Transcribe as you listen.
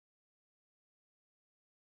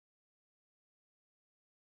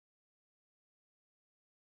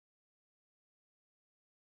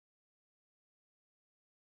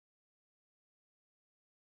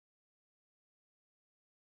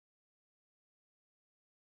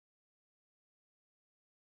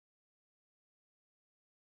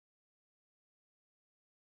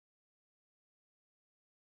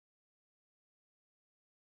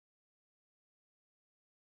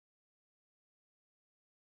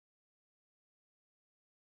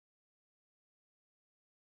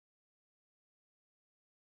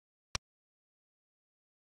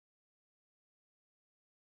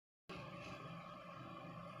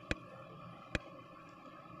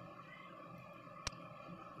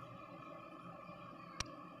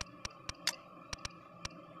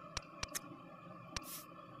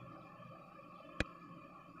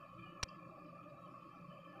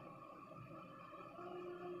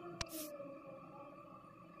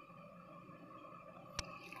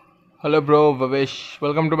Hello bro Bhavesh,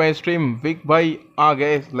 welcome to my stream. Wick भाई आ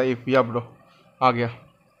गए live? या ब्रो आ गया,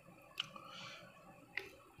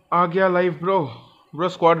 live bro. Bro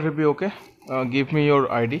squad review, okay. Give me your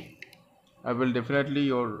ID. I will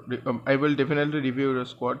definitely review your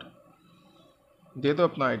squad. दे दो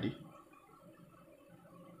अपना ID.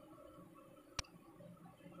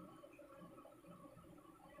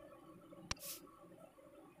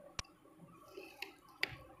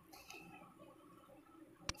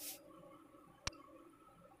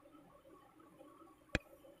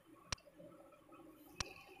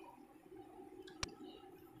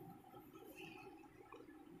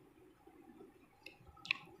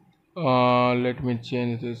 Let me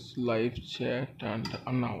change this live chat and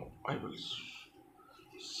now I will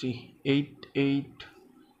see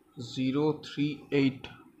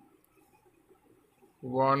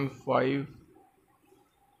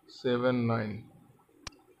 8803811579.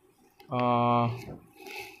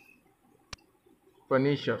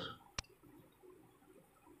 Punisher.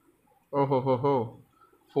 Oh ho.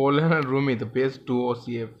 Fallen and Rumi, the best duo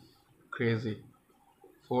CF. Crazy.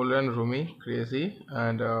 Fallen and Rumi, crazy.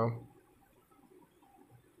 And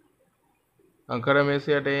Ankara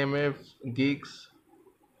Messi at AMF, Geeks.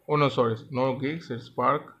 Oh no, sorry, no Geeks, it's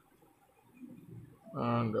Spark.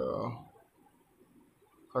 And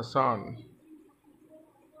Hassan.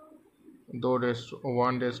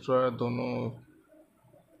 One destroyer, दोनों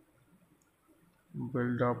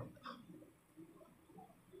build up.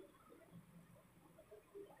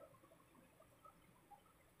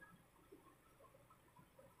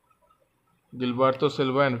 गिलबार्टो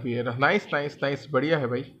Silva and विएरा। Nice, बढ़िया है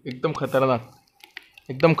भाई, एकदम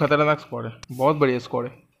खतरनाक squad है। बहुत बढ़िया squad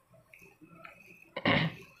है,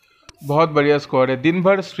 बहुत बढ़िया स्क्वाड है। दिन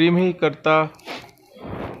भर स्ट्रीम ही करता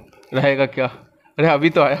रहेगा क्या? अरे अभी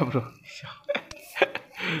तो आया ब्रो।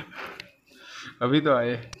 अभी तो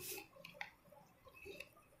आए,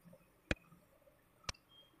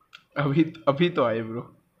 अभी तो आए ब्रो।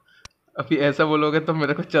 अभी ऐसा बोलोगे तो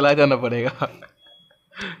मेरे को चला जाना पड़ेगा।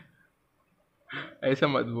 ऐसा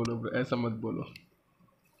मत बोलो ब्रो, ऐसा मत बोलो।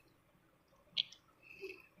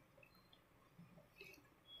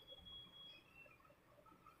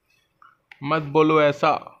 मत बोलो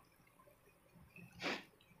ऐसा।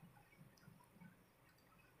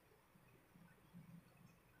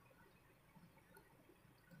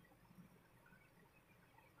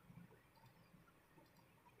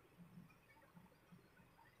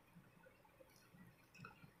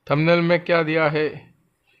 थंबनेल में क्या दिया है?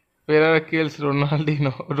 पेरा किल्स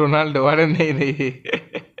रोनाल्डो। अरे नहीं।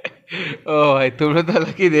 ओ भाई, तुम लोग तो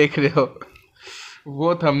अलग ही देख रहे हो।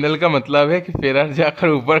 वो थंबनेल का मतलब है कि फेरार जाकर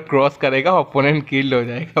ऊपर क्रॉस करेगा, ओपोनेंट किल्ड हो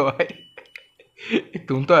जाएगा भाई।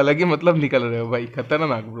 तुम तो अलग ही मतलब निकल रहे हो भाई,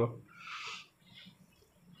 खतरनाक ब्रो।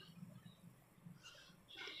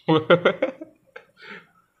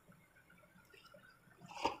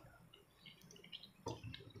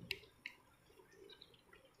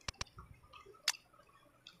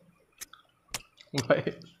 भाई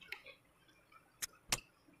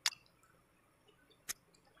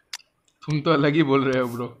तुम तो अलग ही बोल रहे हो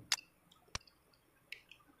ब्रो।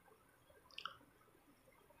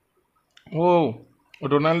 ओ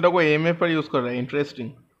रोनाल्डो को एमए पर यूज कर रहा है,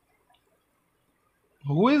 interesting.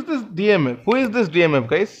 Who is this DMF? Who is this DMF,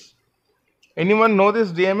 guys? Anyone know this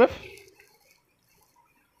DMF?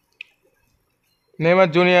 Neymar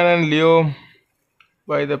Jr. and Leo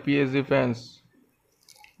by the PSG fans.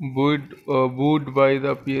 Booed by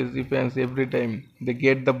the PSG fans every time they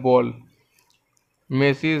get the ball.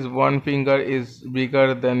 Messi's one finger is bigger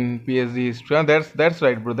than PSG history. That's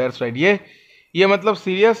right, bro. That's right. ये मतलब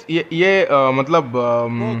serious, मतलब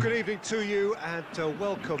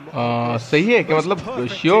सही है क्या? मतलब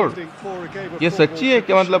sure ये सच्ची है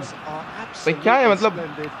क्या? मतलब भाई क्या है मतलब?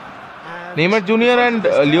 Neymar junior and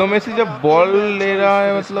Leo Messi जब बॉल ले रहा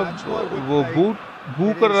है, मतलब वो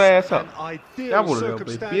बू कर रहा है, ऐसा क्या बोल रहे हो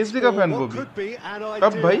भाई? पीएसजी का फैन वो भी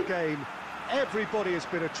कब भाई? Everybody has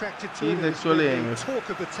been attracted to He's it. actually The talk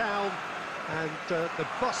of the town, and the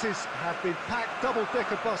buses have been packed,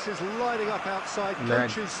 double-decker buses lining up outside.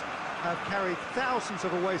 Coaches have carried thousands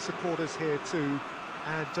of away supporters here too,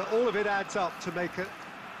 and all of it adds up to make a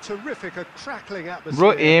terrific, a crackling atmosphere.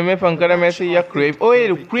 Bro, AMF Ankara Messi या crave? ओए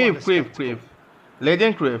crave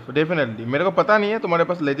legend crave, definitely. मेरे को पता नहीं है, तुम्हारे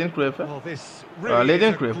पास legend crave है?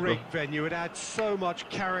 Legend crave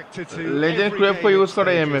legend crave को यूज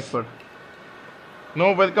करो AMF पर। नो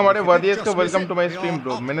वेलकम, अरे वादियस का welcome to my stream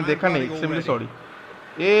bro. मैंने देखा नहीं, extremely sorry.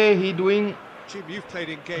 He doing Jim, you've played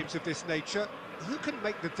in games of this nature. Who can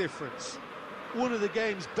make the difference? one of the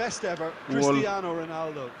game's best ever, Cristiano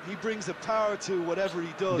Ronaldo. He brings a power to whatever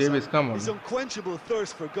he does. His unquenchable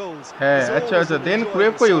thirst for goals. है अच्छा then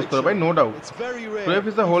क्रेफ को use करो भाई, no doubt. क्रेफ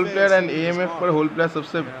is a whole player and AMF पर whole player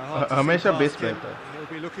सबसे हमेशा best रहता है,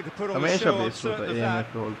 हमेशा बेस्ट होता है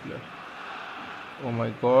एएमएफ पे whole player. Oh my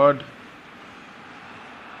God,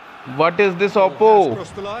 what is this Oppo?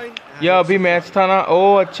 या अभी मैच था ना,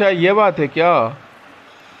 ओह अच्छा ये बात है क्या?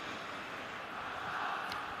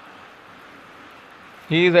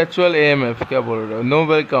 He is actual AMF, क्या बोल रहे हो? No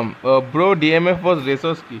welcome, bro. DMF was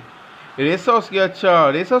रेसोस्की। रेसोस्की अच्छा,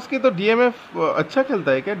 रेसोस्की तो DMF अच्छा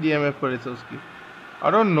खेलता है क्या? DMF पर रेसोस्की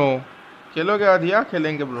I don't know। खेलोगे आज या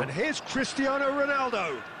खेलेंगे bro? And here's Cristiano Ronaldo.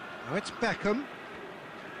 Now it's Beckham.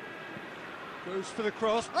 Goes for the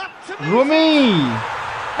cross. Rumi,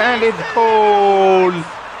 and it's goal.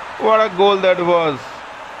 What a goal that was.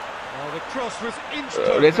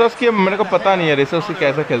 रेसोस्की मेरे को पता नहीं है रेसोस्की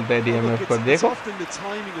कैसा खेलता है डीएमएफ पर, देखो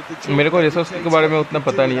मेरे को रेसोस्की के बारे में उतना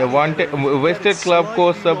पता नहीं है। वांटेड वेस्टेड क्लब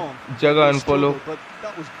को सब जगह अनफॉलो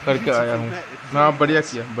करके आया हूँ। हाँ बढ़िया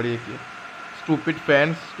किया, बढ़िया किया। Stupid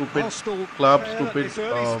fans, stupid club, stupid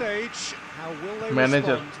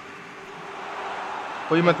manager,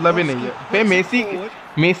 कोई मतलब ही नहीं है भाई।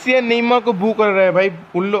 मेसी और नेमार को बू कर रहे हैं भाई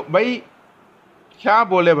उन लोग, भाई क्या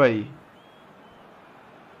बोले भाई,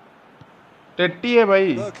 टट्टी है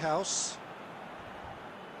भाई।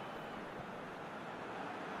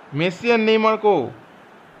 मेसी और नेमार को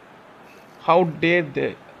हाउ डेयर दे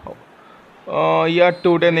यार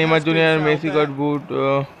today Neymar junior Messi got boot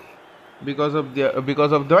because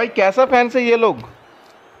of भाई कैसा फैंस है ये लोग?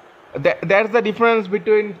 That's the difference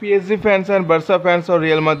between PSG fans and bursa fans और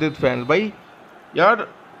रियल मैड्रिड फैंस। भाई यार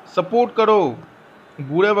सपोर्ट करो,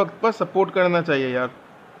 बुरे वक्त पर सपोर्ट करना चाहिए यार,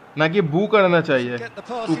 ना कि बू करना चाहिए।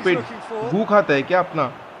 स्टूपिड बू खाता है क्या अपना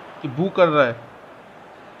कि बू कर रहा है?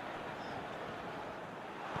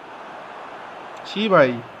 छी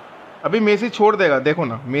भाई, अभी मेसी छोड़ देगा, देखो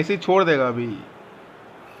ना मेसी छोड़ देगा, अभी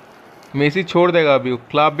मेसी छोड़ देगा, अभी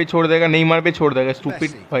क्लब भी छोड़ देगा, नेमार भी छोड़ देगा।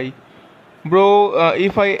 स्टूपिड भाई। Bro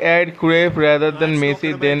if I add क्रेफ rather than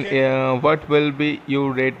Messi then what will be you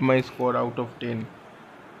rate my score out of 10?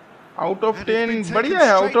 Out of 10 बढ़िया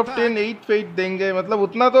है, आउट ऑफ 10 8 पे देंगे, मतलब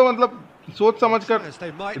उतना तो मतलब सोच समझ कर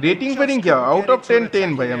रेटिंग फेटिंग क्या, आउट ऑफ 10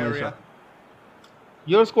 10 भाई हमेशा।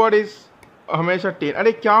 योर स्क्वाड इज हमेशा 10।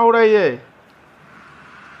 अरे क्या हो रहा है ये?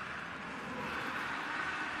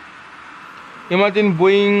 Imagine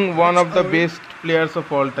booing one of the best players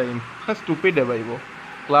of all time. Stupid है भाई वो।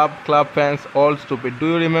 Club fans all stupid. Do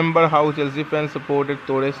you remember how Chelsea fans supported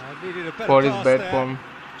Torres for his bad form?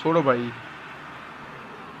 छोड़ो भाई,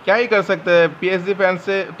 क्या ही कर सकते हैं पीएसजी फैन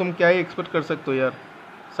से, तुम क्या ही एक्सपेक्ट कर सकते हो यार,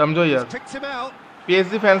 समझो यार।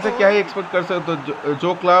 पीएसजी फैन से क्या ही एक्सपेक्ट कर सकते हो?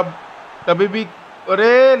 जो क्लब कभी भी,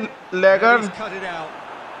 अरे लेगर,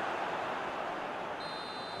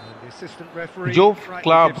 जो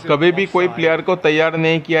क्लब कभी भी कोई प्लेयर को तैयार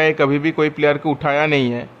नहीं किया है, कभी भी कोई प्लेयर को उठाया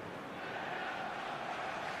नहीं है,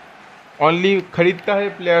 ओनली खरीदता है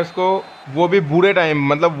प्लेयर्स को, वो भी बुरे टाइम,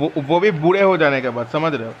 मतलब वो भी बुरे हो जाने के बाद,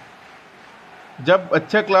 समझ रहे हो? जब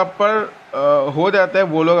अच्छे क्लब पर हो जाता है,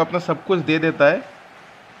 वो लोग अपना सब कुछ दे देता है,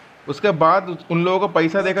 उसके बाद उन लोगों को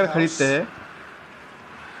पैसा देकर खरीदते हैं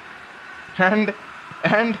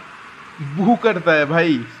एंड बू करता है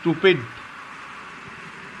भाई। Stupid.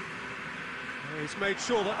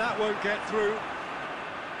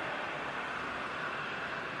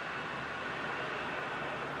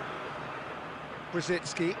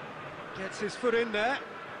 Brzezinski gets his foot in there.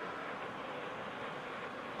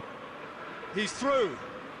 He's through.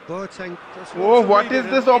 Oh, what is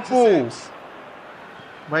this Oppo?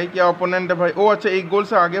 भाई क्या ओपोनेंट है भाई? ओ अच्छा, एक गोल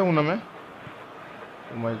से आगे हूं ना मैं।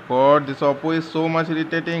 Oh my God, this Oppo is so much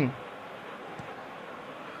irritating.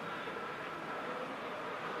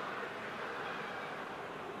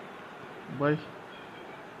 भाई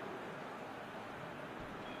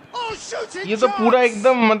ये तो पूरा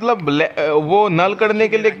एकदम मतलब वो नल करने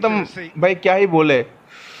के लिए एकदम, भाई क्या ही बोले।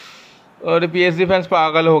 और पीएसजी फैंस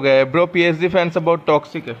पागल हो गए ब्रो। पीएसजी फैंस बहुत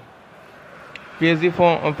टॉक्सिक है, पीएसजी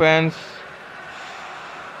फैंस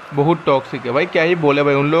बहुत टॉक्सिक है भाई, क्या ही बोले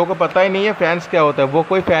भाई। उन लोगों को पता ही नहीं है फैंस क्या होता है, वो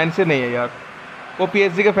कोई फैंस ही नहीं है यार, वो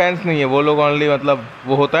पीएसजी के फैंस नहीं है वो लोग। ओनली मतलब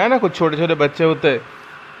वो होता है ना, कुछ छोटे छोटे बच्चे होते हैं,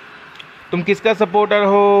 तुम किसका सपोर्टर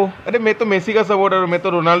हो? अरे मैं तो मेसी का सपोर्टर हूँ, मैं तो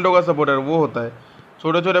रोनाल्डो का सपोर्टर, वो होता है।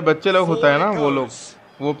 छोटे छोटे बच्चे लोग होता है ना वो लोग,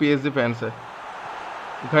 वो पीएसजी फैंस है।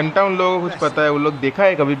 घंटा उन लोगों को कुछ पता है, उन लोग देखा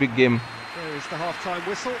है कभी big game?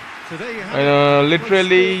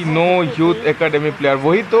 Literally no youth academy player,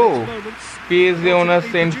 वही तो। PSG owner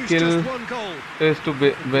Saint kill to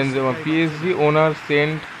Benzema, PSG owner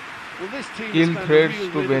Saint Well, this team Kill has found a threats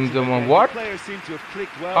real to rhythm to their Benzema. game. What? The players seem to have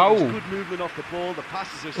clicked well. How? There's good movement off the ball. The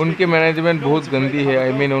passes are उनके sticking. Management No बहुत one's afraid गंदी to है. have a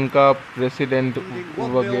I go. Mean उनका president Leading 1-0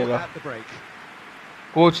 वगैरह. at the break.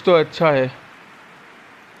 Coach तो अच्छा है.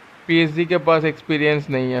 PSG के पास एक्सपीरियंस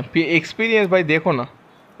नहीं है. एक्सपीरियंस भाई देखो ना.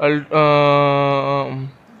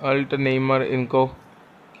 अल्ट नेइमर इनको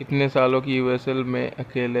कितने सालों की यूएसएल में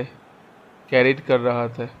अकेले कैरिड कर रहा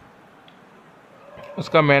था.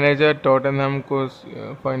 उसका मैनेजर टॉटनहम को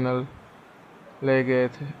फाइनल ले गए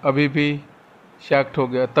थे. अभी भी शैक्ट हो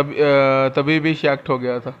गया. तभी भी शैक्ट हो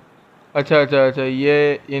गया था. अच्छा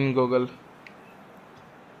ये इन गूगल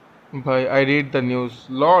भाई. I read the news.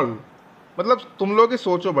 Lol. मतलब तुम लोग ही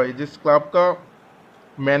सोचो भाई, जिस क्लब का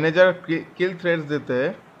मैनेजर किल थ्रेड्स देते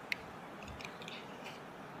हैं,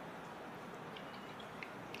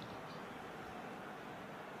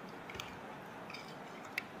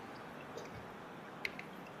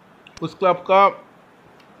 उस क्लब का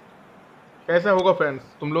कैसा होगा फैंस,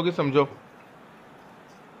 तुम लोग ही समझो.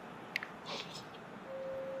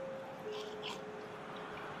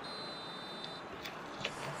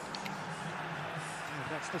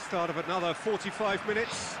 That's the start of another 45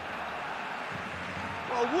 minutes.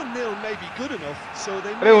 Well, 1-0 may be good enough, so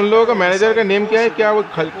they. अरे उन लोगों का मैनेजर का नेम क्या है? क्या वो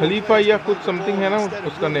खलीफा या कुछ समथिंग है ना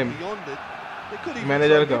उसका नेम,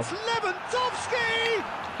 मैनेजर का.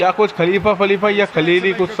 क्या कुछ खलीफा या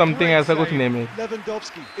खलीली कुछ समथिंग ऐसा कुछ नेम है.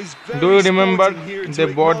 Do you remember they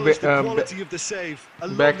bought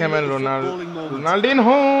बैकहैम and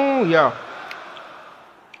Ronaldinho? या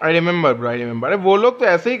I remember bro, I remember. अरे वो लोग तो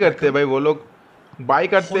ऐसे ही करते हैं भाई. वो लोग बाई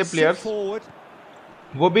करते हैं प्लेयर्स,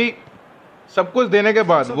 वो भी सब कुछ देने के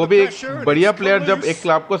बाद. वो भी एक बढ़िया प्लेयर जब एक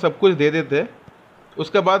क्लब को सब कुछ दे देते,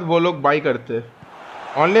 उसके बाद वो लोग बाई करते.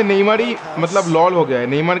 ओनली नेइमर ही मतलब लॉल हो गया है.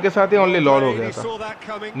 नेइमर के साथ ही ओनली लॉल हो गया था.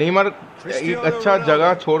 नेइमर एक अच्छा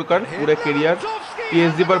जगह छोड़कर पूरे करियर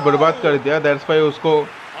पीएसजी पर बर्बाद कर दिया. दैट्स व्हाई उसको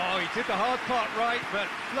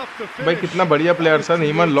भाई कितना बढ़िया प्लेयर था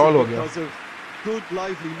नेइमर, लॉल हो गया.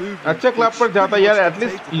 अच्छा क्लब पर जाता यार,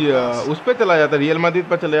 एटलीस्ट उस पर चला जाता, रियल मैड्रिड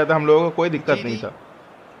पर चला जाता, हम लोगों को कोई दिक्कत नहीं था.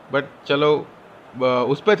 बट चलो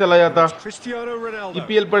उस पर चला जाता,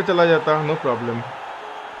 ईपीएल पर चला जाता, नो प्रॉब्लम.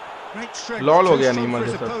 लॉल हो गया नेइमर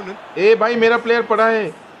के साथ. ए भाई मेरा प्लेयर पड़ा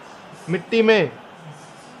है मिट्टी में.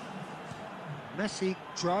 Messi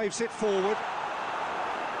drives it forward.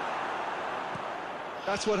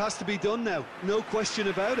 That's what has to be done now. No question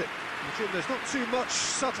about it. There's not too much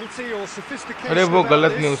subtlety or sophistication. अरे वो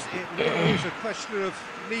गलत news. It is a question of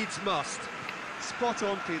needs must. Spot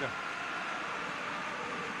on, Peter.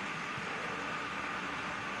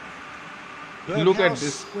 Look at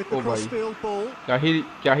this. ओ भाई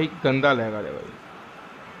क्या ही गंदा लगा रे भाई.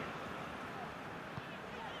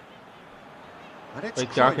 भाई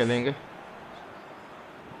क्या खेलेंगे.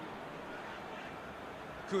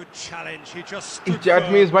 चैट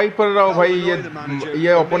में इस भाई पढ़ रहा हूँ भाई,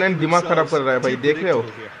 ये ओपोनेंट दिमाग खराब कर रहा है भाई, देख रहे हो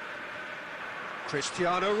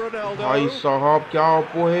भाई साहब. क्या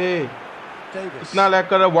ओपो है, इतना लैग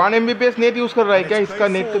कर रहा है. 1 MBPS नेट यूज कर रहा है क्या? इसका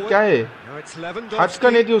नेट का क्या है? हज का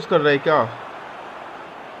नेट यूज कर रहा है क्या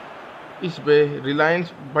इस पे?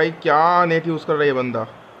 रिलायंस भाई क्या नेट यूज कर रहा है ये बंदा.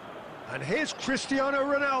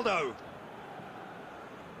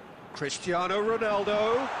 Cristiano Ronaldo.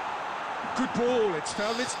 Good ball. It's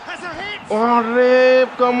found its has a hit. अरे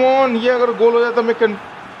कम ऑन, ये अगर गोल हो जाता मैं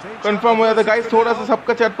कंफर्म हो जाता. गाइस थोड़ा सा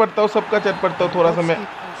सबका चैट पढ़ता हूँ थोड़ा सा मैं.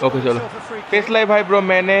 ओके चलो. फेस लाइव भाई ब्रो,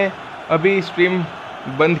 मैंने अभी स्ट्रीम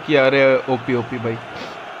बंद किया. अरे ओपी भाई,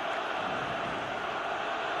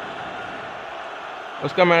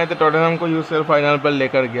 उसका मैंने तो टॉटनहम को यूसीएल फाइनल पर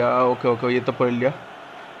लेकर गया. ओके ये तो पढ़ लिया.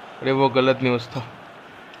 अरे वो गलत न्यूज़ था.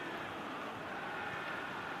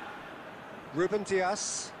 Ruben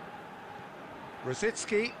Dias.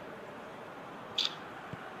 Rosicki.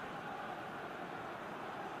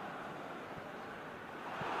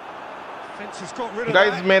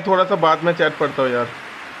 गाइस मैं थोड़ा सा बाद में चैट पढ़ता हूँ यार,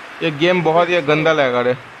 ये गेम बहुत ही गंदा लगा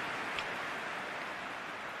रहे.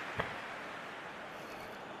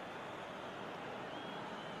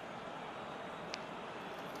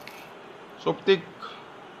 सुप्तिक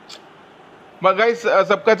गाइस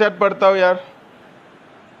सबका चैट पढ़ता हूँ यार.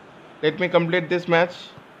 Let me complete this match.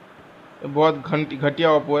 बहुत घटिया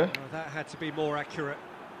ओपो है,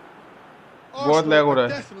 बहुत लैग हो रहा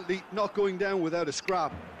है.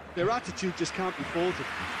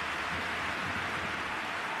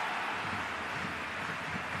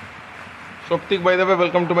 सुप्तिक by the way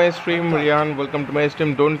welcome to my stream. Riyan welcome to my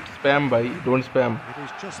stream. Don't spam भाई, डोंट स्पैम.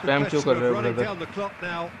 स्पैम क्यों कर रहे हो brother?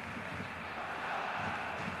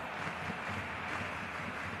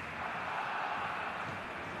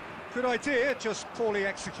 Good idea, just poorly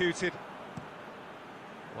executed.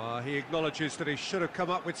 He acknowledges that he should have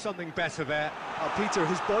come up with something better there. Peter,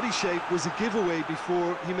 his body shape was a giveaway before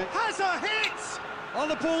he made... Has a hit! Oh,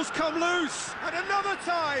 the ball's come loose, and another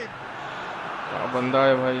time! क्या बंदा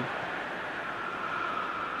है भाई,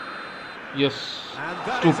 yes, And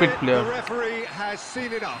that is stupid it, the player referee has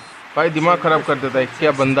seen enough. भाई, दिमाग खराब कर देता है,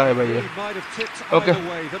 क्या बंदा है भाई ये। He might have tipped Okay. either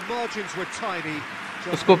way. The margins were tiny.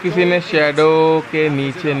 Just उसको the किसी ने goal शैडो hit, के and that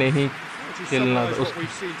was नीचे enough. नहीं Would you खेलना summarise था, what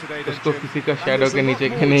we've seen today then, उसको Jim? किसी का And शैडो there's के a नीचे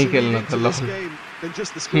lot के more नहीं to खेलना read था। into this lol game than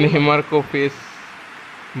just the scoreline. Neymar को फेस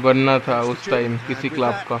बनना था Thanks to उस Jim, टाइम and किसी with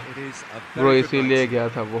क्लब that, का, it is a bro, very good इसीलिए night. गया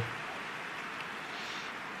था वो।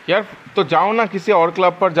 यार तो जाओ ना, किसी और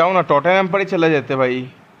क्लब पर जाओ ना, टॉटनहम पर ही चले जाते भाई,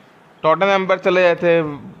 टॉटनहम पर चले जाते,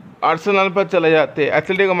 आर्सेनल पर चले जाते,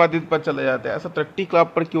 एथलेटिको माद्रिद पर चले जाते, ऐसा टट्टी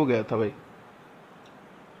क्लब पर क्यों गया था भाई।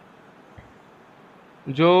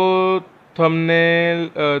 जो थंबनेल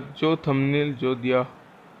जो दिया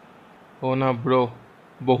हो ना ब्रो,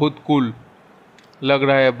 बहुत कूल लग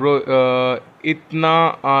रहा है ब्रो, इतना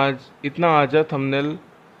आजा थंबनेल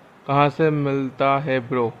कहाँ से मिलता है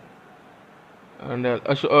ब्रो। एंड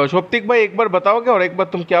शोप्तिक भाई एक बार बताओगे, और एक बार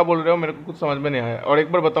तुम क्या बोल रहे हो, मेरे को कुछ समझ में नहीं आया, और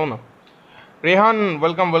एक बार बताओ ना। रेहान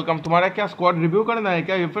वेलकम वेलकम, तुम्हारा क्या स्क्वाड रिव्यू करना है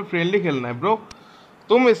क्या, या फिर फ्रेंडली खेलना है ब्रो।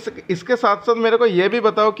 तुम इसके साथ साथ मेरे को ये भी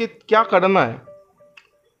बताओ कि क्या करना है।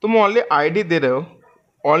 तुम ओनली आईडी दे रहे हो,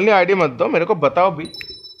 ओनली आईडी मत दो, मेरे को बताओ भी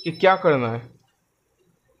कि क्या करना है।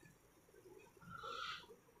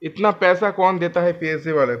 इतना पैसा कौन देता है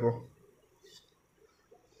पीएसजी वाले को।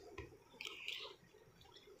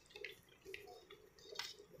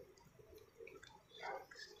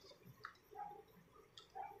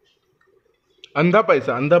 अंधा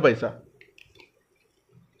पैसा, अंधा पैसा,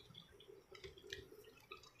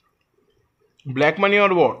 ब्लैक मनी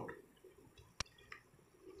और what.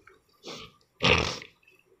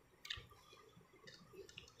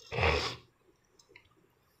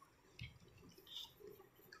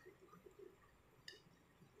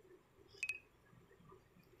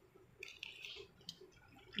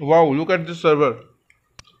 Wow, look at this server.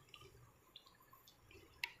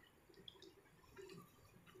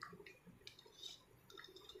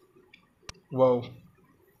 Wow,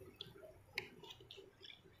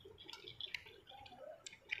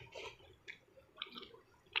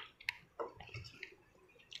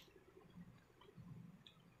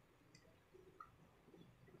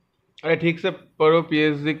 अरे ठीक से पढ़ो,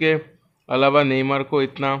 पीएसजी के अलावा नेमार को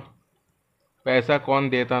इतना पैसा कौन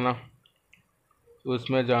देता ना, तो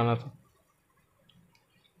उसमें जाना था।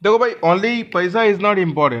 देखो भाई, ओनली पैसा इज नॉट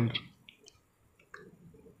इम्पोर्टेंट।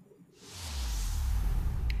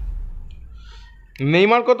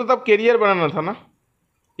 नेमार को तो तब कैरियर बनाना था ना,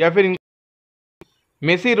 या फिर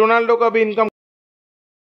मेसी रोनाल्डो का भी इनकम।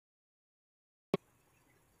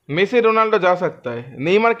 मेसी रोनाल्डो जा सकता है,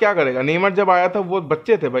 नेमार क्या करेगा। नेमार जब आया था वो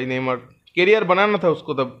बच्चे थे भाई, नेमार कैरियर बनाना था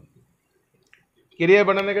उसको, तब कैरियर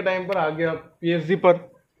बनाने के टाइम पर आ गया पीएसजी पर,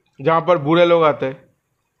 जहां पर बुरे लोग आते हैं।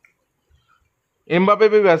 एम्बापे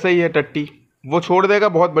भी वैसा ही है टट्टी, वो छोड़ देगा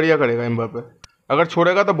बहुत बढ़िया करेगा एम्बापे, अगर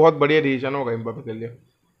छोड़ेगा तो बहुत बढ़िया डिसीजन होगा एम्बापे के लिए।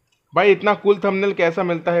 भाई इतना कूल थंबनेल कैसा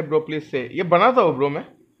मिलता है ब्रो, प्लीज से, ये बनाता हूँ ब्रो मैं,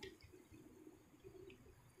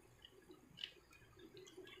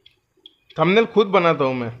 थंबनेल खुद बनाता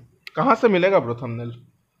हूँ मैं। कहाँ से मिलेगा ब्रो थंबनेल,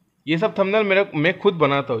 ये सब थंबनेल मैं खुद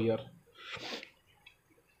बनाता हूँ यार।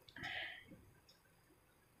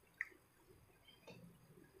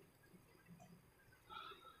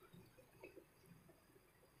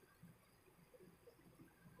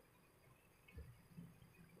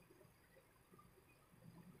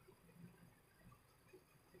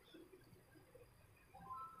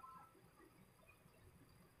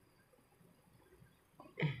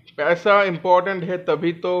 पैसा इंपॉर्टेंट है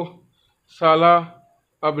तभी तो साला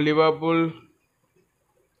अब लिवरपूल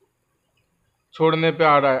छोड़ने पे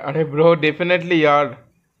आ रहा है। अरे ब्रो डेफिनेटली यार,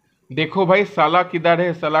 देखो भाई साला किधर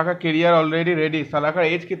है, साला का करियर ऑलरेडी रेडी, साला का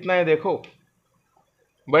एज कितना है देखो।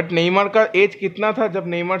 बट नेमार का एज कितना था जब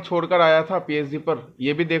नेमार छोड़कर आया था पीएसजी पर,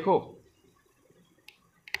 ये भी देखो।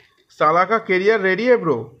 साला का करियर रेडी है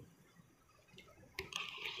ब्रो।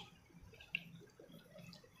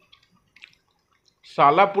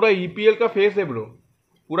 साला पूरा ईपीएल का फेस है ब्रो,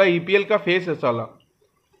 पूरा ईपीएल का फेस है साला।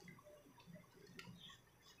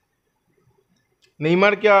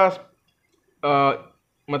 नेमार क्या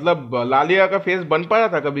मतलब लालिया का फेस बन पाया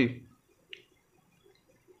था कभी,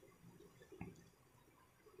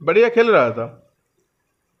 बढ़िया खेल रहा था।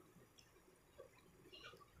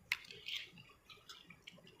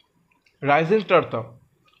 राइजिंग स्टार था।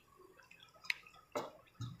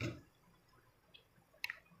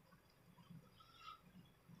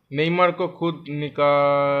 नेमार को खुद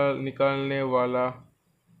निकालने वाला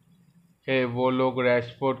वो लोग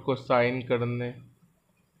रैशफोर्ड को साइन करने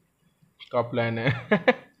का प्लान है।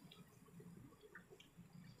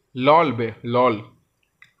 लॉल बे लॉल।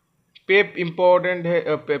 पेप इम्पोर्टेंट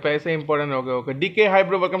है, पैसे इम्पोर्टेंट हो गए। Okay DK high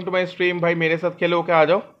bro, welcome to my stream. भाई मेरे साथ खेलो के आ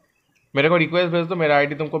जाओ, मेरे को रिक्वेस्ट भेज दो, मेरा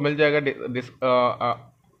आईडी तुमको मिल जाएगा।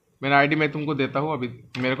 मेरा आईडी मैं तुमको देता हूँ अभी।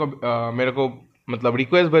 मेरे को मतलब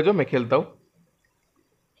रिक्वेस्ट भेजो, मैं खेलता हूँ।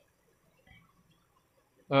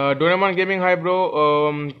 Doraemon gaming high bro,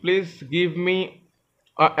 please give me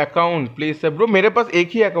account please. Bro मेरे पास एक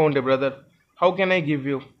ही अकाउंट है brother, how can I give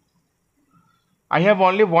you? I have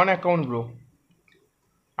only one account bro,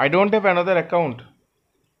 I don't have another account.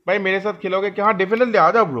 भाई मेरे साथ खेलोगे क्या? हाँ डेफिनेटली आ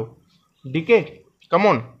जाओ bro. DK come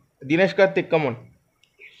on, Dinesh Karthik come on.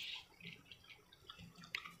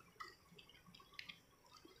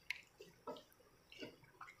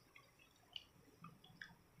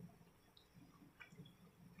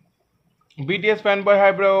 BTS fan boy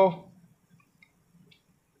hi bro,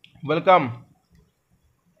 welcome.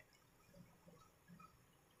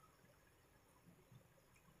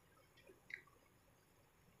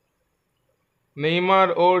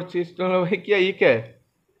 Neymar और चिस्टन भाई क्या ये क्या है?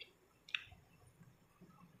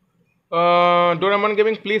 डोरेमोन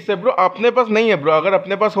गेमिंग प्लीज से ब्रो, अपने पास नहीं है ब्रो। अगर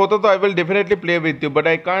अपने पास होता तो I will definitely play with you, but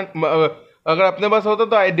I can't. अगर अपने पास होता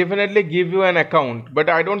तो I definitely give you an account, but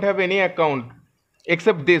I don't have any account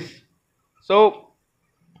accept this. So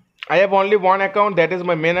I have only one account, that is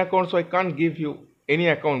my main account, so I can't give you any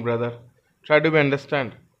account, brother. Try to be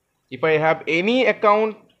understand. If I have any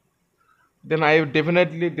account, then I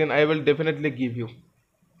will definitely give you.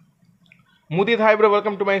 Mudit hi bro,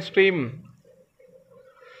 welcome to my stream.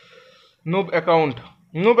 Noob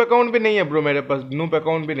account भी नहीं है bro मेरे पास, noob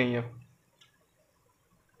account भी नहीं है।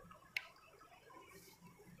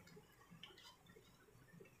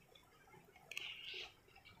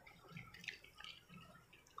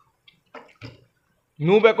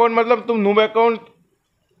 Noob account मतलब तुम noob account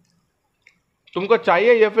तुमको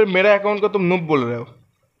चाहिए या फिर मेरा अकाउंट को तुम नूब बोल रहे हो?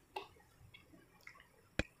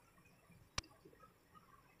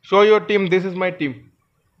 Show your team, this is my team.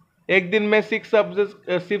 एक दिन में 6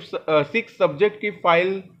 सब्जेक्ट की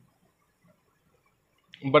फाइल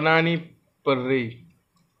बनानी पड़ रही।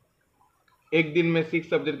 एक दिन में 6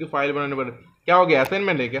 सब्जेक्ट की फाइल बनानी पड़ रही, क्या हो गया?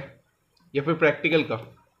 असाइनमेंट है क्या या फिर प्रैक्टिकल का?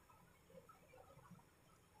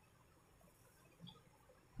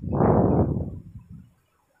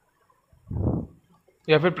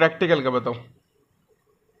 या फिर प्रैक्टिकल का बताओ।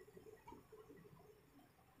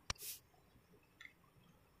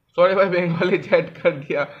 सॉरी भाई बंगाली चैट कर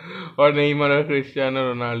दिया और नहीं मारा क्रिस्टियानो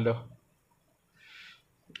रोनाल्डो।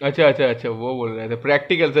 अच्छा वो बोल रहे थे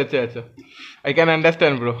प्रैक्टिकल से। अच्छा I can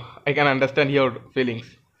understand bro, I can understand your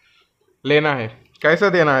feelings. लेना है, कैसा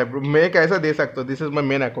देना है ब्रो? मैं कैसा दे सकता हूँ? This is my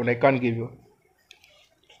main account, I can't give you.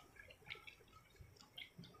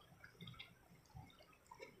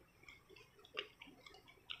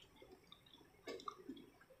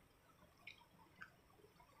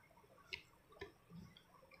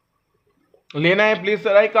 लेना है please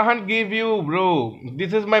sir, I can't give you bro,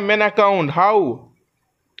 this is my main account. How?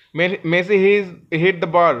 Messi hit the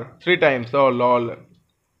bar 3 times। oh lol,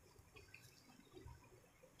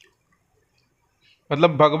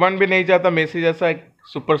 मतलब भगवान भी नहीं चाहता मेसी जैसा एक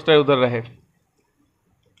सुपरस्टार उधर रहे।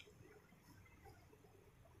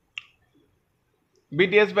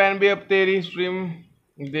 बीटीएस फैन भी अब तेरी स्ट्रीम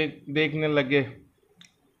देखने लगे,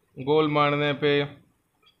 गोल मारने पे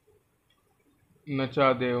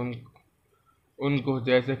नचा दे उनको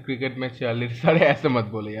जैसे क्रिकेट में 46। अरे ऐसे मत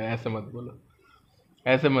बोलो यार, ऐसे मत बोलो,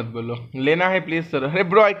 ऐसे मत बोलो। लेना है प्लीज सर। अरे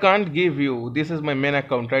bro I can't give you, this is my main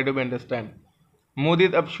account, try to be understand.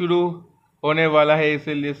 मुदित अब शुरू होने वाला है,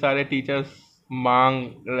 इसीलिए सारे टीचर्स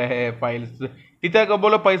मांग रहे हैं फाइल्स। टीचर को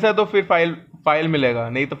बोलो पैसा तो फिर फाइल मिलेगा,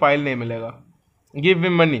 नहीं तो फाइल नहीं मिलेगा। Give me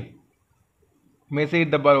money. मैसेज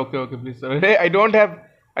दबा। Okay please sir. अरे I don't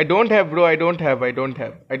have bro, I don't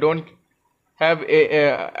have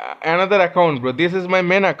another account bro, this is my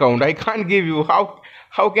main account, I can't give you.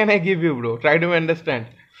 How can I give you bro? Try to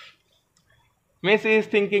understand. Messi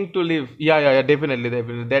is thinking to leave. Yeah, definitely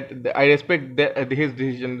that I respect his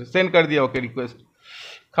decision. Send कर दिया। okay request,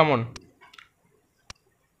 come on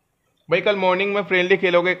भाई। कल morning में friendly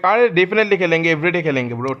खेलोगे? अरे definitely खेलेंगे, everyday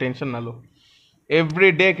खेलेंगे bro, tension ना लो,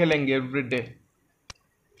 एवरीडे खेलेंगे, एवरीडे।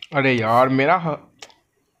 अरे यार मेरा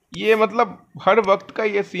ये मतलब हर वक्त का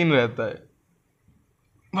ये सीन रहता है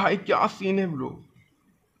भाई, क्या सीन है ब्रो।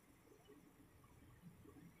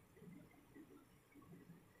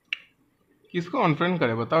 किसको अनफ्रेंड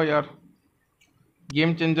करे बताओ यार?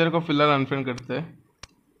 गेम चेंजर को फिलहाल अनफ्रेंड करते हैं,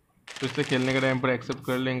 फिर से खेलने के टाइम पर एक्सेप्ट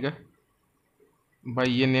कर लेंगे।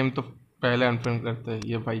 भाई ये नेम तो पहले अनफ्रेंड करते हैं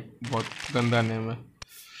ये भाई, बहुत गंदा नेम है।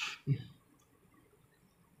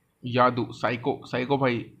 यादू साइको, साइको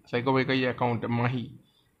भाई, साइको भाई का ये अकाउंट है। माही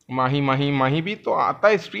माही माही माही भी तो आता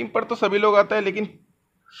है स्ट्रीम पर, तो सभी लोग आता है, लेकिन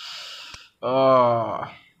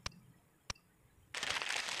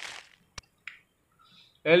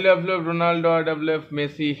LWF Ronaldo, RWF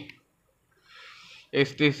Messi,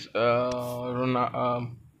 estis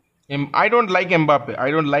I don't like Mbappe.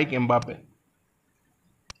 I don't like Mbappe.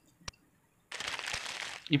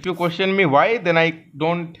 If you question me why, then I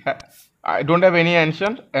don't have any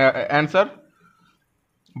answer.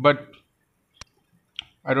 But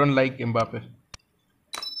I don't like Mbappe.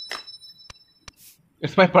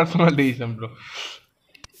 It's my personal decision, bro.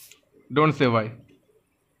 Don't say why.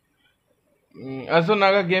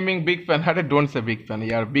 Azunaga Gaming big fan. अरे don't say big fan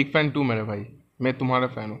यार, big fan तू मेरे भाई, मैं तुम्हारा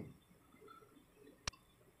fan हूँ।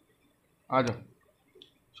 आ जाओ।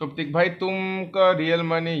 शुभतिक भाई, तुम का रियल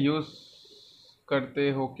मनी यूज करते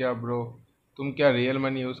हो क्या ब्रो? तुम क्या रियल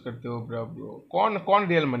मनी यूज करते हो ब्रो? कौन कौन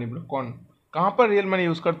रियल मनी ब्रो? कौन कहाँ पर रियल मनी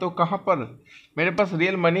यूज करते हो? कहाँ पर? मेरे पास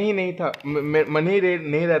रियल मनी ही नहीं था, मनी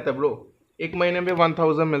नहीं रहता ब्रो। एक महीने में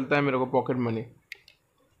 1000 मिलता है मेरे को पॉकेट मनी।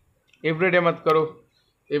 एवरीडे मत करो,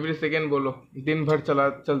 एवरी सेकेंड बोलो, दिन भर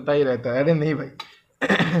चलता ही रहता है। अरे नहीं भाई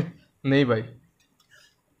नहीं भाई।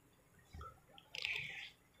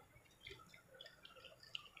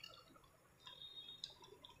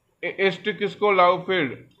 एस्ट्री किसको लाओ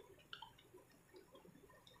फिर?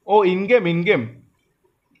 ओ इन गेम, इन गेम,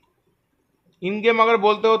 इन गेम अगर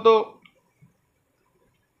बोलते हो तो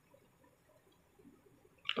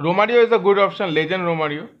Romario is a good option, legend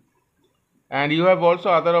Romario. And you have also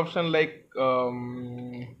other option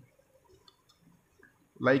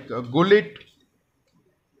like Gullit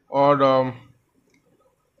और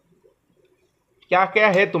क्या क्या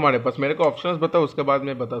है तुम्हारे पास? मेरे को ऑप्शंस बताओ, उसके बाद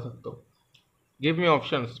मैं बता सकता हूँ। Give me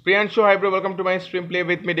options. Priyanshu hi bro, welcome to my stream. Play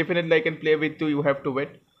with me, definitely I can play with you have to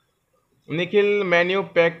wait. Nikhil, menu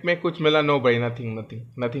pack में कुछ मिला? नो भाई, नथिंग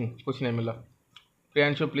नथिंग नथिंग, कुछ नहीं मिला।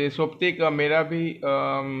 प्रियांशु प्लीज। सोप्तिक, मेरा भी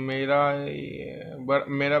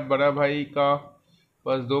मेरा बड़ा भाई का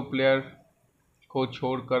बस 2 प्लेयर को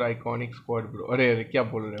छोड़कर आइकॉनिक स्क्वाड ब्रो। अरे अरे क्या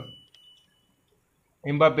बोल रहे हो?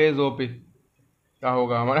 Mbappe is OP. क्या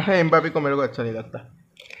होगा हमारा? एम्बापे को मेरे को अच्छा नहीं लगता।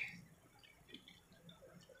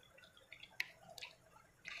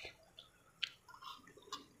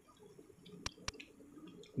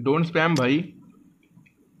 डोंट स्पैम भाई,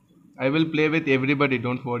 I will play with everybody,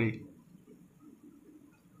 don't worry.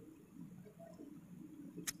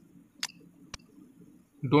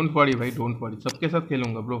 Don't worry भाई, डोंट वरी, सबके साथ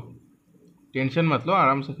खेलूंगा ब्रो, टेंशन मत लो,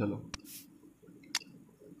 आराम से खेलो।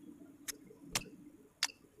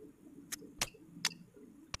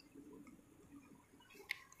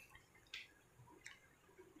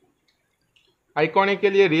 आइकॉनिक के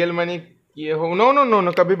लिए रियल मनी किए हो? नो नो नो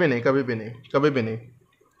नो, कभी भी नहीं, कभी भी नहीं, कभी भी नहीं।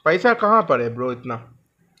 पैसा कहाँ पर है ब्रो इतना?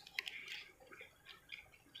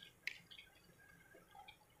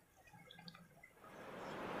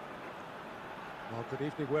 Well, good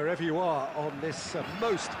evening wherever you are on this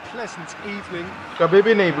most pleasant evening. कभी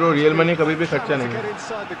भी नहीं ब्रो, रियल मनी कभी भी खर्चा नहीं Get है।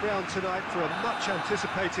 inside the ground tonight for a much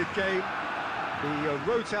anticipated game. The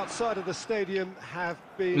roads outside of the stadium have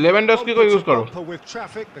been Lewandowski को use करो। bumper with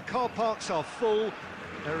traffic. The car parks are full.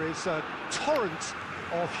 There is a torrent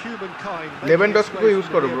of humankind. Lewandowski को use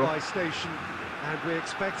करो bro. Station, and we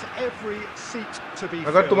expect every seat to be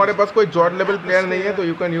अगर तुम्हारे पास कोई George level player नहीं है तो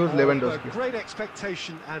you can use Lewandowski. Great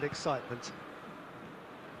expectation and excitement.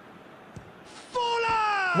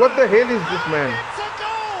 What the hell is this man? It's a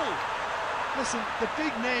goal! Listen, the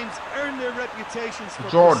big names earn their reputations for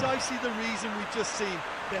Jordan. precisely the reason we've just seen.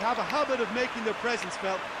 They have a habit of making their presence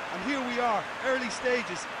felt, and here we are, early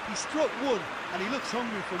stages. He struck one, and he looks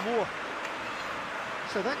hungry for more.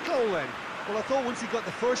 So that goal then. Well, I thought once he got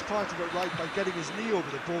the first part of it right by getting his knee over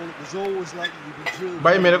the ball, it was always likely to be drilled.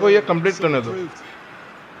 भाई मेरे को ये complete करने दो।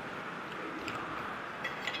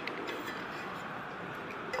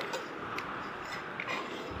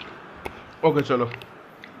 Okay चलो,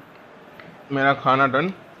 मेरा खाना done.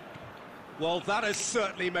 Well, that has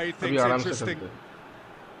certainly made अभी things आराम से interesting. करते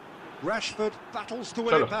हैं। Rashford battles to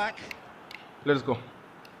win चलो। it back. Let's go.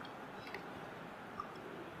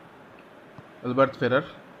 Albert Ferrer,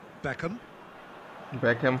 Beckham,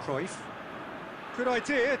 बैकहैम, Cruyff. Good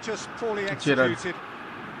idea, just poorly Gerrard. executed.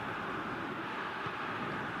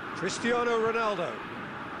 Cristiano Ronaldo.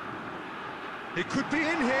 He could be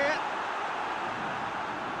in here.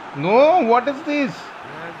 Know what is this?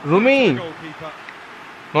 And Rumi. the goalkeeper.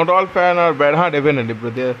 Not all fan are bad. हाँ definitely bro,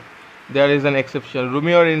 there is an exception.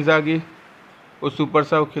 Rumi और इंजागी वो super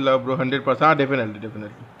Sao खिला bro 100%। हाँ definitely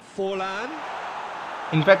definitely. Forlan.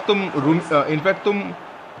 In fact तुम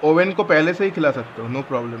oven को पहले से ही खिला सकते हो, no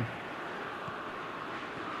problem.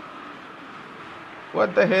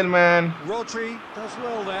 What the hell, man? Rodri does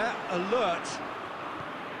well there, alert.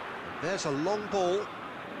 There's a long ball.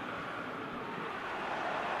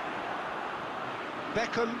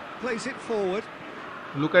 Beckham plays it forward.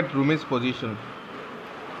 Look at Rumi's position.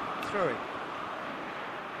 Throwing.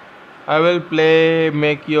 I will play,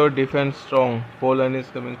 make your defense strong. Poland is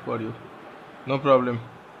coming for you. No problem.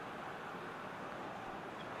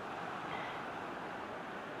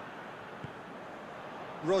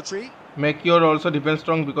 Rodri. Make your also defense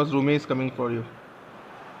strong because Rumi is coming for you.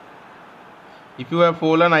 If you have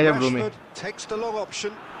Poland, I have Rumi. Rashford takes the long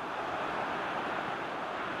option.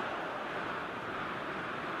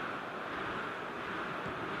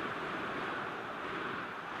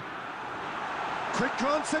 Quick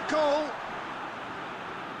glance at goal.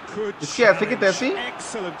 Good इसकी ऐसे की तैसी?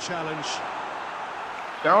 Excellent challenge.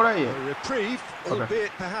 क्या हो रहा है ये? A reprieve,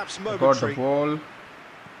 albeit perhaps Got the momentary. ball.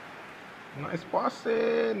 Nice pass.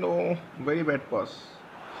 No, very bad pass.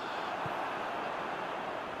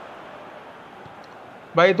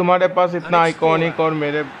 भाई तुम्हारे पास इतना आइकॉनिक और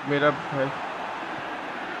मेरा भाई,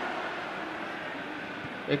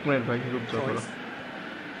 एक मिनट भाई रुक जाओ थोड़ा।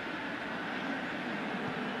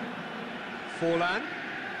 Forlan.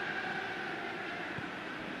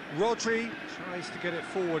 Rodri tries to get it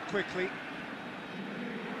forward quickly.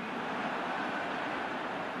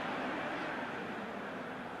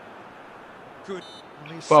 Good.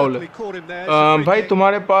 Well, he Foul. certainly caught him there. It's a free भाई kick.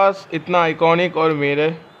 तुम्हारे पास इतना आइकॉनिक और मेरे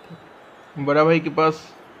बड़ा भाई के पास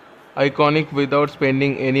iconic without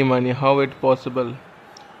spending any money, how it possible?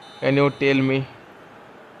 Can you tell me?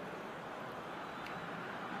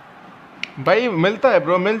 भाई मिलता है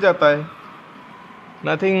ब्रो, मिल जाता है,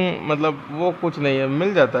 नथिंग, मतलब वो कुछ नहीं है,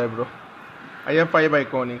 मिल जाता है ब्रो। आई हैव 5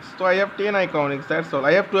 आइकॉनिक्स, तो I have 10 iconics, that's all.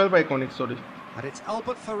 I have 12 iconics, sorry. And it's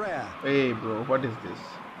Albert Ferrer. Hey bro, what is this?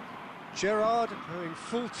 Gerrard going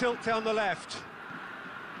full tilt down the left.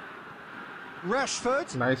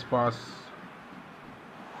 Rashford. Nice pass.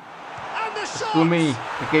 And the shot! To me,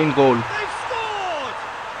 again goal. They've scored!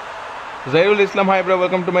 Zahirul Islam, hi bro,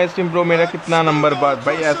 welcome to my stream bro. मेरा कितना number बाद?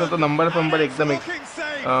 भाई ऐसा तो number एकदम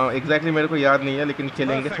exactly मेरे को याद नहीं है, लेकिन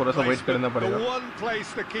खेलेंगे, थोड़ा सा वेट करना पड़ेगा। The one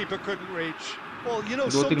place the keeper couldn't reach. Well, you know,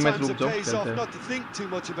 2-3 match sometimes रुक it जाओ, pays off खेलते हैं। not to think too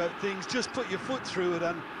much about things, just put your foot through it,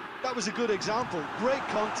 and that was a good example. Great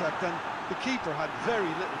contact, and the keeper had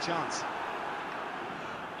very little chance.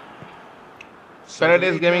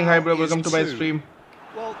 Paradise Gaming, hi bro, welcome to my stream.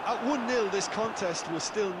 Well, at 1-0 this contest was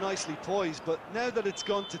still nicely poised, but now that it's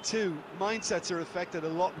gone to 2, mindsets are affected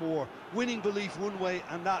a lot more. Winning belief one way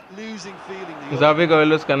and that losing feeling the other. Xavi,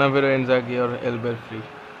 Carlos, Cannavaro, Inzaghi or Elber free.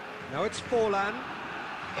 Now it's Forlan.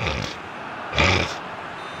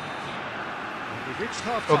 We've reached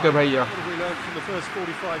half-time. Okay भैया। What have we learned from the first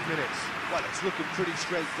 45 minutes? Well, it's looking pretty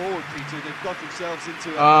straightforward, Peter. They've got themselves into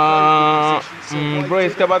a very good position. So why bro do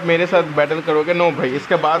इसके they- बाद मेरे साथ battle करोगे? No भाई,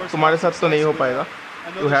 इसके बाद तुम्हारे साथ तो नहीं हो पाएगा।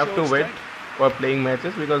 You have to wait for playing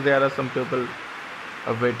matches because there are some people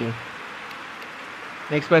waiting.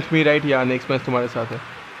 Next match me right? Yeah, next match तुम्हारे साथ है।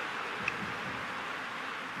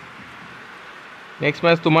 नेक्स्ट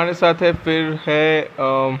मैच तुम्हारे साथ है, फिर है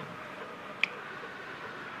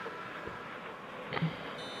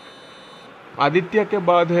आदित्य के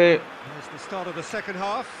बाद है, Here's the start of the second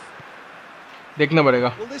half. देखना पड़ेगा।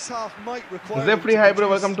 Well, this half might require Zephyr, them hi to bro,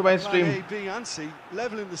 produce welcome to my plan stream. A, B and C.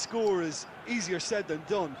 Leveling the score is easier said than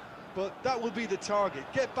done, but that will be the target.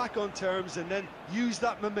 Get back on terms and then use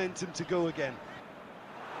that momentum to go again.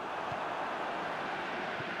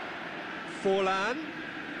 Forlan.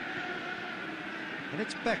 And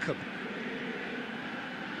it's Beckham.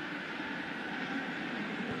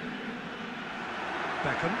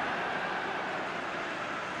 Beckham.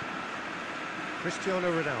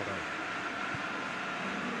 Cristiano Ronaldo.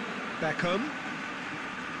 Beckham.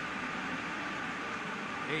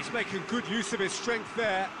 He's making good use of his strength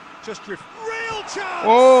there. Just real chance!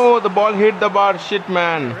 Oh, the ball hit the bar. Shit,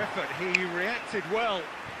 man. Effort. He reacted well.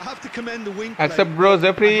 I have to commend the wing Accept, play, bro. but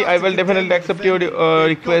Zephyr, I I have to will definitely condemn the accept your defending. They've got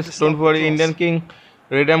to request. stop Don't the worry. cross. Indian King,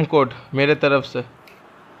 redeem code मेरे तरफ से।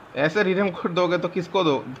 ऐसे redeem code दोगे तो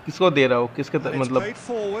किसको दे रहा हो? किसके And it's मतलब played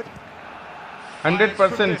forward.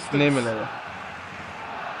 100% नहीं मिलेगा।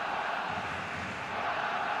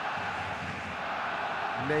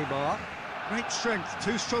 Neymar. Great strength.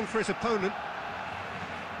 Too strong for his opponent.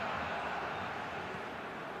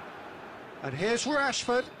 And here's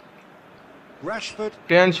Rashford. Rashford.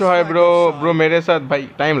 Priyanshu hi bro मेरे साथ भाई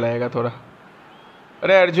टाइम लगेगा थोड़ा।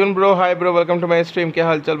 अरे Arjun bro hi bro, welcome to my stream. क्या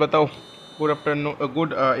हाल चाल बताओ? Good afternoon,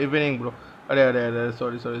 good evening bro. अरे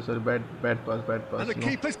sorry bad pass And the no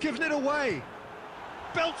keeper's given it away.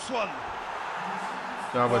 Belts one.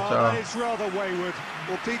 क्या Oh, बचा that is rather wayward.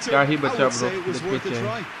 Well, Peter, क्या ही I बचा would bro say it was let me worth a change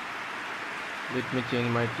try.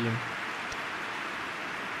 my team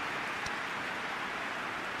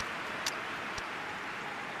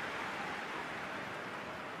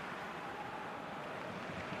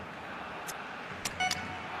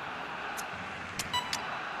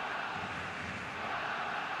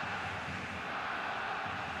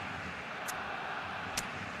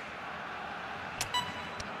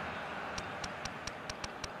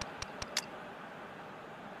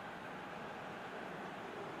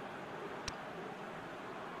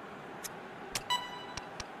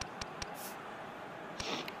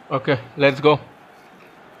okay let's go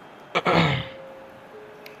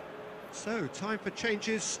So, time for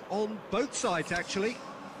changes on both sides, actually.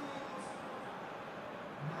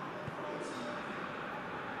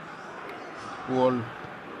 goal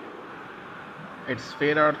it's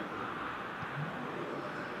Ferrer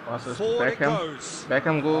passes to Forward it Beckham goes.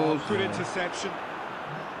 Beckham Oh, goes good interception.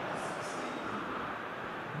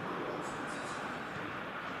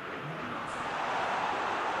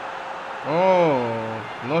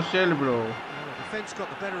 oh no shell bro Well, the defence got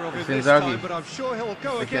the better of him It's this Inzaghi. time, but I'm sure he'll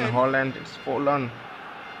go Second again. Holland it's Poland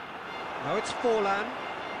No, it's Forlan.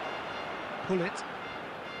 Pull it. it's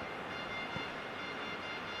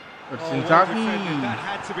Oh, well Inzaghi defended. That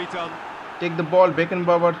had to be done. take the ball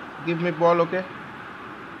Beckenbauer give me ball okay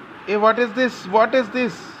hey what is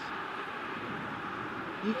this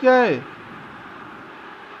ये क्या है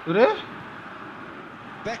अरे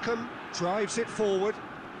Beckham drives it forward,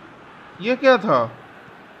 ये क्या था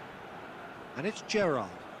and it's Gerrard.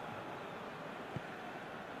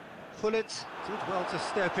 Pullet did well to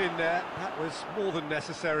step in there. That was more than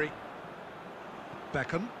necessary.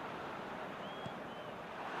 Beckham.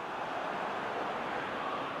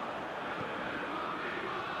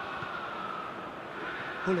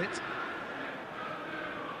 Pullet.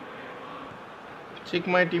 check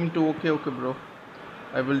my team too okay bro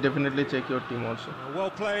I will definitely check your team also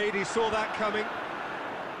Well played, he saw that coming.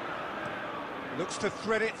 Looks to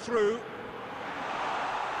thread it through.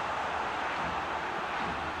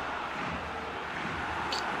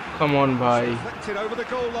 come on भाई Deflected over the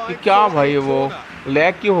goal line. ये क्या for भाई a वो corner.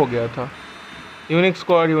 Lag क्यों हो गया था unique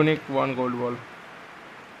squad unique 1 gold ball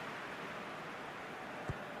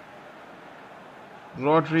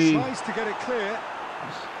Rodri Tries to get it clear.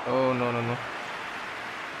 oh no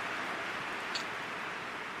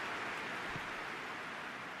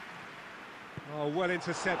Oh, well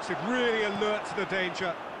intercepted, really alert to the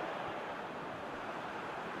danger.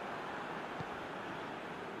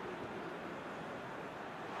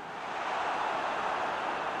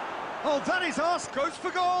 Oh, that is us, goes for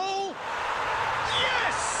goal!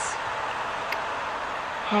 Yes!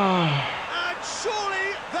 And surely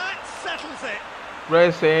that settles it. bro I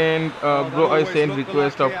send bro I always send looked the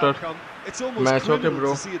request likely after outcome. It's almost Match, okay, criminal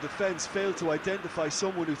bro. to see a defence fail to identify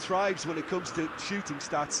someone who thrives when it comes to shooting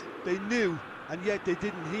stats. They knew, and yet they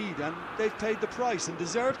didn't heed, and they've paid the price and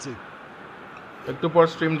deserve to. একটু পর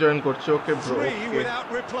stream join করছি okay bro Three okay without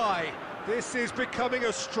reply. This is becoming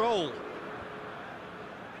a stroll.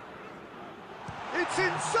 It's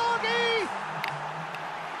Inzaghi!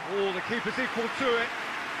 Oh, the keeper's equal to it.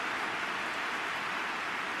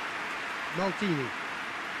 Maldini.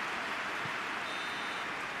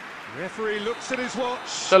 Referee looks at his watch.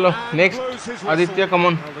 चलो and next blows his whistle. Aditya come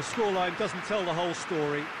on Well, the scoreline doesn't tell the whole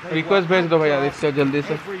story. They request were भेज दो भाई outclassed Aditya जल्दी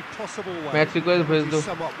से every possible way. Match request भेज To दो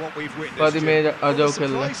sum up what we've बाद witnessed, में Jim. आ Well, जाओ the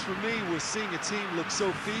खेलने surprise for me was seeing a team look so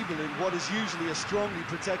feeble in what is usually a strongly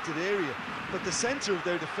protected area. But the centre of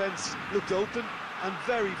their defence looked open and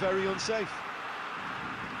very, very unsafe.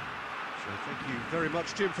 So thank you very much,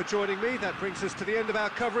 Jim, for joining me. That brings us to the end of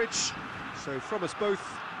our coverage. So from us both,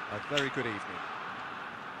 a very good evening.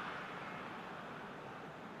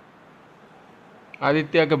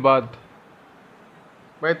 Aditya के बाद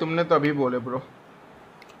भाई तुमने तो अभी बोले bro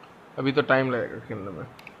अभी तो time लगेगा खेलने में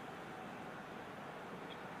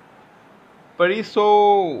परिसो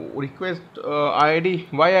request ID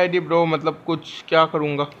Y ID bro मतलब कुछ क्या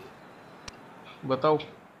करूँगा बताओ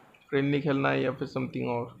फ्रेंडली खेलना है या फिर समथिंग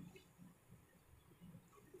और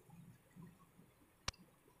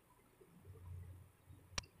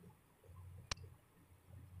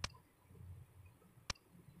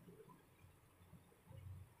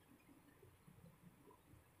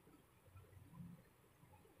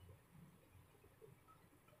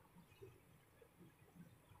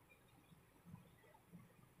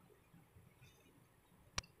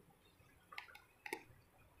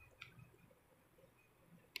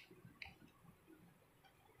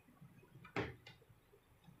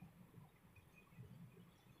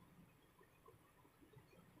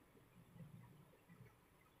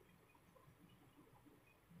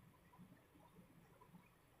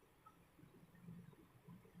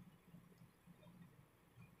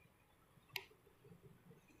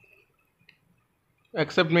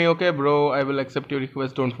Accept me, okay, bro. I will accept your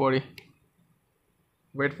request. Don't worry.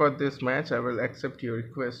 Wait for this match. I will accept your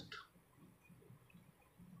request.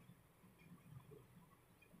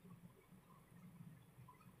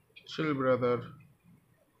 Chill, brother.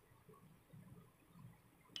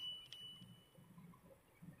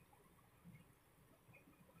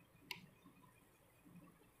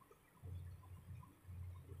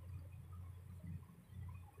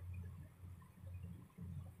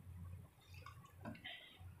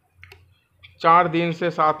 चार दिन से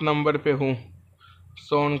 7 नंबर पे हूँ.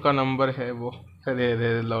 सोन का नंबर है वो. अरे अरे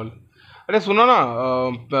लॉल. अरे सुनो ना,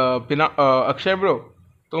 अक्षय ब्रो,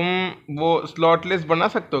 तुम वो स्लॉट लिस्ट बना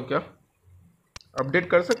सकते हो क्या? अपडेट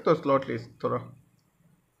कर सकते हो स्लॉट लिस्ट थोड़ा?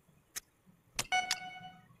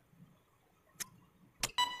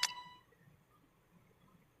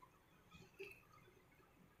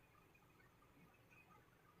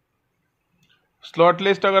 स्लॉट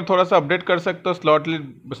लिस्ट अगर थोड़ा सा अपडेट कर सकते हो,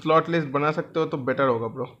 स्लॉट लिस्ट बना सकते हो तो बेटर होगा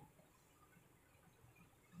bro.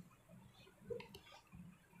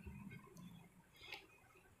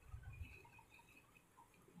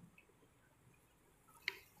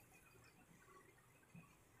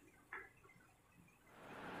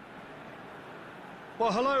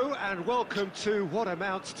 Well, hello and welcome to what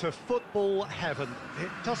amounts to football heaven.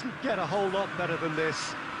 It doesn't get a whole lot better than this.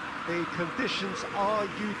 The conditions are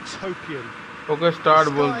utopian. Okay start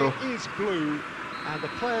बोल दो.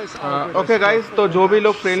 ओके गाइस, तो जो भी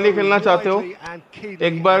लोग फ्रेंडली खेलना चाहते हो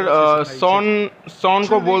एक बार सॉन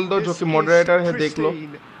को बोल दो, जो कि मॉडरेटर है, देख लो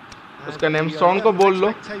उसका नेम. सॉन को बोल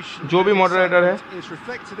लो, जो भी मॉडरेटर है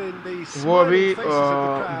वो अभी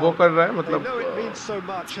वो कर रहा है, मतलब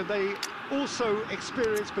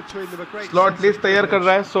स्लॉट लिस्ट तैयार कर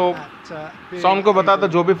रहा है. सो सॉन को बता दो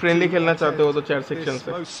जो भी फ्रेंडली खेलना चाहते हो तो चैट सेक्शन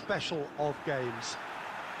से.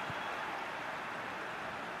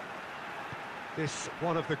 This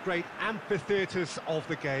one of the great amphitheatres of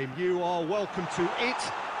the game. You are welcome to it,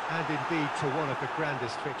 and indeed to one of the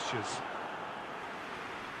grandest fixtures.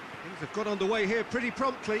 Things have got underway here pretty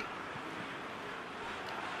promptly.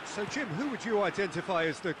 So, Jim, who would you identify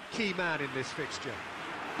as the key man in this fixture?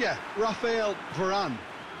 Yeah, Rafael Varane.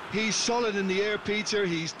 He's solid in the air, Peter.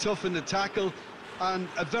 He's tough in the tackle and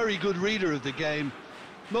a very good reader of the game.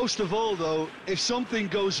 Most of all, though, if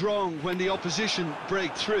something goes wrong when the opposition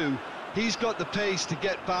break through, he's got the pace to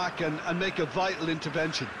get back and make a vital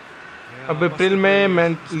intervention. अब अप्रैल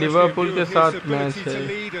में Liverpool के साथ match है,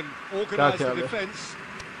 क्या ख्याल है?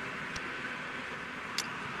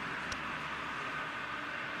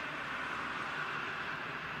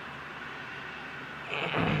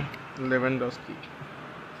 Lewandowski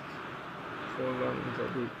 4 runs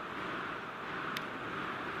अभी.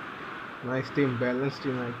 Nice team, balance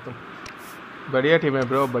team है एकदम. बढ़िया टीम है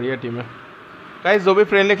ब्रो, बढ़िया टीम है. गाइस, जो भी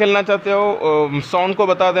फ्रेंडली खेलना चाहते हो सॉन को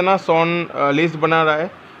बता देना. सॉन लिस्ट बना रहा है.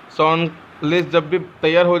 सॉन लिस्ट जब भी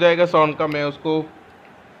तैयार हो जाएगा सॉन का, मैं उसको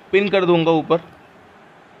पिन कर दूंगा ऊपर.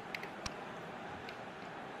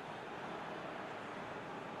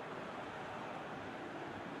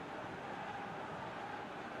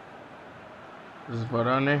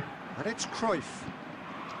 Varane,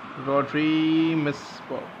 Rodri, miss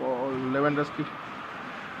Lewandowski,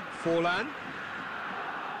 Forlan.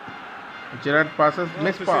 Gerrard passes,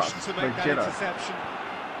 miss pass by Gerrard.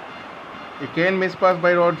 Again miss pass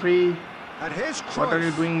by Rodri. And here's Cruyff. What are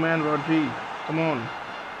you doing, man, Rodri? Come on.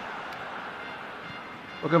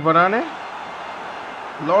 Okay, Varane.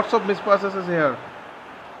 Lots of miss passes is here.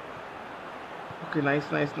 Okay, nice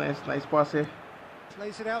pass here.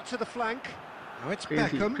 Plays it out to the flank. Now it's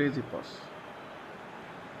Crazy, Beckham. crazy pass.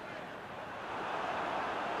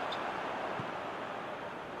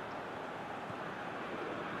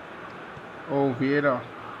 Oh, Vieira.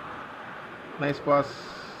 Nice pass.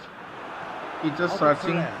 He's just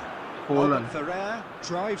searching Poland. Ferrer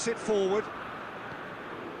drives it forward.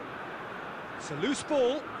 It's a loose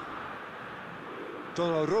ball.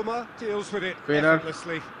 Donnarumma deals with it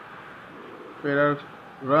effortlessly. Ferrer,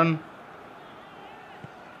 run.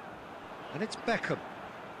 And it's Beckham.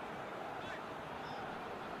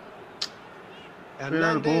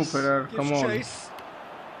 Ferrer, go Ferrer, come on.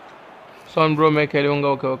 Son bro, मैं खेलूंगा.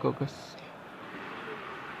 Okay.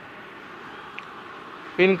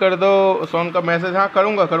 Pin कर दो सोन का message. हाँ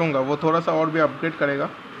करूँगा. वो थोड़ा सा और भी अपडेट करेगा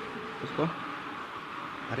उसको.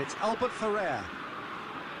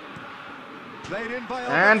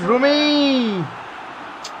 And Rumi,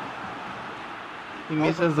 he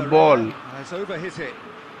misses the ball.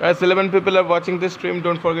 Guys, 11 people are watching this stream.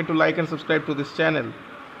 Don't forget to like and subscribe to this channel.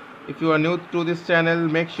 If you are new to this channel,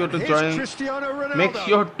 make sure to join. Make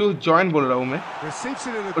sure to join बोल रहा हूँ मैं.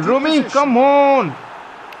 Rumi, come on.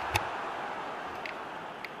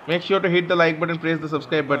 Make sure to hit the like button, press the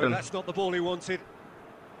subscribe No, button. that's not the ball he wanted.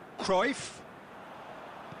 Cruyff.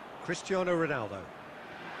 Cristiano Ronaldo.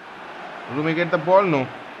 Rumi get the ball? No.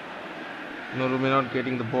 No, Rumi not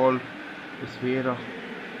getting the ball. It's Vieira.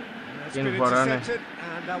 That's Again, been Varane. intercepted,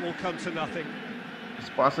 and that will come to nothing. His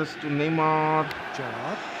passes to Neymar.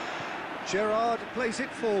 Gerrard plays it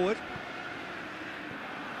forward.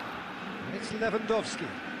 It's Lewandowski.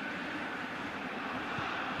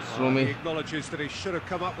 It's He Rumi. acknowledges that he should have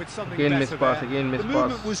come up with something Again better miss pass. there. Again miss The pass.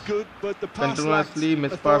 movement was good, but the pass lacked Continuously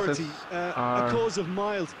miss passes authority, a are cause of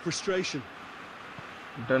mild frustration.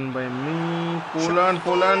 done by me.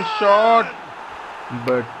 Poland shot.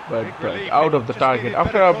 But out of the target.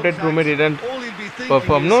 After update, Rumi didn't All he'll be thinking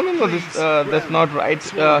perform. is, No, this please, that's ground, not right.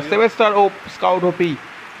 swallow me up. 7-star scout OP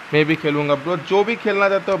मैं भी खेलूंगा bro. जो भी खेलना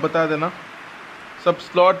चाहते हो बता देना. सब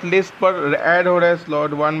स्लॉट लिस्ट पर ऐड हो रहा है.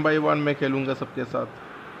 स्लॉट 1 by 1 मैं खेलूंगा सबके साथ.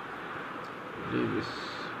 Davis.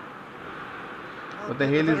 What the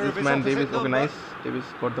hell is this man? Davis. Okay, nice. Davis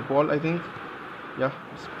got the ball, I think. Yeah.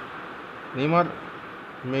 Neymar.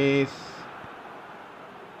 Miss.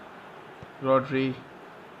 Rodri.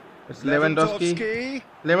 It's Lewandowski.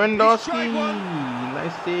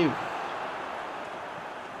 Nice save.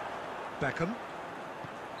 Beckham.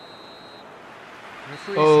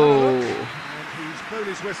 Oh. And he's blown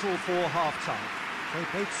his whistle for half-time. So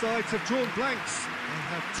both sides have drawn blanks. They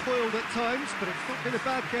have toiled at times, but it's not been a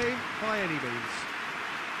bad game by any means.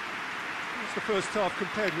 What's the first half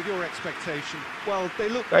compared with your expectation? Well, they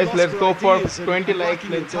look Guys, lost let's go for ideas and 20 likes,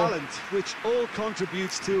 lacking in let's go. talent, which all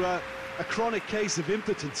contributes to a chronic case of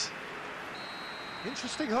impotence.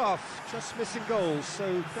 Interesting half, just missing goals, so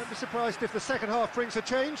don't be surprised if the second half brings a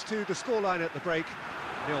change to the scoreline at the break.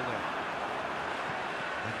 0-0.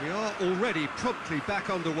 And we are already promptly back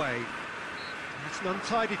underway. It's an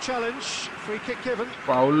untidy challenge, free kick given.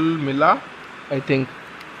 Foul Mila, I think.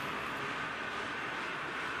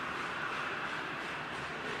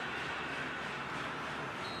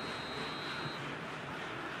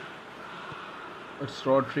 It's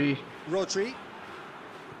Rodri.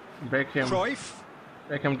 Beckham. Cruyff.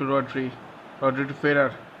 Beckham to Rodri. Rodri to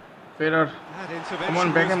Ferrer. That Come on,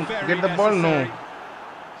 intervention Beckham, was very get the ball. No. necessary.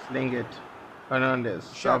 Sling it. Hernandez.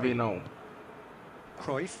 Xavi now.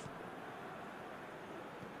 Cruyff.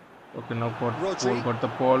 Okay, now got Rodri. the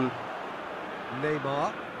ball.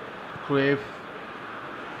 Neymar. Cruyff.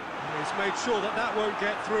 He's made sure that won't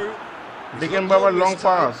get through. He's Beckham looked Baba on this long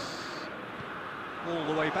time. pass. All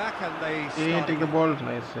the way back, and they Hey, start take the again. ball.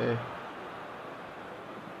 Nice.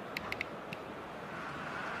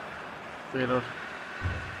 Ferrer.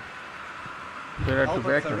 Ferrer to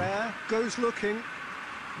Albert Beckham. Ferrer goes looking.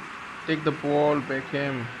 Take the ball,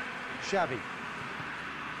 Beckham. Xavi.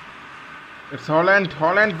 It's Holland.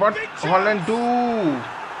 What Big chance. Holland do?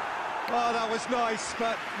 Oh, that was nice,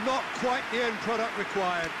 but not quite the end product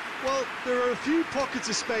required. Well, there are a few pockets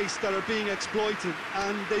of space that are being exploited,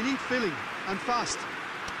 and they need filling, and fast.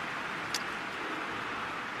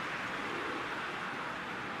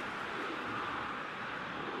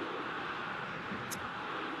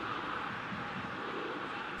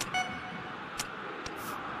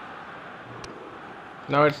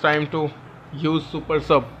 Now it's time to use super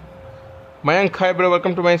sub. Mayank, hi bro,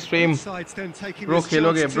 welcome to my stream. Sides then taking Bro, this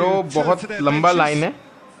खेलोगे chance bro, to turn बहुत to their लंबा benches. line है.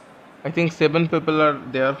 I think 7 people are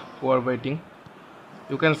there who are waiting.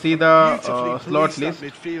 You can see the Beautifully slot policed that list.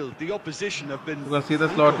 midfield. The opposition have been. You can see the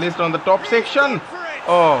slot list on the top section.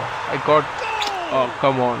 Oh, I got. Oh,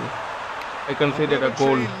 come on. I considered a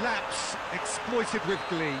goal. Momentary lapse exploited with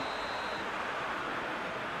glee.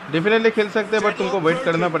 Definitely खेल सकते हैं, but तुमको wait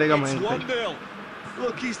करना पड़ेगा It's Mayank भाई. 1-0.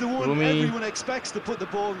 Look, he's the one Rumi. everyone expects to put the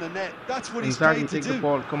ball in the net. That's what he's Inzaghi, paid to take the do.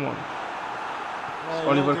 ball. Come on. Oh,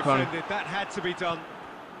 Oliver well Kahn. defended. That had to be done.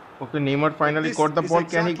 Okay, Neymar finally This got the is ball.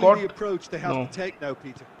 Can he exactly got? the approach they have No. to take now,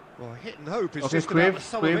 Peter. Well, hit and hope is Okay, just about the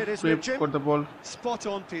sum of it, Cruyff isn't it, Jim? got the ball. Spot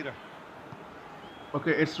on, Peter.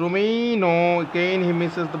 Okay, it's Rumi. No, again he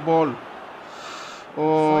misses the ball. Finds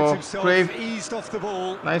Oh, himself Cruyff. eased off the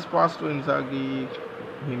ball. Nice pass to Inzaghi.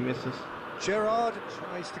 He misses. Gerrard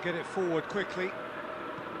tries to get it forward quickly.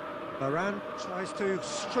 Varane tries to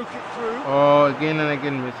stroke it through. Oh, again and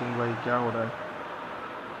again missing. भाई क्या हो रहा है?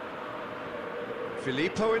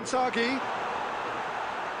 Filippo Inzaghi.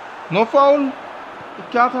 No foul. ये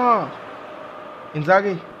क्या था?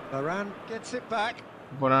 Inzaghi. Varane gets it back.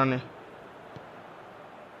 Varane.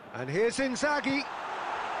 And here's Inzaghi.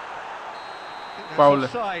 Foul.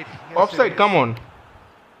 Offside. Yes, Offside, it is. come on.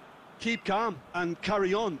 Keep calm and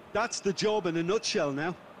carry on. That's the job in a nutshell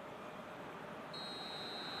now.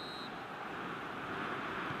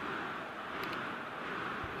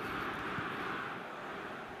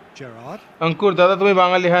 Gerrard. अंकुर दादा तुम्हें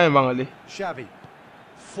बांगाली है Bangali Xavi.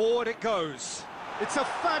 Forward it goes. It's a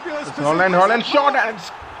fabulous Holland position. Holland shot and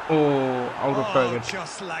out of target.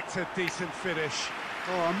 Just lacked a decent finish.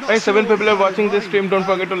 I'm not Hey, sure 7 what people he are had watching in this mind, stream. Don't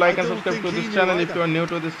forget to like I and don't subscribe think to he this knew channel. If either. you are new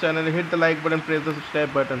to this channel, hit the like button, press the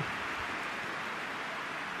subscribe button.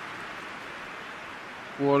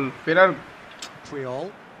 Cool. Ferrer Puyol.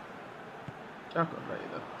 क्या कर रहा है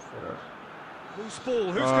इधर? Ferrer. Loose ball.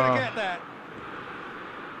 Who's going to get that?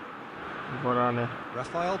 Varane.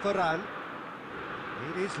 Rafael Varane.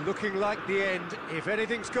 It is looking like the end. If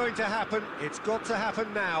anything's going to happen, it's got to happen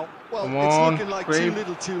now. Well, Come it's on, looking like Crave. too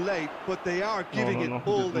little too late, but they are giving no. it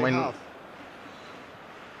all they Mine- have.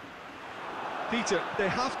 Peter, they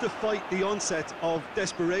have to fight the onset of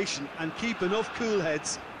desperation and keep enough cool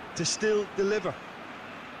heads to still deliver.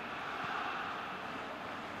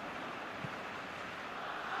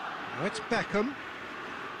 Now it's Beckham.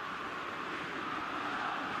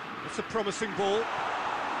 It's a promising ball.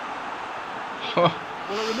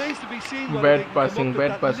 Well, it remains to be seen whether Bad they can passing, come up with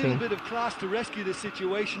bad that passing. little bit of class to rescue the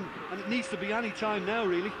situation, and it needs to be any time now,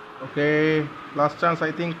 really. Okay, last chance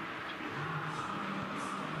I think.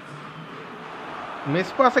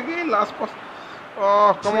 Miss pass again, last pass.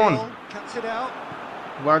 Oh, come on. Puyol cuts it out.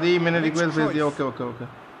 वादी मैंने Next request भेज दिया. choice. Okay okay okay.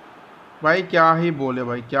 भाई क्या ही बोले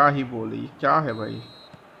भाई, क्या ही बोले, ये क्या है भाई?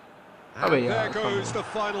 And अबे there यार, come goes on. the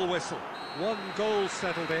final whistle. One goal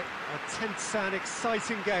settled it. A tense and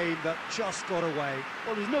exciting game that just got away.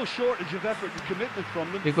 Well, there's no shortage of effort and commitment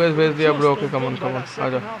from them. Request They भेज were दिया just bro. Okay, undone come on, by come on. that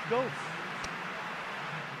second आजा. half goal.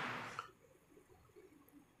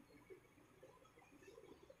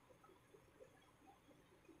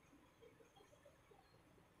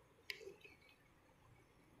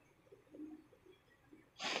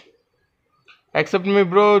 Accept me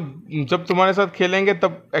bro. जब तुम्हारे साथ खेलेंगे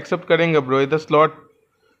तब accept करेंगे bro. इधर स्लॉट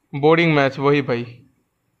बोर्डिंग मैच वही भाई.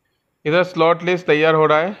 इधर स्लॉट लिस्ट तैयार हो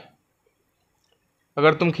रहा है.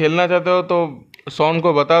 अगर तुम खेलना चाहते हो तो सोन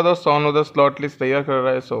को बता दो. सोन उधर स्लॉट लिस्ट तैयार कर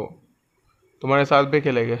रहा है. सो तुम्हारे साथ भी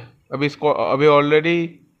खेलेंगे. अभी इसको अभी ऑलरेडी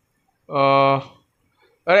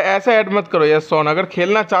अरे ऐसा ऐड मत करो यार सोन. अगर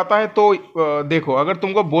खेलना चाहता है तो देखो, अगर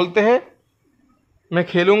तुमको बोलते हैं मैं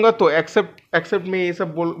खेलूंगा तो एक्सेप्ट में ये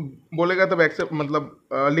सब बोलेगा तब एक्सेप्ट मतलब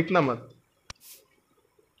लिखना मत.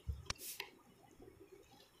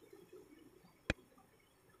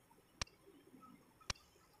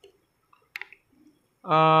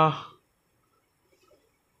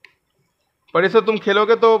 पर इसे तुम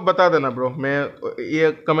खेलोगे तो बता देना ब्रो. मैं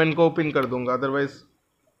ये कमेंट को पिन कर दूंगा. अदरवाइज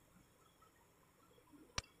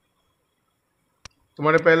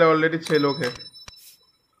तुम्हारे पहले ऑलरेडी 6 लोग हैं.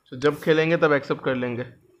 तो जब खेलेंगे तब एक्सेप्ट कर लेंगे.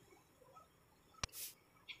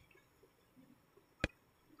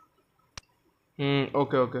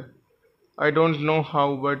 Okay okay. I don't know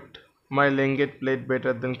how but my लेंगेट played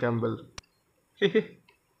better than Campbell.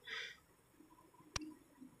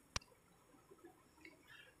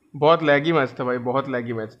 बहुत लैगी मैच था भाई. बहुत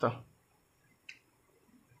लैगी मैच था.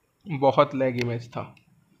 बहुत लैगी मैच था.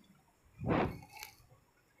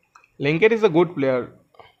 लेंगेट is a good player.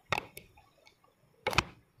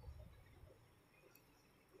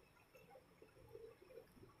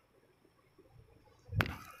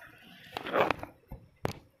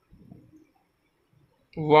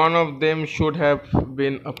 One of them should have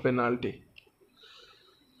been a penalty.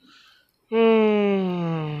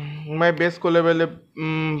 My best level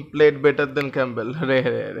played better than Campbell.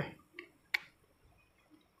 Re.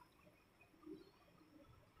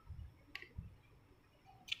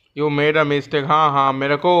 You made a mistake. हाँ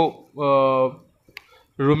मेरे को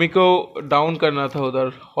रूमी को डाउन करना था.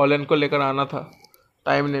 उधर हॉलैंड को लेकर आना था.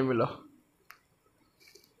 टाइम नहीं मिला.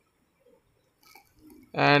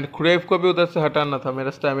 एंड क्रेव को भी उधर से हटाना था. मेरा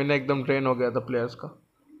स्टैमिना एकदम ड्रेन हो गया था प्लेयर्स का.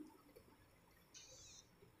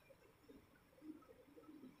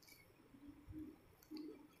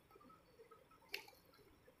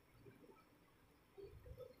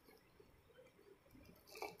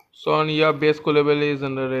 Sonia base level is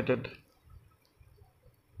underrated.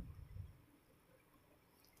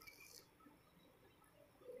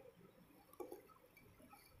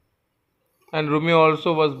 And Rumi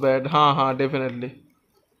also was bad. हाँ डेफिनेटली.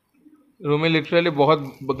 रूमी लिटरली बहुत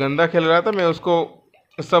गंदा खेल रहा था. मैं उसको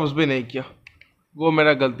सब्स भी नहीं किया. वो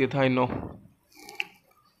मेरा गलती था. I know.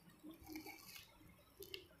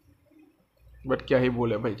 बट क्या ही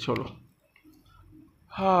बोले भाई. छोड़ो.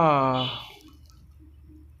 हाँ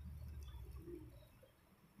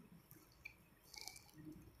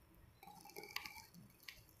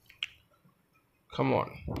कम ऑन.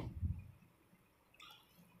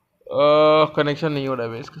 कनेक्शन नहीं हो रहा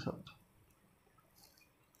है इसके साथ.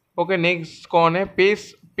 ओके नेक्स्ट कौन है?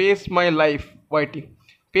 Pace my life whitey.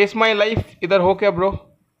 Pace my life इधर हो क्या ब्रो?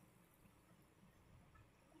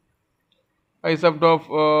 आई सब of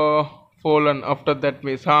fallen after that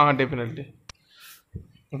miss. हाँ हाँ डेफिनेटली,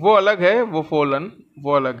 वो अलग है, वो फॉलन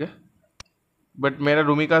वो अलग है। बट मेरा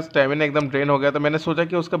रूमी का स्टेमिना एकदम ड्रेन हो गया था, मैंने सोचा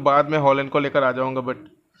कि उसके बाद मैं हॉलैंड को लेकर आ जाऊंगा, बट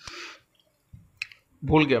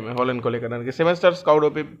भूल गया मैं हॉलैंड को लेकर आने के। 7 स्टार स्काउट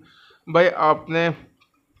ओपी भाई, आपने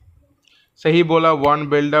सही बोला। One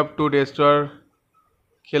build up to destroyer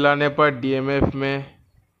खिलाने पर डीएमएफ में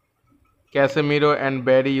कैसेमीरो एंड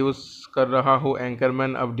बैरी यूज कर रहा हूँ।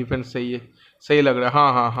 एंकरमैन अब डिफेंस सही है, सही लग रहा है।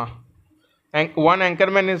 हाँ हाँ हाँ, one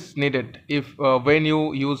anchorman is needed if when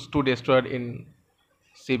you use to destroyer in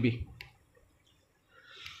CB.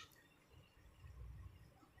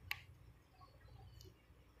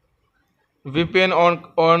 VPN on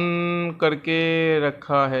on करके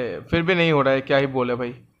रखा है फिर भी नहीं हो रहा है, क्या ही बोले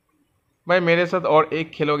भाई। भाई मेरे साथ और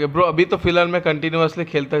एक खेलोगे ब्रो? अभी तो फिलहाल मैं कंटिन्यूअसली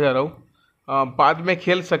खेलता जा रहा हूँ, बाद में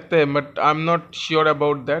खेल सकते हैं, but I am not sure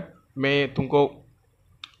about that. मैं तुमको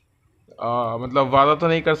मतलब वादा तो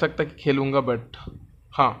नहीं कर सकता कि खेलूँगा, बट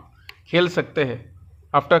हाँ खेल सकते हैं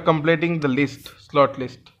after completing the list, slot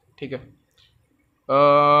list. ठीक है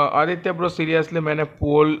आदित्य ब्रो, सीरियसली मैंने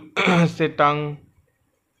पोल से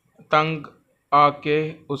तंग आके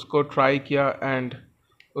उसको ट्राई किया एंड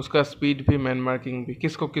उसका स्पीड भी मैन मार्किंग भी।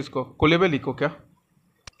 किसको किसको? कुलेबेली को क्या?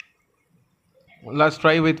 लास्ट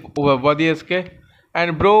ट्राई विथ वॉदियस के।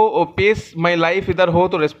 And bro pace my life इधर हो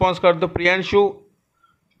तो रिस्पॉन्स कर दो। Priyanshu,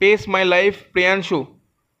 pace my life Priyanshu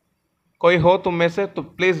कोई हो तुम में से तो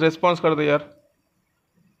प्लीज़ रिस्पॉन्स कर दो यार।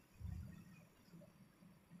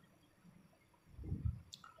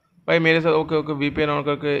 भाई मेरे साथ ओके ओके वीपीएन ऑन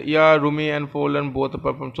करके। या रूमी एंड फोल and both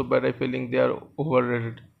perform so bad, I feeling they are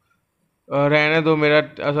overrated. रहने दो, मेरा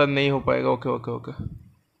ऐसा नहीं हो पाएगा। ओके ओके ओके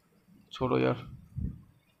छोड़ो यार।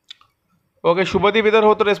 ओके शुभदीप इधर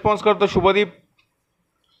हो तो रिस्पॉन्स कर दो। Shubhdeep,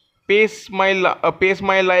 pace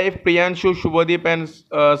my life Priyanshu, Shubhdeep and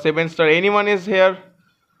 7 star, anyone is here.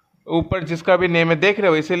 ऊपर जिसका भी नेम है देख रहे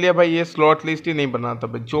हो, इसीलिए भाई ये स्लॉट लिस्ट ही नहीं बनाता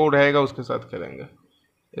भाई, जो रहेगा उसके साथ खेलेंगे।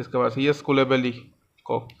 इसके बाद यस कुलेबली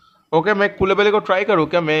को। ओके मैं कुलेबली को ट्राई करूँ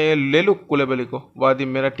क्या? मैं ले लूँ कुलेबली को? वादी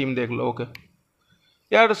मेरा टीम देख लो। ओके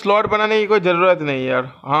यार स्लॉट बनाने की कोई ज़रूरत नहीं यार।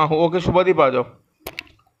 हाँ ओके शुभदीप आ जाओ,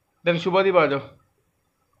 देन शुभदीप आ जाओ।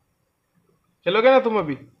 चलोगे ना तुम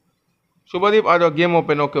अभी? शुभदीप आ जाओ, game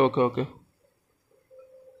open. Okay okay okay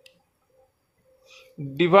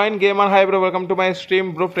divine gamer, hi bro, welcome to my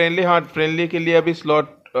stream bro. Friendly, हाँ फ्रेंडली के लिए अभी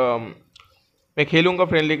स्लॉट मैं खेलूंगा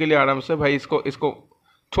फ्रेंडली के लिए आराम से भाई। इसको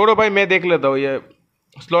छोड़ो भाई, मैं देख लेता हूँ, ये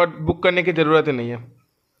स्लॉट बुक करने की ज़रूरत ही नहीं है।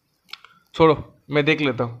 छोड़ो मैं देख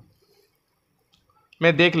लेता हूँ,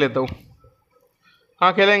 मैं देख लेता हूँ।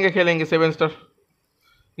 हाँ खेलेंगे खेलेंगे 7 स्टार।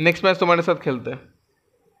 नेक्स्ट मैच तुम्हारे साथ खेलते हैं,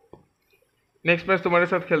 नेक्स्ट मैच तुम्हारे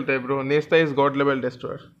साथ खेलते हैं bro. नेस्ता is God level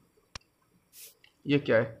destroyer. ये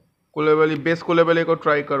क्या है? कुलेबली, बेस कुलेबली को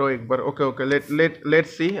ट्राई करो एक बार। ओके ओके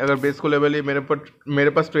लेट्स सी, अगर बेस कुलेबली मेरे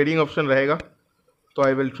पास ट्रेडिंग ऑप्शन रहेगा तो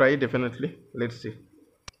I will try definitely. Let's see.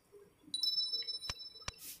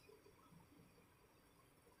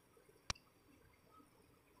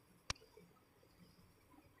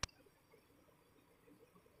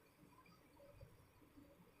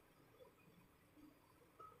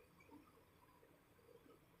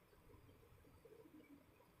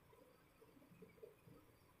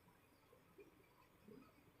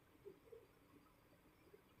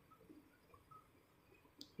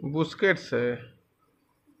 Busquets है।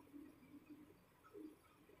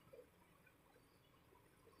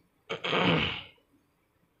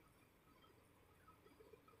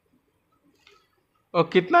 और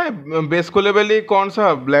कितना है बेस कुलेबली? कौन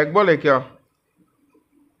सा ब्लैक बॉल है क्या?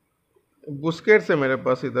 बुस्केट्स है मेरे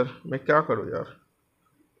पास इधर, मैं क्या करूँ यार?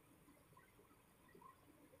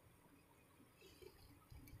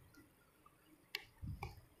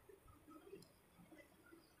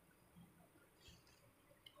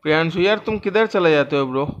 प्रियांशु यार तुम किधर चले जाते हो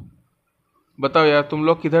ब्रो? बताओ यार तुम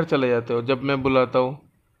लोग किधर चले जाते हो जब मैं बुलाता हूँ?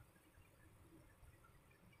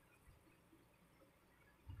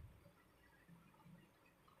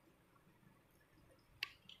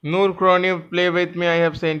 Noor, can you play with me? I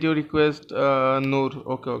have sent you request. Noor,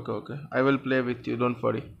 okay. I will play with you. Don't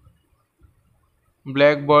worry.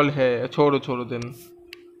 Black ball है, छोड़ो छोड़ो दिन।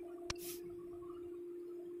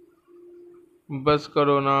 बस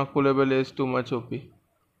करो ना, कुलेबल इज टू मच ओपी।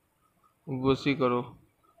 बस ही करो।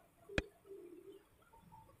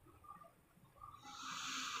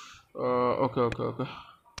 ओके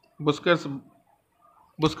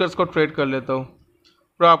बुस्कर्स को ट्रेड कर लेता हूँ।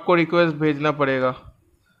 पर आपको रिक्वेस्ट भेजना पड़ेगा।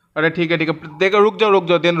 अरे ठीक है ठीक है, देखो रुक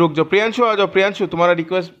जाओ देन रुक जाओ। प्रियांशु आ जाओ, प्रियांशु तुम्हारा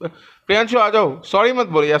रिक्वेस्ट, प्रियांशु आ जाओ। सॉरी मत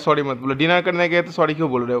बोलो यार, सॉरी मत बोलो, डिनर करने गए तो सॉरी क्यों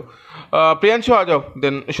बोल रहे हो। प्रियांशु आ जाओ।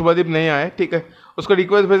 देन शुभदीप नहीं आए, ठीक है, उसको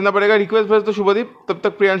रिक्वेस्ट भेजना पड़ेगा, रिक्वेस्ट भेज दो शुभदीप, तब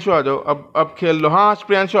तक प्रियांशु आ जाओ। अब खेल लो। हाँ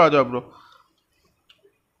प्रियांशु आ जाओ ब्रो।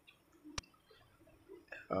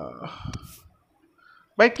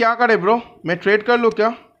 भाई क्या करे ब्रो, मैं ट्रेड कर लूँ क्या?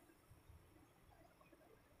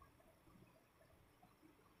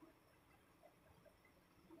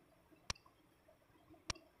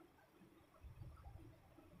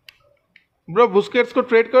 ब्रो बुस्केट्स को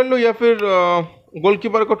ट्रेड कर लूँ या फिर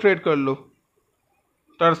गोलकीपर को ट्रेड कर लूँ,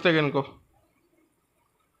 टर स्टेगन को।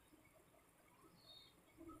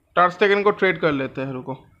 टर स्टेगन को ट्रेड कर लेते हैं,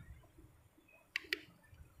 रुको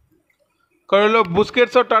कर लो।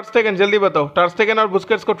 बुस्केट्स और टर स्टेगन, जल्दी बताओ, टर स्टेगन और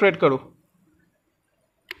बुस्केट्स को ट्रेड करो।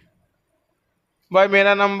 भाई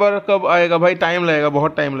मेरा नंबर कब आएगा भाई, टाइम लगेगा,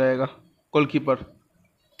 बहुत टाइम लगेगा। गोलकीपर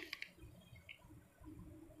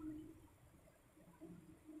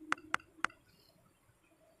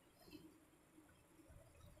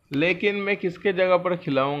लेकिन मैं किसके जगह पर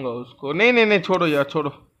खिलाऊंगा उसको? नहीं नहीं नहीं, छोड़ो यार, छोड़ो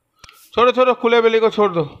छोड़ो छोड़ो, खुले बिल्ली को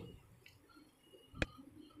छोड़ दो।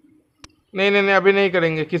 नहीं नहीं नहीं, अभी नहीं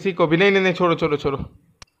करेंगे किसी को भी, नहीं नहीं नहीं, छोड़ो छोड़ो छोड़ो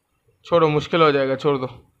छोड़ो, मुश्किल हो जाएगा, छोड़ दो।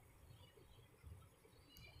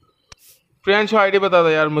 प्रियांशु आईडी बता दो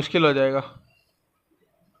यार, मुश्किल हो जाएगा।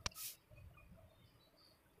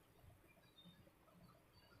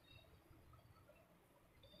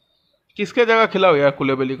 किसके जगह खिलाओ यार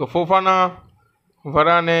कुलेबली को? फोफाना,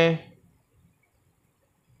 वराने,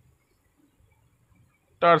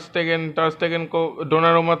 टर्स्टेगन को।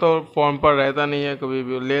 डोनारुमा तो फॉर्म पर रहता नहीं है कभी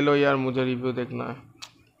भी, ले लो यार, मुझे रिव्यू देखना है।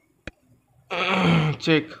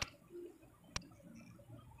 चेक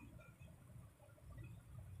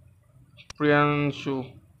प्रियांशु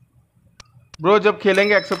ब्रो, जब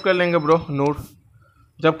खेलेंगे एक्सेप्ट कर लेंगे ब्रो, नूर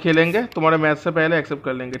जब खेलेंगे तुम्हारे मैच से पहले एक्सेप्ट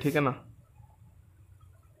कर लेंगे, ठीक है ना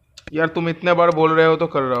यार? तुम इतने बार बोल रहे हो तो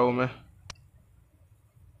कर रहा हूँ मैं।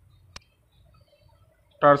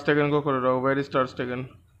 टर्स्टेगन को कर रहा हूँ, वेर इज टर्स्टेगन?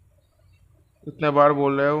 इतने बार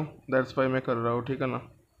बोल रहे हो, दैट्स वाई मैं कर रहा हूँ, ठीक है ना?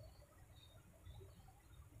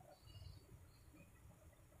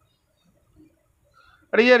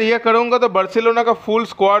 अरे यार ये करूँगा तो बार्सिलोना का फुल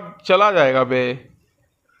स्क्वाड चला जाएगा बे,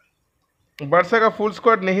 बार्सा का फुल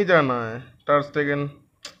स्क्वाड नहीं जाना है। टर्स्टेगन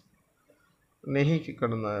नहीं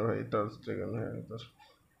करना है भाई, टर्स्टेगन है इधर।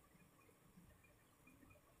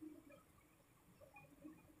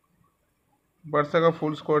 बार्सा का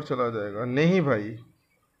फुल स्क्वाड चला जाएगा, नहीं भाई।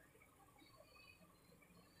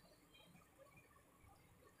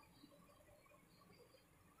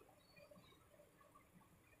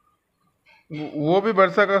 वो भी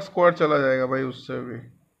बार्सा का स्क्वाड चला जाएगा भाई, उससे भी।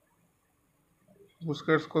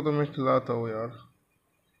 बुस्केट्स को तो मैं खिलाता हूँ यार।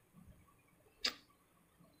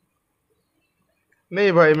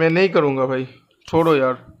 नहीं भाई मैं नहीं करूँगा भाई, छोड़ो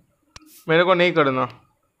यार, मेरे को नहीं करना,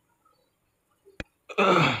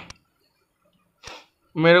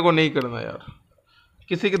 मेरे को नहीं करना यार।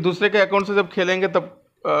 किसी के दूसरे के अकाउंट से जब खेलेंगे तब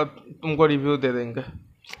तुमको रिव्यू दे देंगे।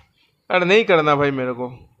 अरे नहीं करना भाई, मेरे को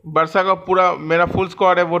बार्सा का पूरा मेरा फुल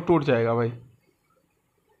स्क्वाड है वो टूट जाएगा भाई।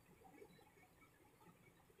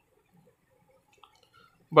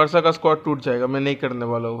 बार्सा का स्क्वाड टूट जाएगा, मैं नहीं करने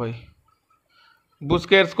वाला हूँ भाई।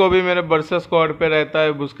 बुस्केट्स को भी मेरे बार्सा स्क्वाड पे रहता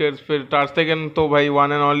है बुस्केट्स, फिर टार्स्टेगन तो भाई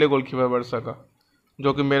one and only goalkeeper Barca का,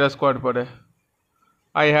 जो कि मेरा स्क्वाड पर है।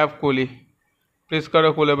 आई हैव कोहली, प्लीज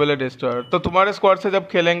करो कोलेबल डिस्ट्रॉयर। तो तुम्हारे स्क्वाड से जब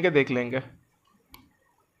खेलेंगे देख लेंगे,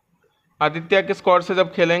 आदित्य के स्क्वाड से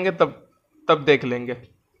जब खेलेंगे तब तब देख लेंगे,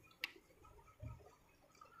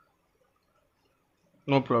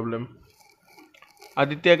 नो प्रॉब्लम।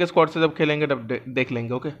 आदित्य के स्क्वाड से जब खेलेंगे तब देख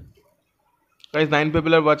लेंगे, okay guys. 9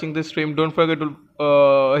 people are watching this stream, don't forget to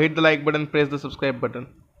hit the like button, press the subscribe button.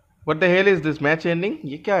 What the hell is this match ending?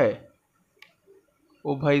 ये क्या है?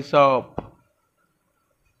 ओ भाई साहब,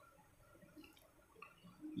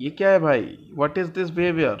 ये क्या है भाई? What is this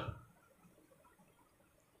behavior?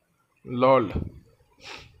 lol।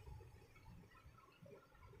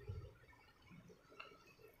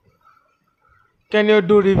 Can you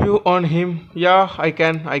do review on him? Yeah, I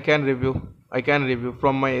can review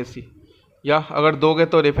from my AC। या अगर दोगे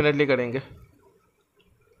तो डेफिनेटली करेंगे।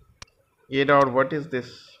 ये और व्हाट इज दिस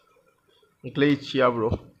ग्लिच या ब्रो?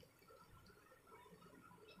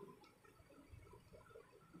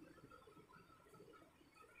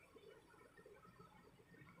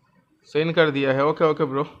 सेंड कर दिया है, okay okay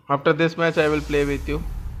bro. After this match I will play with you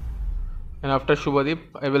and after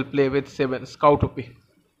Shubhdeep I will play with 7 scout OP.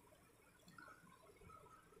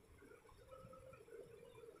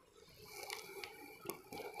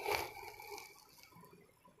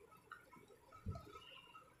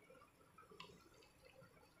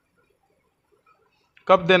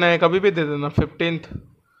 कब देना है? कभी भी दे देना, 15th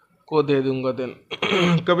को दे दूंगा दिन।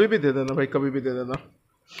 कभी भी दे देना भाई, कभी भी दे देना।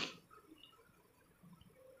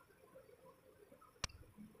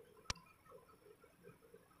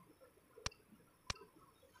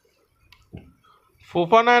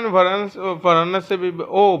 फोफाना एंड वराना से भी।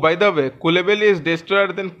 ओ by the way, कुलेबेली is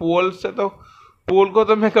destroyed then पोल से, तो पोल को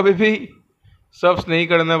तो मैं कभी भी सर्व्स नहीं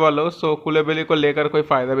करने वाला हूँ, सो कुलेबेली को लेकर कोई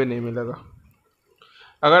फ़ायदा भी नहीं मिलेगा।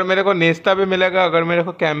 अगर मेरे को नेस्ता भी मिलेगा, अगर मेरे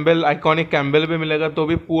को कैम्बेल, आइकॉनिक कैम्बेल भी मिलेगा, तो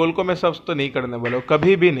भी पोल को मैं सर्व्स तो नहीं करने वाला हूँ,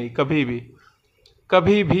 कभी भी नहीं, कभी भी,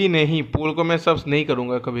 कभी भी नहीं। पोल को मैं सर्व्स नहीं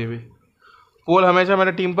करूँगा कभी भी। पोल हमेशा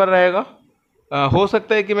मेरे टीम पर रहेगा। हो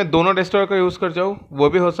सकता है कि मैं दोनों डिस्ट्रॉयर का यूज़ कर जाऊँ, वो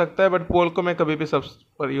भी हो सकता है, बट पोल को मैं कभी भी सर्व्स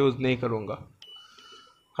पर यूज़ नहीं करूँगा,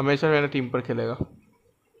 हमेशा मेरे टीम पर खेलेगा।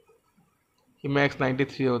 कि मैक्स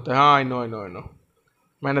 93 होता है। हाँ, आई नो,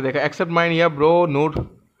 मैंने देखा। एक्सेप्ट माइन, या bro, note,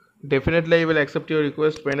 definitely I will accept your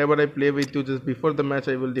request when ever I play with you just before the match.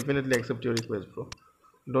 I will definitely accept your request bro,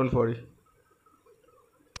 don't worry.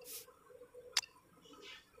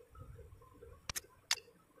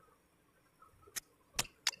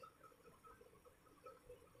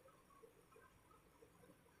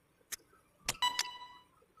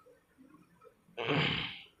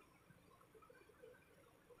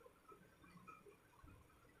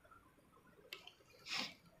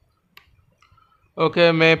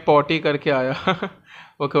 Okay, मैं potty करके आया।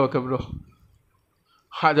 Okay bro,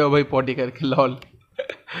 आ जाओ भाई potty करके, lol.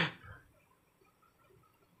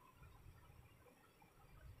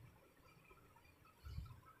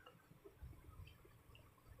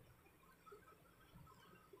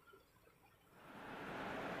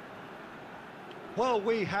 Well,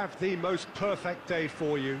 we have the most perfect day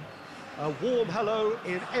for you. A warm hello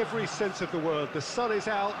in every sense of the word. The sun is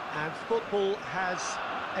out and football has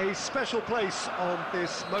a special place on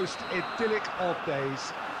this most idyllic of days.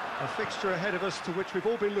 A fixture ahead of us to which we've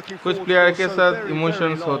all been looking कुछ forward player to के so साथ very, emotions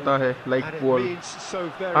very long, होता है, like and it pole. means so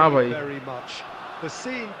हाँ very, भाई, very much. The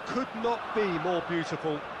scene could not be more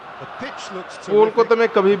beautiful. The pitch looks पोल को terrific. तो मैं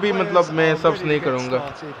कभी The भी players मतलब मैं are सर्व्स ready नहीं to get करूँगा।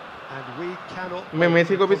 started, and we cannot मैं wait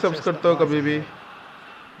मेसी for को the भी सर्व्स contest करता that हूँ lies कभी भी, ahead.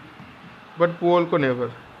 बट पोल को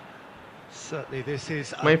never. Certainly this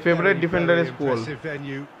is a My favorite very, defender very is Paul. impressive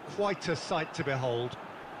venue. Quite a sight to behold.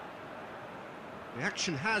 The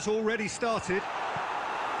action has already started.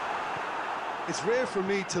 It's rare for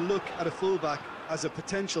me to look at a fullback as a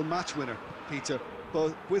potential match winner, Peter,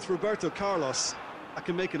 but with Roberto Carlos, I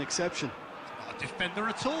can make an exception. Not a defender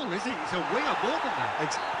at all, is he? He's a winger more than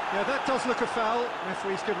that. Yeah, that does look a foul.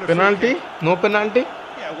 Referee's given a free penalty, kick. No penalty.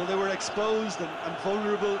 Yeah, well, they were exposed and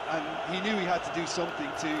vulnerable, and he knew he had to do something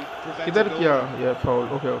to prevent a किधर goal. किया ये foul?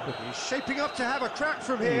 Okay. He's shaping up to have a crack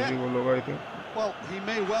from here. Easy गोल होगा I think. Well, he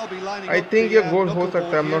may well be lining I up think the ये गोल हो सकता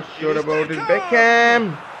है, I am not sure about it. Beckham,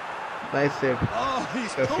 nice save. Oh,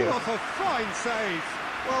 he's Yes, pulled yes. off a fine save.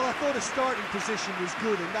 Well, I thought his starting position was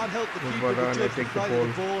good, and that helped the keeper Varane to judge the take the flight of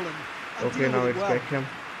the ball and Okay, deal now with it it's well. Beckham.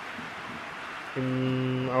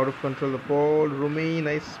 Out of control, the ball. Rumi,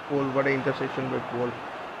 nice ball. What an interception by ball.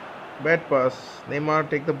 Bad pass. Neymar,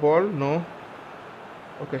 take the ball. No.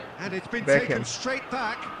 Okay. And it's been Beckham. taken straight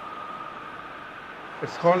back.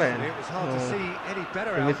 It's Holland. It was hard to No. see any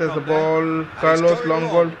better He misses the outcome there. ball. And he's Carlos, going long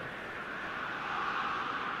long. ball.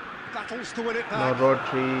 Battles to win it No back.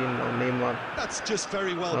 Rodri. No Neymar. That's just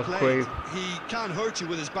very well No played. Cruyff. He can hurt you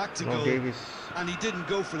with his back to No goal, Davis. and he didn't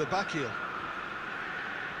go for the back heel.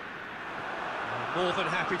 More than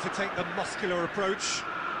happy to take the muscular approach.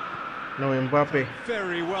 No Mbappe.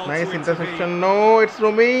 Very well Nice to interception. No, it's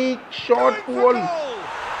Rumi. Shot goal. He's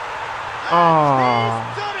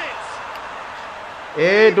Ah. done it.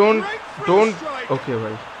 Hey, don't. Breakthrough strike. Okay,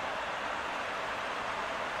 bhai.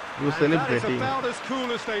 You And that is celebrating. about as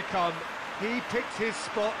cool as they come. He picked his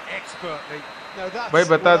spot expertly. Now that's भाई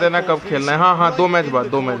बता what I देना call कब खेलना है। finishing हाँ, right 2 match in बाद,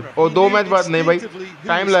 the 2 match corner. और He 2 knew match बाद नहीं भाई, instinctively who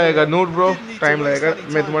टाइम was लगेगा। there. Note bro, Didn't need to time waste लगेगा।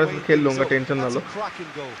 any मैं time तुम्हारे weighing साथ खेल things लूँगा, up. टेंशन ना That's low. a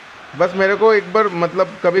cracking goal. बस मेरे को एक बार मतलब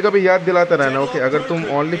कभी कभी याद दिलाता रहना। ओके, अगर तुम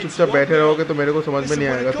ओनली चुपचाप बैठे रहोगे तो मेरे को समझ में Listen, नहीं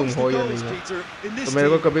when आएगा it तुम comes हो to या goals, नहीं हो। Peter, in this तो मेरे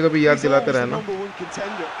को team, कभी कभी याद he's दिलाते always the रहना। #1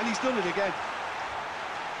 contender, and he's done it again.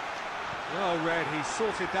 Well read, he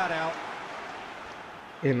sorted that out.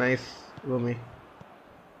 A nice Romi.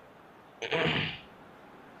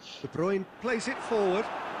 De Bruyne plays it forward.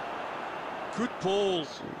 Good ball.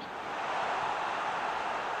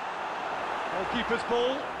 Goalkeeper's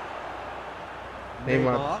ball.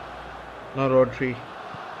 Neymar. No Rodri.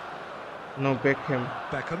 No Beckham.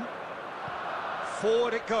 Beckham.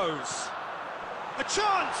 Forward it goes. A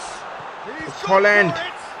chance! He's It's gone Holland. for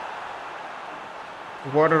it.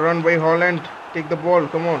 What a run by Holland. Take the ball,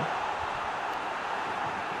 come on.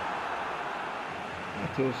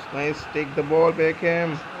 Matthews. Nice. Take the ball,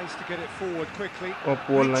 Beckham. Nice to get it forward quickly. Oh,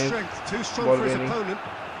 Paul, Great nice. strength, too strong Ball for his winning. opponent.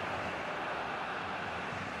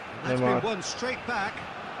 That's Neymar. been won straight back.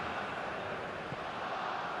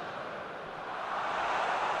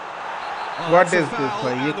 Oh, What that's a is this, foul,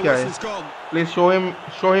 bhai? Ye and the kya hai? whistle's gone. Please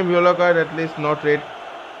show him yellow card, at least not red.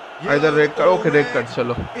 Either red card. Yellow or Okay, red card. red.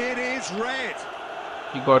 Chalo. It is red.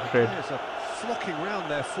 He got red. There's a flocking round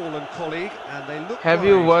their fallen colleague, and they look Have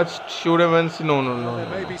you worried. watched Shoot Evans? No. There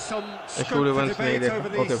may be some Shoot scope for Evans debate nahi over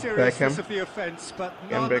dekha. the Okay, seriousness Beckham. of the offence, but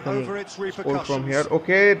Can none Beckham over its score repercussions. from here?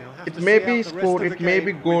 Okay, They'll have it to may see be out the rest scored. of the It may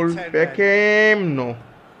be game goal. with 10 men. Beckham, no.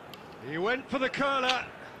 He went for the curler.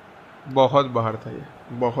 बहुत बाहर था ये,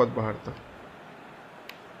 बहुत बाहर था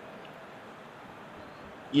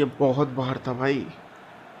ये, बहुत बाहर था भाई.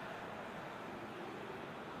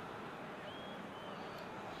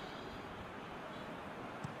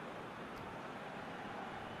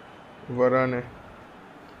 वरान है.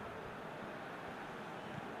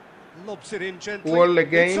 Lobs it in gently. Paul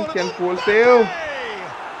again, It's on can a- Paul save?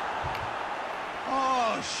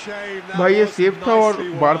 Oh, shame. That भाई ये was सेफ था और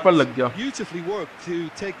nicely बार पर worked. लग गया. Beautifully worked to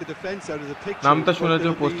take the defence out of the picture. नाम तो but सुना जो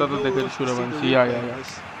there'll be पोस्टर तो no देखे rush to शुरू see में the या replay of या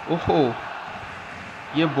this. ओहो,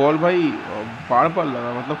 ये बॉल भाई बार पर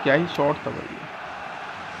लगा, मतलब क्या ही शॉट था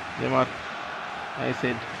भाई ये मार. I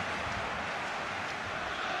said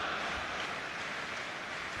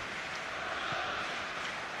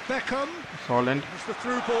Beckham. Holland. It's the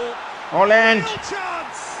through ball. Holland. Real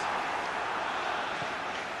chance.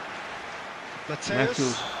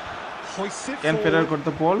 Matthews. Hoists it Can Ferrer forward. got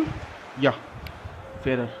the ball? Yeah,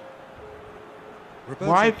 Ferrer.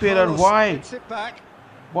 Roberto Why, Ferrer? Carlos Why? gets it back.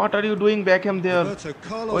 What are you doing, Beckham there? Roberto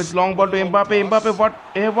Carlos Oh, it's long ball to with a long Mbappe. pass. Mbappe,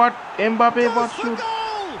 what? What? Mbappe, Goes what for shoot?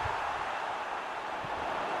 goal!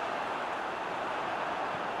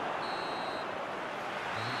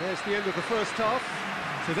 And there's the end of the first half.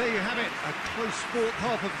 So there you have it, a close fought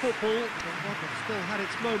half of football, but one that still had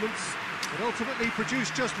its moments, but ultimately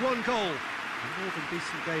produced just one goal. A more than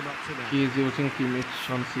decent game up to now. He is using teammates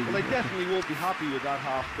on CV. Well, they definitely won't be happy with that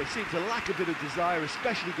half. They seem to lack a bit of desire,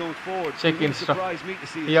 especially going forward. Check It wouldn't Insta. surprise me to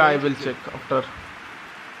see a Yeah, I change will or two. check after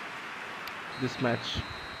this match.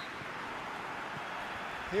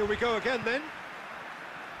 Here we go again then.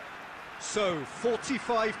 So,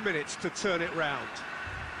 45 minutes to turn it round.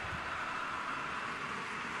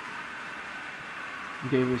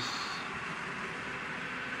 Davis.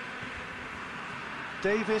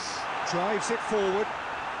 Davis drives it forward.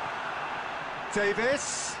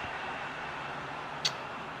 Davis.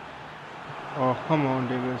 Oh, come on,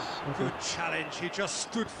 Davis. Okay. Good challenge, he just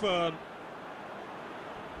stood firm.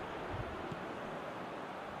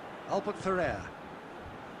 Albert Ferrer.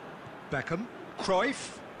 Beckham.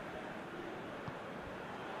 Cruyff.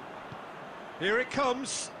 Here it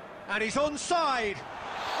comes, and he's onside.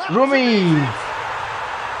 Rumi.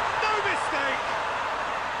 No mistake.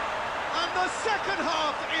 And the second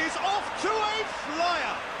half is off to a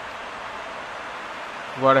flyer.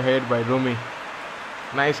 What a head by Rumi.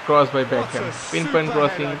 Nice cross by What a Beckham. Pinpoint super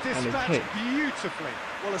crossing header, and it's dispatched hit. beautifully.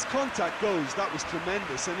 Well, as contact goes, that was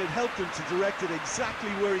tremendous, and it helped him to direct it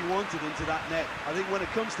exactly where he wanted into that net. I think when it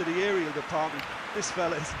comes to the aerial department, this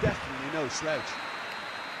fella is definitely no slouch.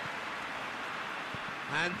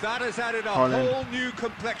 And that has added a Holland. whole new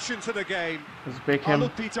complexion to the game. It's Oh, Beckham.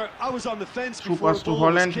 look, Peter, I was on the fence Through before pass the to ball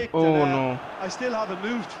Holland. was kicked, Oh, and, no. I still haven't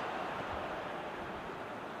moved.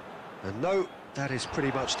 And no, that is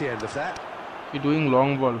pretty much the end of that. You're doing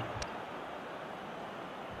long ball.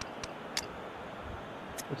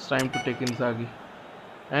 It's time to take Inzaghi.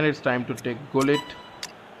 And it's time to take Gullit.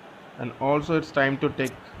 And also it's time to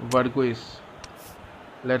take Varguis.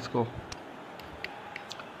 Let's go.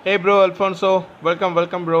 Hey bro, Alfonso. Welcome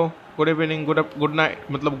bro. Good evening, good night.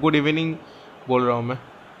 मतलब good evening बोल रहा हूँ मैं.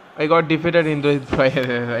 I got defeated in the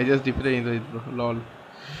I just defeated in the bro. Lol.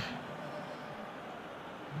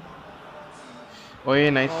 Oh yeah,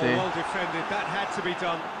 nice Oh, save. well defended, that had to be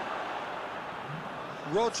done.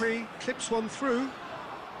 Rodri clips one through.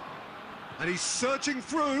 And he's searching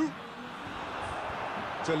through.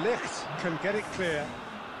 De Ligt can get it clear.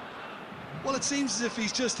 Well, it seems as if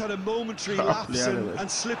he's just had a momentary lapse Yeah, and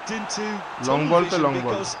slipped into Long tunnel ball to vision long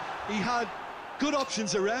ball. because he had good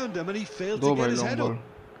options around him and he failed Go to by get his long head ball. up.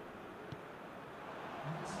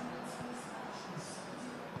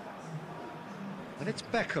 And it's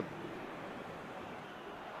Beckham.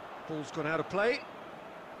 Ball's gone out of play.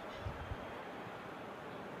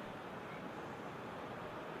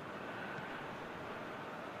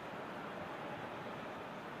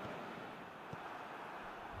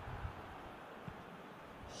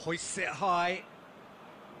 Hoists it high.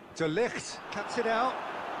 De Ligt cuts it out.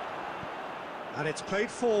 And it's played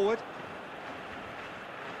forward.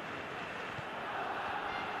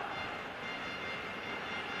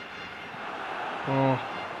 Oh.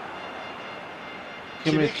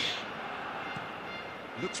 Kimmich.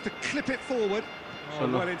 Looks to clip it forward. Oh,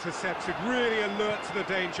 well intercepted, really alert to the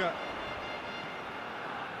danger.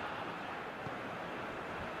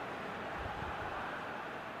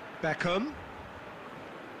 Beckham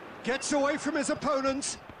gets away from his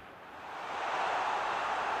opponent.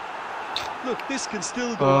 Look, this can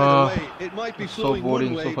still go either way. It might be flowing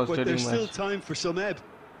one way, so but there's still match. time for some ebb.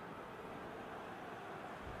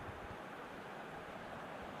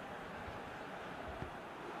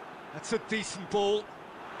 That's a decent ball.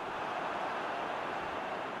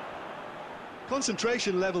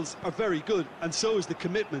 Concentration levels are very good, and so is the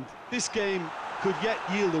commitment. This game could yet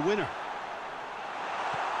yield a winner.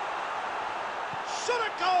 Shot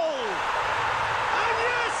a goal! And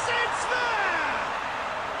yes, it's there!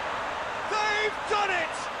 They've done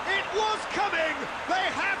it! It was coming! They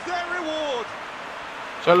have their reward!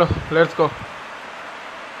 Chalo, let's go.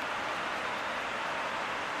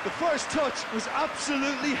 The first touch was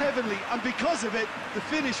absolutely heavenly, and because of it, the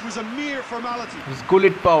finish was a mere formality. It's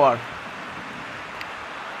gullet power.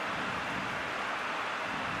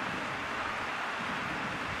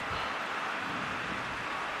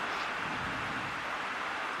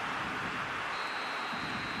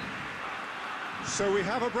 So we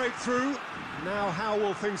have a breakthrough. Now how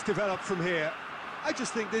will things develop from here? I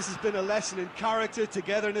just think this has been a lesson in character,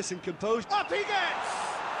 togetherness and composure. Up he gets!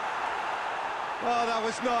 Oh, that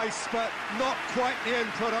was nice, but not quite the end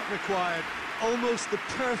product required. Almost the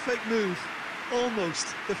perfect move.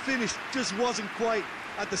 Almost. The finish just wasn't quite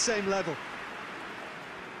at the same level.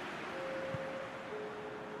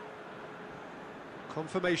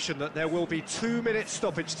 Confirmation that there will be 2 minutes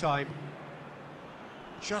stoppage time.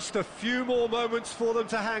 Just a few more moments for them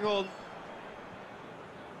to hang on.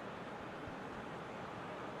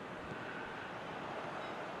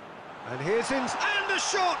 And here's in, and the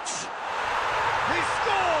shot! He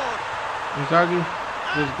scored! Inzaghi,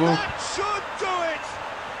 let's go. That should do it!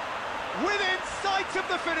 Within sight of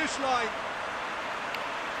the finish line.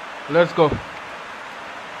 Let's go.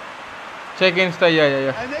 Check Insta,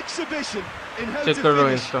 yeah. An exhibition in how Check to karo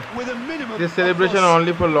finish Insta. with a minimum This of celebration fuss.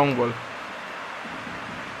 only for long ball.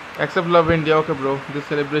 Except Love India, okay bro. This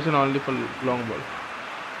celebration only for long ball.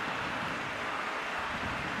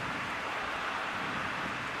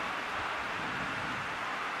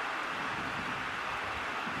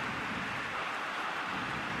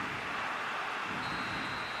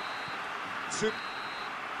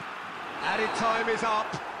 Added time is up,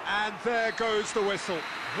 and there goes the whistle.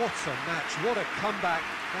 What a match, what a comeback.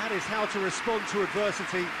 That is how to respond to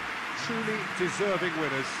adversity. Truly deserving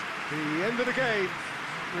winners. The end of the game.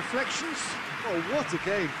 Reflections? Oh, what a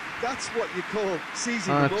game. That's what you call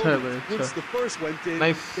seizing the अच्छा है moment. भाई, Once अच्छा. the first went in,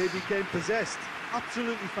 Nice. they became possessed.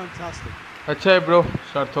 Absolutely fantastic. अच्छा है bro,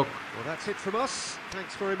 सार्थक. Well, that's it from us.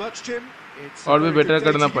 Thanks very much, Jim. It's a और भी very better good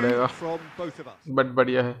day करना to you पड़ेगा. from both of us. But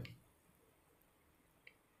बढ़िया है.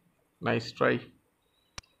 Nice try.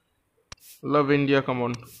 Love India, come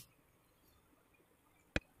on.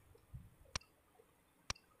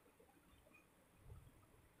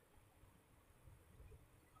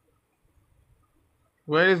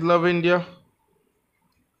 Where is Love India?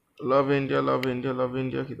 Love India, Love India, Love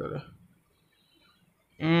India किधर है?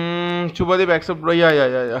 Shubhadeep accept bro.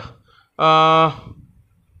 Yeah.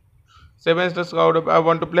 7 scout. I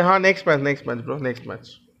want to play. हाँ next match bro.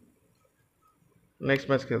 Next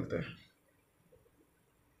match खेलते हैं.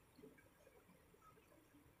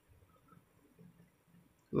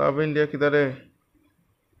 Love India किधर है?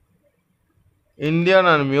 Indian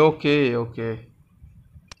army. Okay.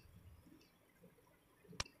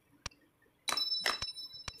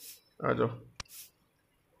 आ जाओ.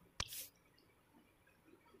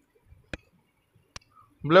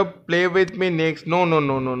 मतलब play with me next.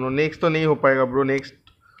 No next तो नहीं हो पाएगा ब्रो. नेक्स्ट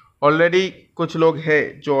ऑलरेडी कुछ लोग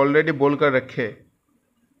हैं जो ऑलरेडी बोल कर रखे,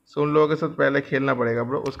 सो उन लोगों के साथ पहले खेलना पड़ेगा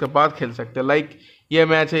ब्रो, उसके बाद खेल सकते हैं. लाइक ये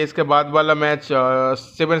मैच है, इसके बाद वाला मैच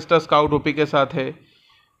 7 स्काउट ओपी के साथ है.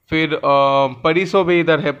 फिर परिसो भी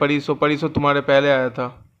इधर है. परिसो तुम्हारे पहले आया था.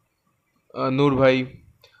 नूर भाई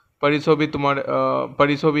परिसो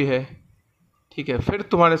भी है. ठीक है, फिर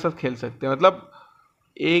तुम्हारे साथ खेल सकते हैं. मतलब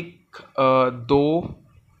 1 2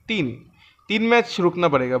 3 मैच रुकना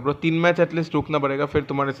पड़ेगा ब्रो. 3 मैच एटलीस्ट रुकना पड़ेगा, फिर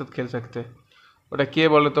तुम्हारे साथ खेल सकते हैं. बट क्या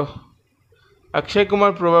बोले तो Akshay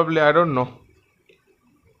Kumar probably, I don't know.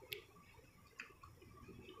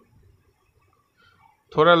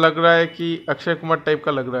 थोड़ा लग रहा है कि अक्षय कुमार टाइप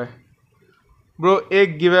का लग रहा है ब्रो.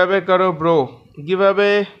 एक गिव अवे करो bro. Give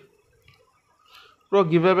away bro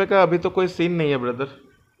give away का अभी तो कोई सीन नहीं है ब्रदर,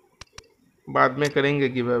 बाद में करेंगे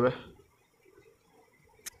गिव अवे।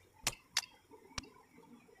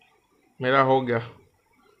 मेरा हो गया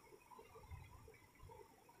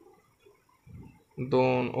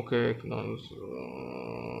दोन। ओके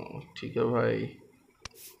ठीक है भाई।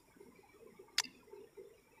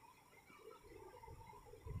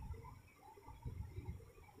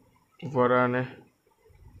 वराने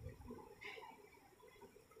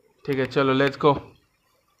ठीक है, चलो लेट्स गो।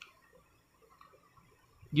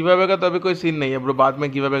 गिव अवे का तो अभी कोई सीन नहीं है ब्रो, बाद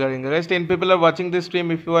में गिव अवे करेंगे। Guys 10 people are watching this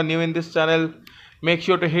stream. If you are new in this channel, make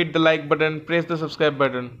sure to hit the like button, press the subscribe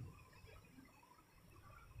button.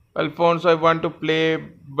 Alfonso, I want to play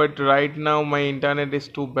but right now my internet is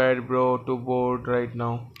too bad bro, too bored right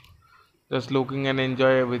now, just looking and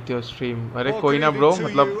enjoy with your stream. अरे कोई ना bro,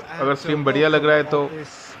 मतलब अगर stream बढ़िया लग रहा है तो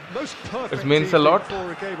it means a lot.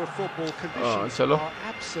 चलो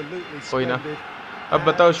कोई ना। अब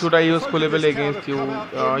बताओ, should I use कुलेबल against you?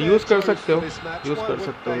 Use कर सकते हो,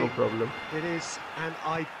 नो प्रॉब्लम।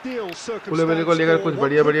 कुलेबल को लेकर कुछ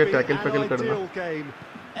बढ़िया बढ़िया टैकल पैकल करना।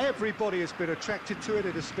 Everybody has been attracted to it.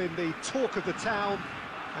 It has been the talk of the town,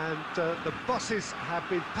 and the buses have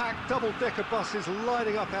been packed, double-decker buses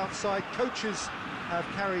lining up outside. Coaches have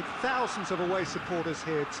carried thousands of away supporters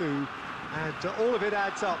here too, and all of it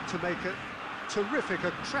adds up to make a terrific,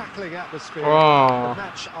 a crackling atmosphere. The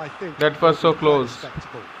match, I think, that was so close.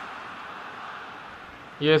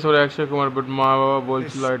 Yes, or Akshay Kumar, but Mava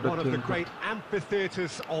bolts light. One of the great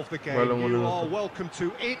amphitheatres of the game. You are welcome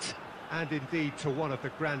to it, and indeed to one of the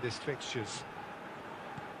grandest fixtures.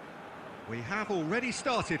 We have already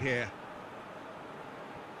started here.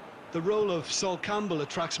 The role of Sol Campbell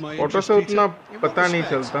attracts my interest. Peter. उतना पता नहीं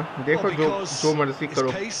चलता, देखो जो मर्जी करो।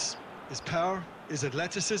 His pace, his power, his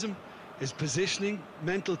athleticism, his positioning,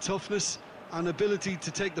 mental toughness, and ability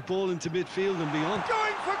to take the ball into midfield and beyond.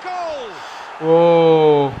 Going for goal!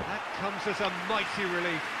 Oh! That comes as a mighty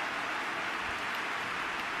relief.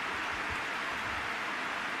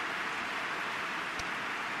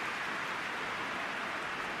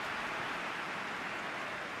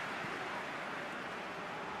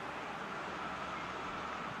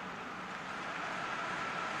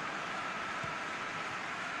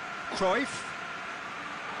 Cruyff.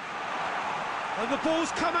 And the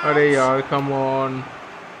ball's come out. अरे यार come on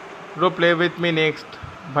bro, play with me next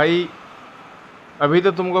भाई। अभी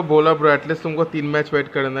तो तुमको बोला bro, at least तुमको 3 match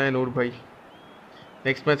wait करना है नूर भाई।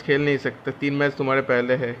 नेक्स्ट मैच खेल नहीं सकते, 3 मैच तुम्हारे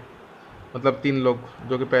पहले है, मतलब 3 लोग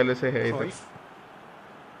जो कि पहले से है इधर।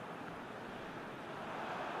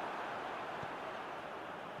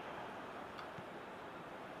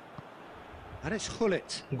 And it's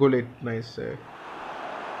Gullit. Gullit, nice.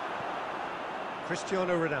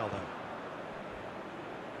 Cristiano Ronaldo.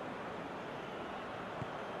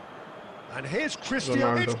 And here's Cristiano.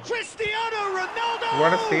 Ronaldo. It's Cristiano Ronaldo!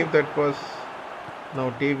 What a save that was. Now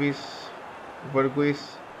Davies, Berghuis.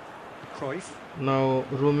 Cruyff. Now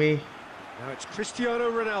Rumi. Now it's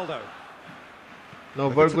Cristiano Ronaldo. Now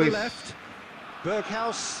Berghuis. Berghuis.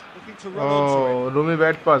 Berghaus looking to run onto it. Oh, Rumi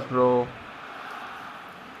bad pass bro.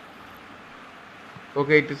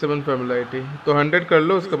 Okay 87 फैमिलिटी तो 100 कर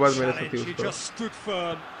लो, उसके बाद मेरे साथ use करो। just stood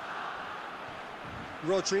firm.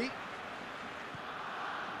 Rodri.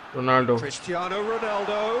 Ronaldo. Cristiano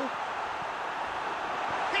Ronaldo.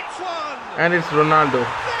 Hits one. And it's Ronaldo.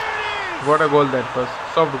 There it is. What a goal that was.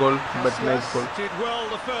 Soft goal, but nice goal. Did well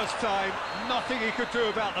the first time. Nothing he could do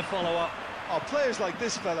about the follow-up. Oh, players like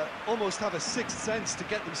this fella almost have a sixth sense to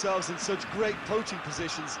get themselves in such great poaching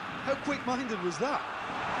positions. How quick-minded was that?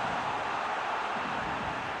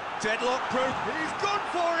 Deadlock proof. He's gone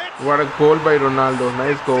for it. What a goal by Ronaldo.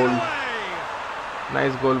 Nice goal.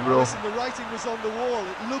 Nice goal, bro. Listen, the writing was on the wall.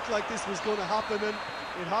 It looked like this was going to happen, and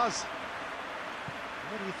it has.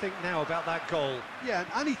 What do you think now about that goal? Yeah, and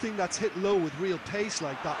anything that's hit low with real pace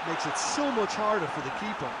like that makes it so much harder for the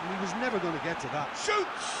keeper, and he was never going to get to that.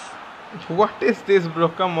 Shoots! What is this, bro?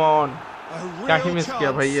 Come on. A real chance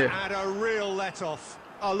and a real let-off.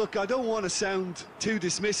 Oh, look, I don't want to sound too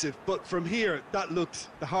dismissive, but from here, that looked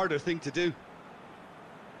the harder thing to do.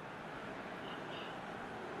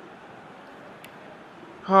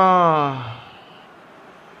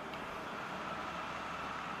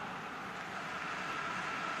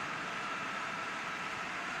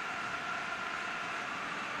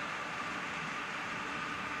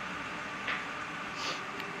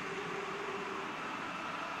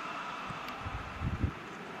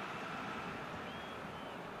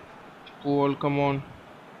 Paul, come on.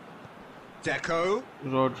 Deco.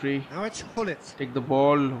 Rodri. Now it's Gullit. Take the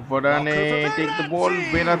ball. Varane. Take the ball.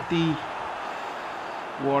 Verratti.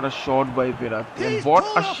 What a shot by Virati. And He's what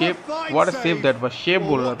pulled a off shape. fine What a save. save that was. Shape Well,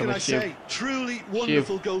 बोल रहा what था can मैं. I Shape. say? Truly Shape.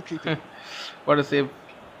 wonderful goalkeeping. What a save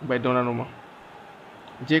by Donnarumma.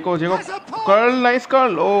 Jeko. Has a pop. Curl. Nice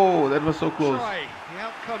curl. Oh, that was so close. Try. The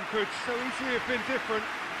outcome could so easily have been different.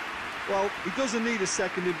 Well, he doesn't need a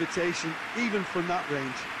second invitation, even from that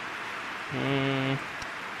range.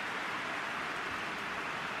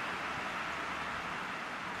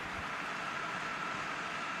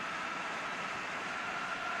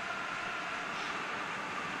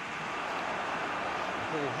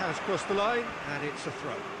 Ball has crossed the line, and it's a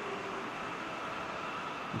throw.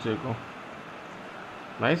 Jeko.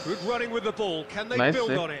 Nice. Good running with the ball. Can they Nice build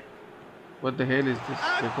save. on it? What the hell is this?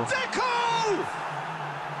 And Jeko. Deco!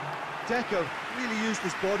 Deco really used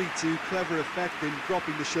his body to clever effect in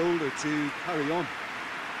dropping the shoulder to carry on.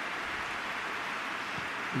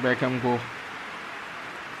 Beckham go.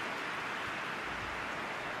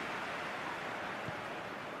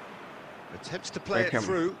 Attempts to play Beckham. it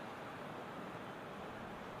through.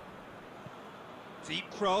 Deep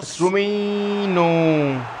cross. Rumi,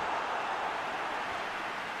 no.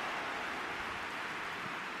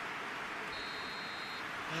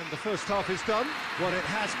 And the first half is done. What it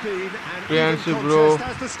has been an Priyanshu, even bro. contest,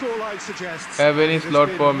 as the scoreline suggests. Have any It has slot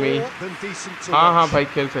been for me? more than decent to हाँ watch. भाई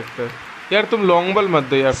खेल सकते हैं यार. तुम long ball मत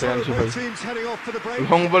दो यार So प्रियांशु both भाई. teams heading off for the break.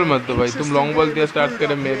 Long ball मत दो भाई. तुम Interesting लॉन्ग बॉल game दिया was स्टार्ट brewed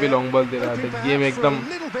करे, up मैं भी here. लॉन्ग बॉल दे रहा Hoping था. गेम perhaps for एकदम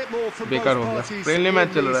a little bit more from बेकार both हो गया. parties फ्रेंडली in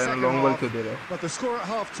मैच चल the रहा है ना, second लॉन्ग बॉल half. क्यों दे रहे हो? But the score at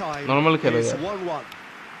half time Normal Khelo is यार. 1-1.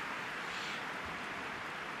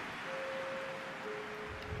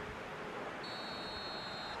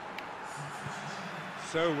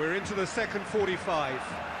 So we're into the second 45.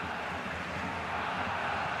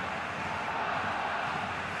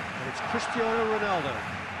 And it's Cristiano Ronaldo.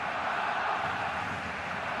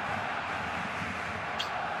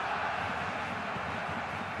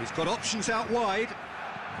 He's got options out wide.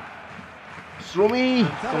 Rumi,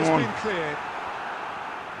 That come has on. been cleared.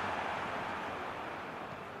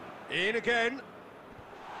 In again.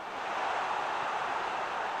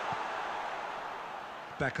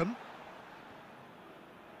 Beckham.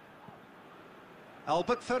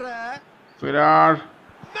 Albert Ferrer. Ferrar.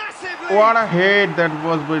 Massively! What a hit that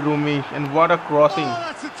was by Rumi, and what a crossing. Oh,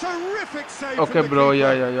 that's a terrific save Okay, from the bro.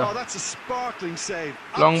 keeper. Yeah. Oh, that's a sparkling save.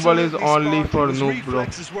 Long ball is Absolutely only for sparkling. His noob, bro.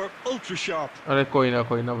 reflexes were ultra sharp. अरे कोई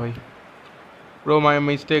ना भाई. Bro, my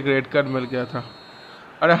mistake, red card मिल गया था.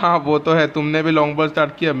 अरे हाँ वो तो है. तुमने भी लॉन्ग बॉल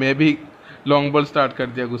स्टार्ट किया, मैं भी लॉन्ग बॉल स्टार्ट कर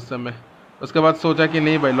दिया गुस्से में. उसके बाद सोचा कि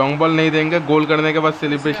नहीं भाई, लॉन्ग बॉल नहीं देंगे, गोल करने के बाद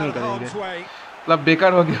सेलिब्रेशन करेंगे. मतलब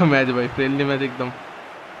बेकार हो गया मैच भाई. फ्रेंडली मैच एकदम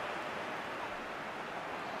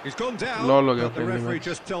He's gone down, लॉल हो गया. but the friendly referee match.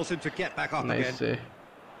 just tells him to get back up nice again. से.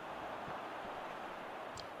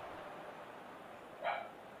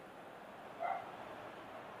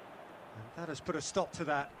 And that has put a stop to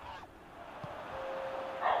that.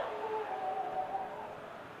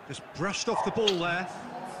 Just brushed off the ball there.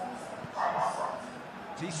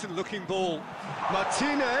 Decent looking ball.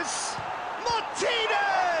 Martinez!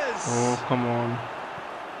 Martinez! Oh, come on.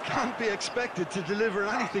 Can't be expected to deliver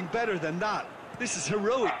anything better than that. This is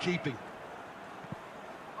heroic keeping.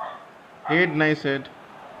 Hit, nice hit.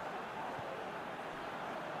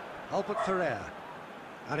 Albert Ferrer.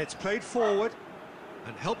 And it's played forward.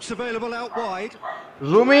 And help's available out wide.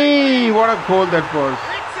 Rumi, what a goal that was.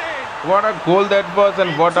 It's in! What a goal that was,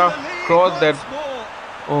 and what a Into the lead cross that.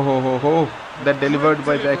 once more. Oh. That delivered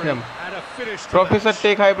by Delivery Beckham. and a finish to Professor match.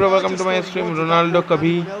 Take Hi, bro. I Welcome just to my thought he stream. wanted that Ronaldo more than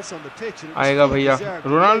कभी anyone else on the pitch, and it was आएगा fully भैया. deserved. He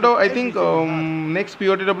Ronaldo, I gave think everything he had. next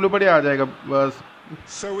POTW पर ही आ जाएगा बस.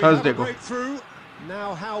 So we Thursday have a को. breakthrough.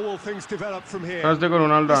 Now how will things develop from here? Thursday को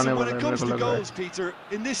Ronaldo आने Listen, when वाला it है मेरे comes को to लग रहा है. goals, Peter,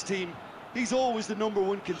 in this team, he's always the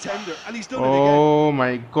 #1 contender, and he's done it again. Oh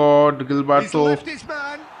my God, He's Gilberto. left his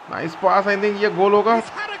man. Nice pass. I think ये goal होगा. He's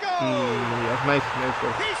had a goal. Yes, nice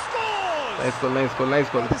goal. He scores. Nice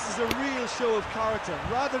goal. Well, this is a real show of character.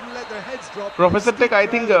 Rather than let their heads drop. Professor stick Tech, I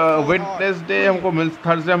think around and fight hard. Wednesday हमको मिल,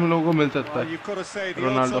 Thursday हम लोगों को मिल सकता Well, है. you've got to say the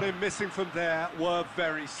odds Ronaldo. on him missing from there were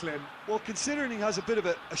very slim. Well, considering he has a bit of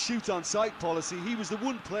a shoot-on-sight policy, he was the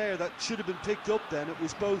one player that should have been picked up then. It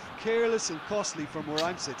was both careless and costly from where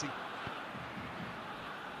I'm sitting.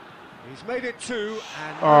 He's made it two,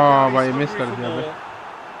 and Oh, no doubt भाई, he's miss hungry कर for दिया more.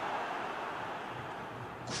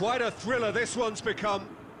 Quite a thriller this one's become.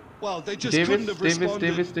 Well, they just Davis, couldn't have responded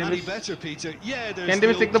Davis. any better, Peter. Yeah, there's Can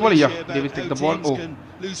Davis the take the old ball? Yeah, cliché about Davis take how the ball. teams Oh. can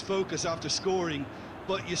lose focus after scoring,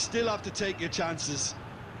 but you still have to take your chances.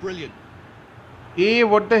 Brilliant. Hey,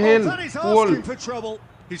 what the Oh, hell? that is Goal. asking for trouble.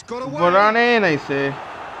 He's got away. Varane, nice say.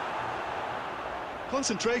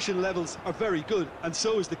 Concentration levels are very good, and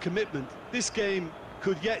so is the commitment. This game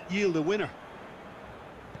could yet yield a winner.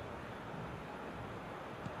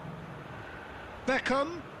 Beckham.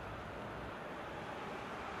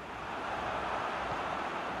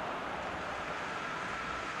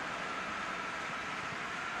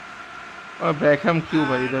 और Beckham क्यों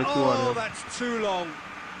भाई इधर क्यों आ रहे Oh, हो? that's too long.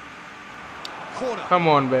 Corner. Come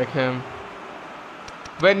on Beckham.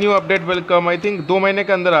 When new update will come, I think 2 महीने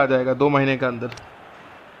के अंदर आ जाएगा, 2 महीने के अंदर.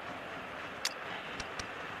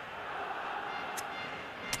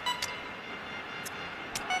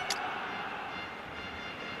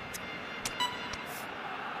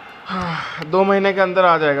 हाँ, 2 महीने के अंदर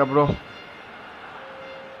आ जाएगा ब्रो.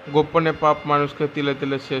 গোপনে পাপ মানুষকে তিলে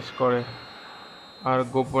তিলে শেষ করে আর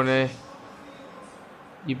গোপনে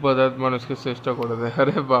ইবাদত মানুষকে শ্রেষ্ঠ করে দেয়.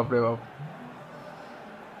 अरे बाप रे बाप.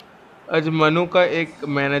 आज मनु का एक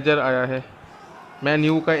मैनेजर आया है.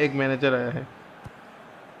 मैन्यू का एक मैनेजर आया है.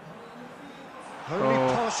 Only Oh.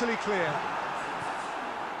 partially clear.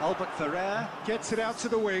 Albert Ferrer gets it out to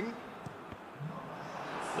the wing.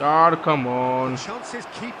 यार come on. Chances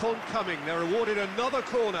keep on coming. They're awarded another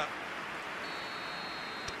corner.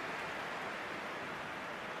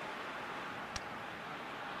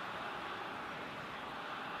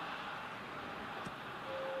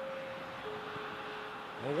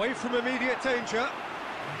 Away from immediate danger.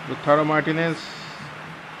 Lautaro Martinez.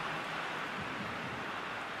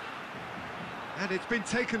 And it's been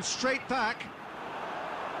taken straight back.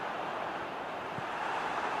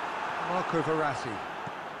 Marco Verratti.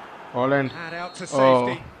 Holland. And out to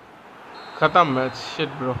safety. खत्म match. Shit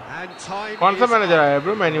bro. And time कौन सा is manager up. आया है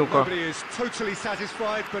bro menu का? Nobody is totally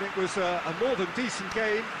satisfied, but it was a more than decent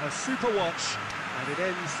game, a super watch, and it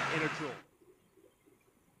ends in a draw.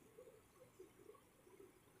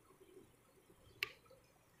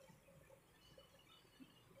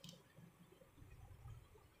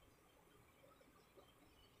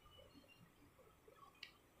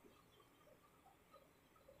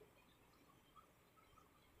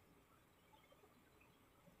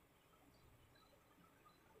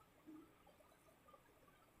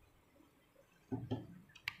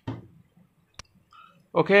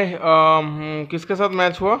 Okay. किसके साथ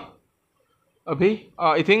match हुआ अभी?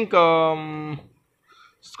 I think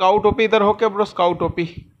scout OP इधर हो क्या bro? Scout OP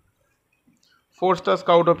 4 star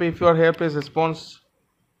scout OP. If you are here please response.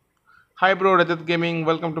 Hi bro Rajat gaming,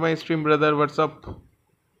 welcome to my stream brother. WhatsApp.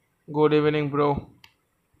 Good evening bro.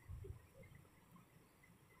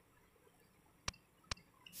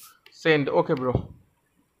 Send. Okay bro,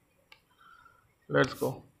 let's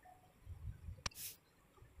go.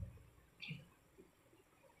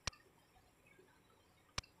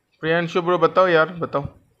 Priyanshu bro बताओ यार, बताओ.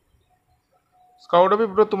 Scout अभी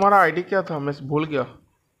bro तुम्हारा ID क्या था? मैं भूल गया.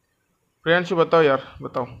 प्रियांशु बताओ यार,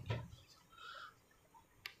 बताओ.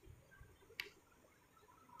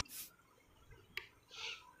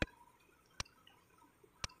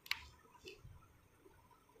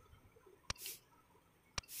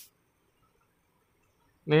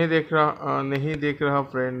 नहीं देख रहा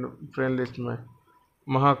फ्रेंड लिस्ट में.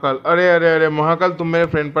 महाकाल. अरे अरे अरे महाकाल, तुम मेरे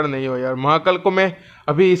फ्रेंड पर नहीं हो यार. महाकाल को मैं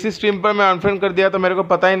अभी इसी स्ट्रीम पर मैं अनफ्रेंड कर दिया था. मेरे को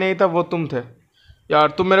पता ही नहीं था वो तुम थे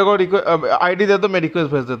यार. तुम मेरे को आईडी दे दो, मैं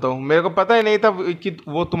रिक्वेस्ट भेज देता हूँ. मेरे को पता ही नहीं था कि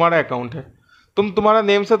वो तुम्हारा अकाउंट है. तुम्हारा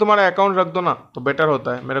नेम से तुम्हारा अकाउंट रख दो ना तो बेटर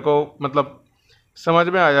होता है. मेरे को मतलब समझ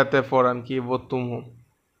में आ जाता है फ़ौरन कि वो तुम हो.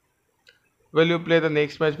 Will you play the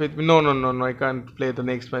next match with me? No no no no, I can't play the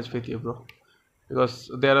next match with you bro, because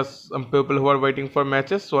there are some people who are waiting for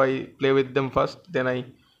matches, so I play with them first, then I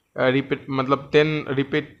repeat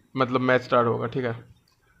मतलब match start होगा. ठीक है,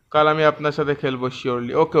 कल আমি আপনার সাথে খেলবো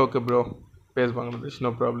surely. Okay okay bro. Pace Bangladesh, no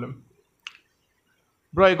problem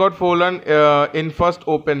bro. I got fallen in first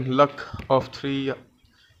open luck of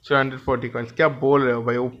 340 coins. क्या बोल रहे हो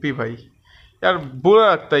भाई? ओपी भाई यार, बुरा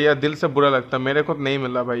लगता है यार, दिल से बुरा लगता है. मेरे को नहीं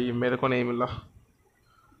मिला भाई, मेरे को नहीं मिला.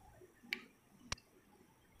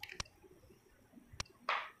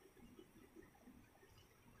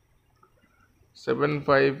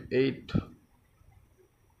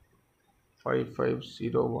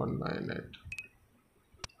 758550198.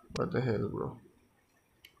 What the hell bro?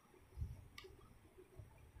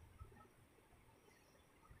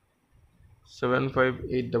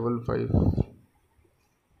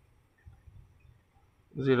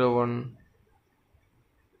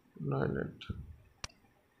 758550198.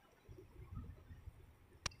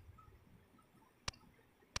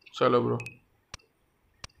 चलो ब्रो.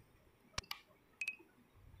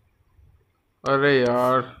 अरे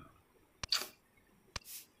यार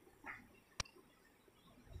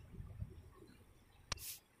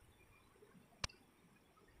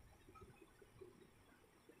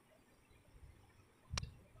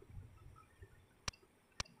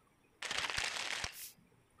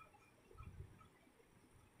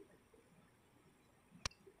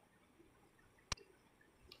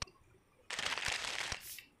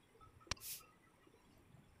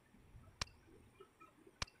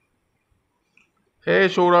हे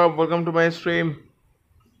Saurabh, welcome to my stream.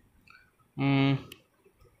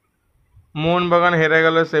 Mohun Bagan হেরে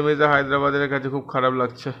গেল সেমিতে হায়দ্রাবাদের কাছে, খুব খারাপ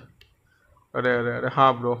লাগছে। अरे अरे अरे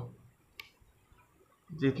हाँ ब्रो,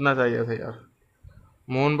 जीतना चाहिए था यार।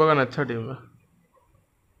 मोहनबागान अच्छा टीम है,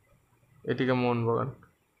 ये ठीक है मोहनबागान।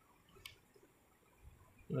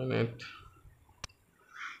 मिनट,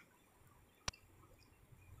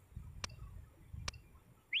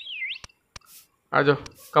 आ जाओ,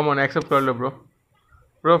 कम ऑन एक्सेप्ट कर लो ब्रो।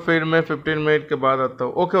 ब्रो फिर मैं 15 मिनट के बाद आता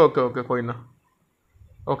हूँ। ओके ओके ओके, कोई ना।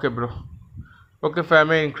 Okay bro, okay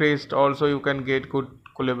फैमी increased also, you can get good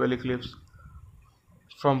कुलेबली clips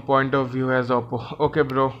from point of view as Oppo. Okay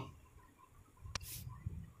bro,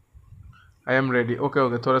 I am ready. Okay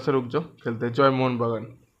okay, थोड़ा सा रुक जाओ, खेलते हैं। जय मोहन बगान।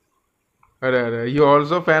 अरे अरे, you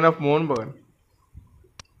also fan of Mohan बगान?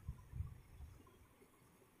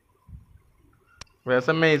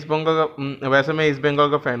 वैसे मैं ईस्ट बंगाल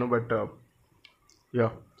का फ़ैन हूँ, बट या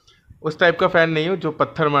उस टाइप का फ़ैन नहीं हूँ जो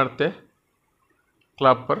पत्थर मारते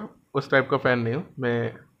क्लब पर। उस टाइप का फ़ैन नहीं हूँ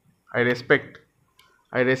मैं। आई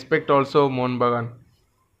रेस्पेक्ट ऑल्सो मोहन बगान।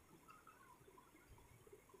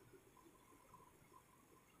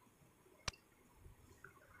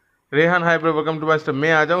 Rehan hi bro, welcome to my stream.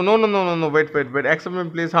 मैं आ जाऊँ? No no no no no, wait wait wait, accept me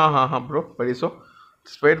please. हाँ हाँ हाँ bro, very so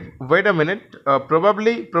wait a minute.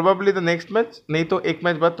 Probably the next match, नहीं तो एक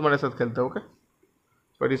मैच बाद तुम्हारे साथ खेलते हो। ओके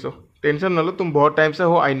वेरी सो, टेंशन ना लो, तुम बहुत टाइम से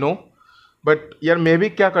हो, आई नो। बट यार मैं भी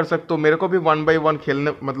क्या कर सकता हूँ, मेरे को भी 1 by 1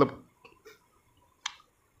 खेलने, मतलब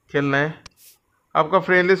खेलना है। आपका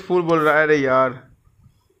फ्रेंड लिस्ट फुल बोल रहा है। अरे यार,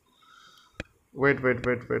 wait wait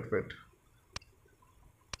wait wait wait,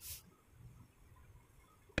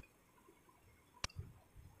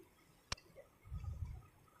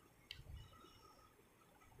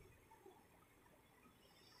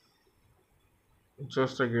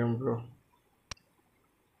 just a game bro.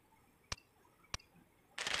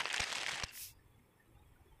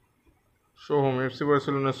 Show home FC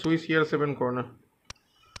Barcelona, Swiss year 7 corner,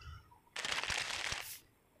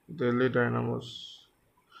 Delhi Dynamos.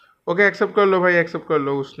 Okay accept कर लो भाई, एक्सेप्ट कर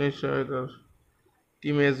लो। उसने शायद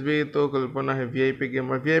टीम एसबी तो कल्पना है। वीआईपी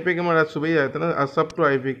गेमर आज सुबह ही आया था ना, आज सब तो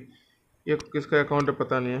आईवी। ये किसका अकाउंट है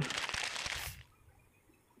पता नहीं है।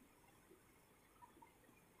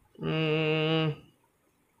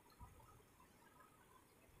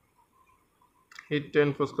 Hit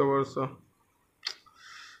 10 फुस्का Varsha,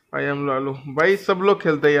 I am Lalu. भाई सब लोग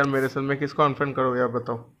खेलते हैं यार मेरे साथ, मैं किसको अनफ्रेंड करूँ यार,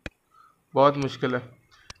 बताओ। बहुत मुश्किल है।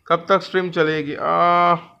 कब तक स्ट्रीम चलेगी?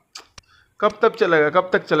 कब तक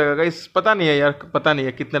चलेगा गाइस, पता नहीं है यार, पता नहीं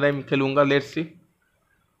है कितना टाइम खेलूंगा। Let's see.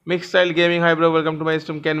 Mix style gaming, hi bro, welcome to my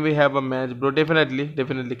stream. Can we have a match bro?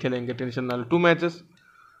 Definitely खेलेंगे, टेंशन ना लो। 2 मैचेस?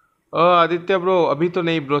 आदित्य ब्रो अभी तो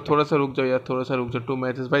नहीं ब्रो, थोड़ा सा रुक जाओ यार, थोड़ा सा रुक जाओ। 2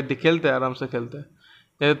 मैचेस भाई, खेलते हैं आराम से खेलते हैं।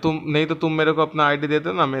 नहीं तो तुम मेरे को अपना आईडी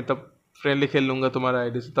देते ना, मैं तब फ्रेंडली खेल लूंगा तुम्हारा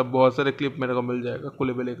आईडी से, तब बहुत सारे क्लिप मेरे को मिल जाएगा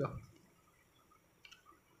कुलेबले का।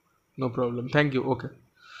 No problem, thank you. Okay,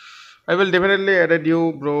 I will definitely added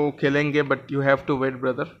you bro, खेलेंगे, but you have to wait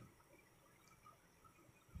brother.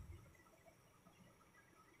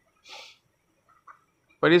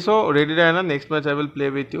 परिसो ready रहना, next match I will play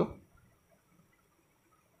with you.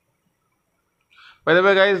 By the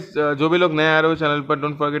way guys, जो भी लोग नए आ रहे हो चैनल पर,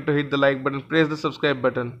 don't forget to hit the like button, press the subscribe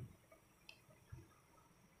button.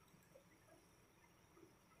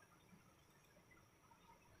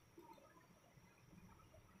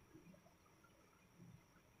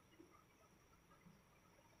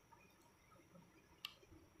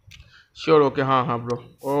 Sure, okay, हाँ हाँ bro.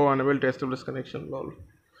 O unable to establish connection, lol.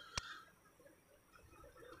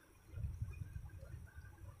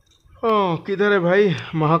 किधर है भाई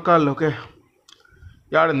महाकाल? ओके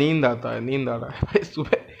यार, नींद आता है, नींद आ रहा है भाई।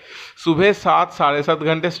 सुबह सुबह 7 साढ़े 7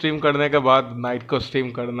 घंटे स्ट्रीम करने के बाद नाइट को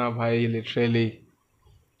स्ट्रीम करना भाई, लिटरली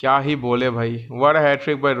क्या ही बोले भाई। What a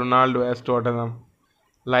hat trick bye Ronaldo as Tottenham.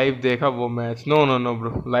 Live देखा वो match? No no no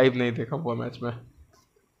bro, live नहीं देखा वो मैच में।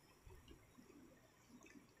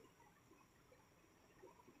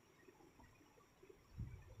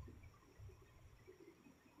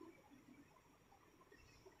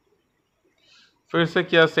 फिर से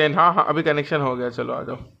क्या सेन? हाँ हाँ, अभी कनेक्शन हो गया, चलो आ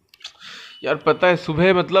जाओ। यार पता है,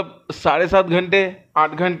 सुबह मतलब 7.5 घंटे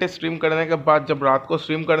 8 घंटे स्ट्रीम करने के बाद जब रात को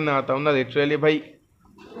स्ट्रीम करने आता हूँ ना, लिटरली भाई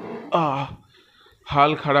आ,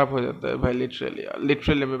 हाल ख़राब हो जाता है भाई, लिटरली यार,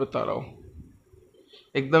 लिटरली मैं बता रहा हूँ,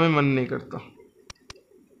 एकदम ही मन नहीं करता,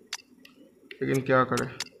 लेकिन क्या करें,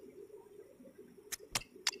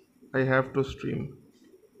 I have to stream.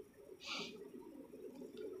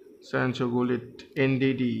 Sancho Gullit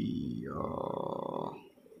Ndidi,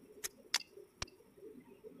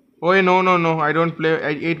 ओए no no no, I don't play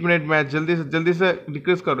 8 minute match. जल्दी से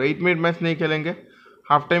डिक्रीज करो, 8 मिनट मैच नहीं खेलेंगे,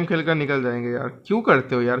 हाफ टाइम खेलकर निकल जाएंगे यार। क्यों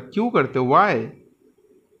करते हो यार, क्यों करते हो, वाई?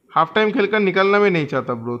 हाफ टाइम खेलकर निकलना भी नहीं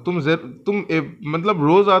चाहता ब्रो मतलब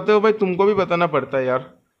रोज आते हो भाई, तुमको भी बताना पड़ता है यार।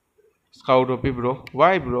 Scout OP bro,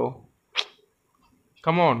 Y bro,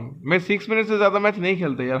 come on. मैं 6 मिनट से ज्यादा मैच नहीं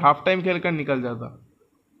खेलता यार, हाफ टाइम खेलकर निकल जाता।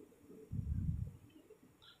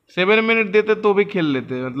 7 मिनट देते तो भी खेल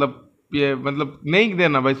लेते, मतलब ये मतलब नहीं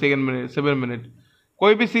देना भाई। 2 मिनट 7 मिनट,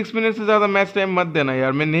 कोई भी 6 मिनट से ज्यादा मैच टाइम मत देना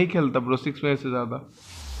यार। मैं नहीं खेलता ब्रो 6 मिनट से ज्यादा,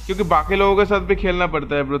 क्योंकि बाकी लोगों के साथ भी खेलना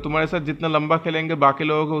पड़ता है ब्रो। तुम्हारे साथ जितना लंबा खेलेंगे बाकी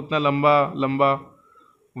लोगों को उतना लंबा लंबा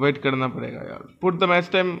वेट करना पड़ेगा यार। पुट द मैच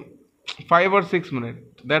टाइम 5 और 6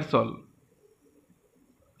 minute, that's all.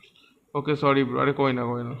 Okay sorry bro, अरे कोई ना,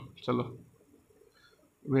 चलो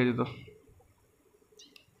भेज दो।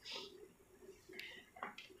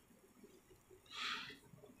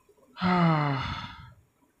 हाँ,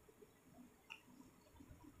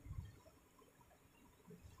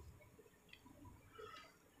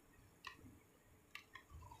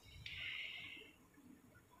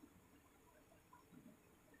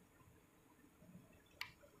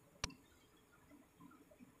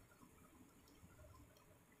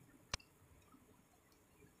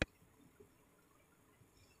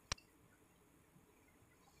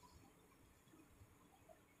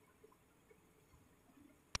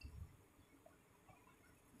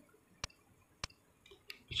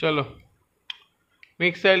 चलो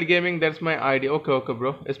mix style gaming, that's my idea. Okay okay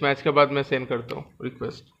bro, इस मैच के बाद मैं सेंड करता हूँ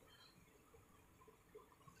रिक्वेस्ट।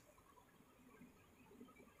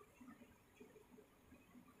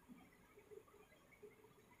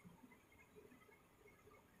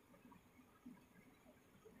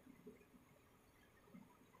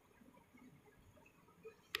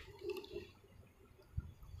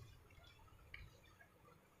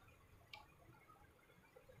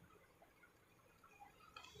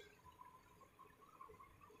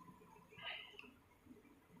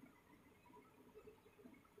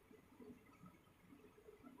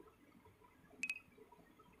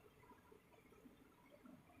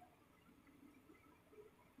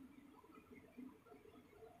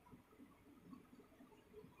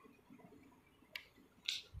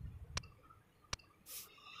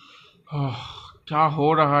 क्या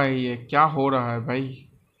हो रहा है ये, क्या हो रहा है भाई,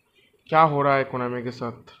 क्या हो रहा है कोनामी के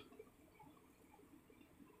साथ?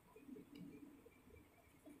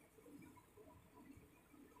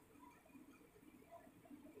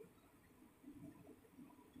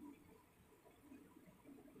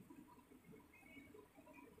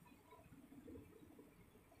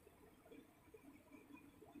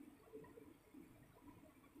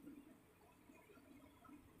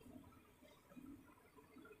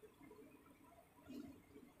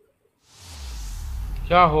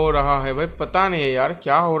 क्या हो रहा है भाई, पता नहीं है यार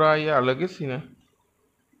क्या हो रहा है, ये अलग ही सीन है।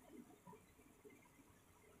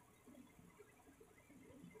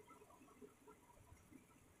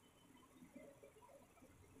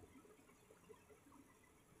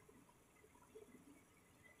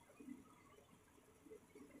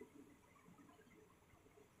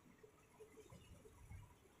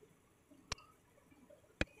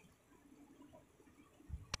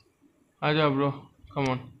 आजा ब्रो, कम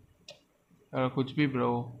ऑन यार, कुछ भी ब्रो।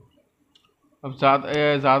 अब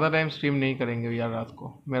ज़्यादा टाइम स्ट्रीम नहीं करेंगे यार, रात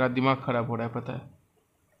को मेरा दिमाग ख़राब हो रहा है पता है।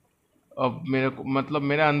 अब मेरे को मतलब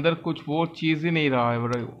मेरे अंदर कुछ वो चीज़ ही नहीं रहा है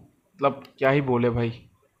ब्रो, मतलब क्या ही बोले भाई।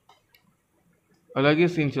 अलग ही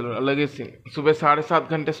सीन चल रहा है, अलग ही सीन। सुबह 7:30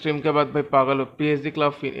 घंटे स्ट्रीम के बाद भाई पागल हो। PhD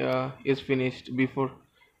club is finished before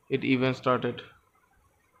it even started.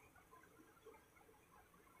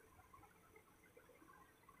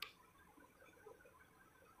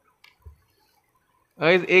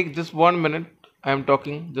 Guys एक just 1 minute, I am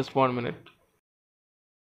talking, just 1 minute.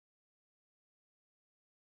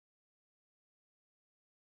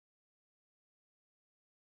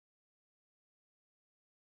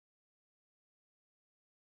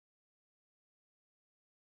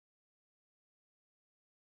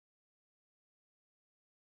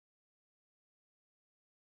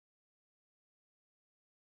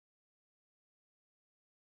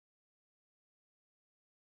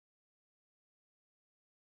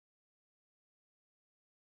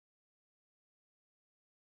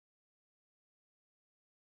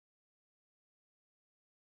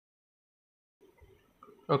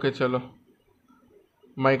 Okay चलो,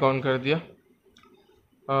 माइक ऑन कर दिया।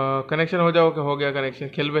 कनेक्शन हो जाओ, हो गया कनेक्शन।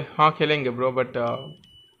 खेल बे, हाँ खेलेंगे bro, but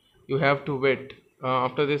you have to wait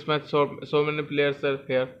after this match. So many players are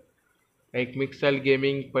here, like मिक्सल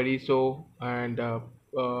gaming, परिसो and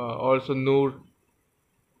also Noor,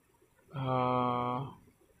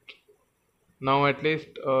 Now at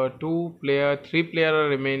least 3 player are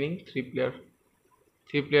remaining. 3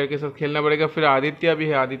 player के साथ खेलना पड़ेगा. फिर आदित्य भी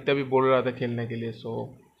है. आदित्य भी बोल रहा था खेलने के लिए. So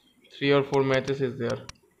 3 or 4 matches is there.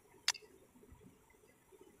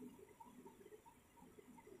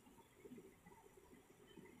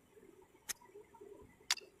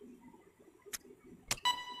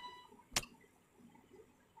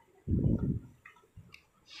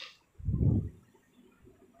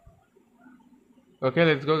 Okay,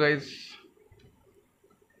 let's go, guys.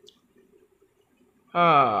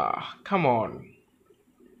 Come on.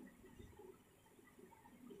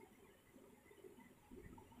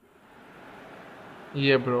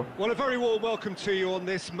 Yeah, bro. Well, a very warm welcome to you on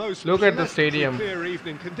this most Look at the pleasantly stadium. clear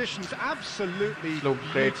evening. Conditions absolutely Look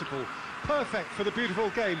great. beautiful. Perfect for the beautiful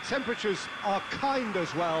game. Temperatures are kind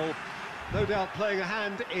as well. No doubt playing a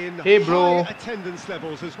hand in Hey, bro. high attendance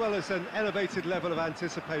levels as well as an elevated level of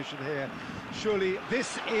anticipation here. Surely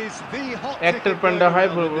this is the hot Actor ticket Panda, going hi,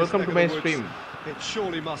 around bro. in this Welcome neck to of my the woods. stream. It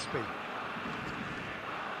surely must be.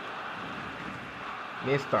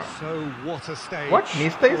 Nesta. So what a stage. What?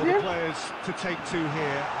 Nesta is for the here? players to take to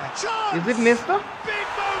here. A chance! Is it Nesta? Big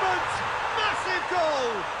moment! Massive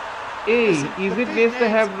goal! Hey, is it Nesta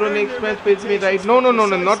have next match with me, right? No,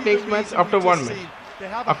 not next match. After one match.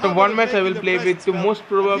 After one match, I will play with you. Most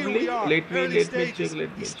probably. Let me check.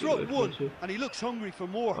 And he looks hungry for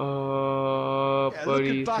more. Pari,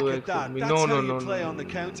 Looking back so at that, me. that's how you No. play on the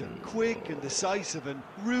counter. Quick and decisive and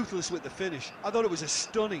ruthless with the finish. I thought it was a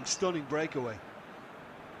stunning breakaway.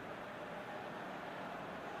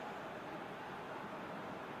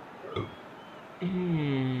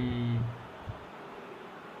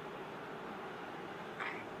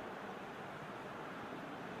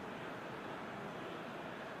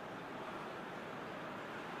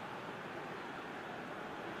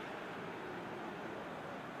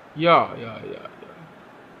 Yeah.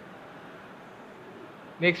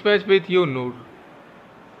 Next match with you, Noor.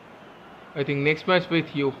 I think next match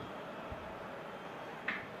with you.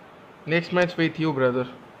 Next match with you, brother.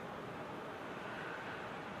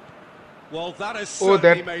 Well, that is Oh,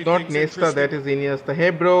 certainly that made not things Nesta, that interesting. is Iniesta.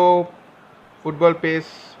 Hey, bro. Football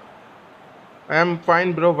pace. I am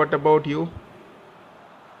fine, bro. What about you?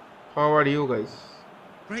 How are you guys?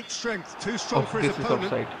 Great strength, too strong for his This is opponent.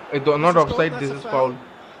 offside. This Not is offside. gone, This that's is a foul.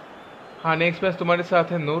 हाँ next match तुम्हारे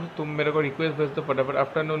साथ है नूर. तुम मेरे को request भेज दो फटाफट.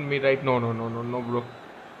 Afternoon me right. No bro.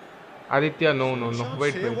 Aditya no. Chance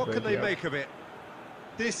Wait. here, what can they Yeah. make of it?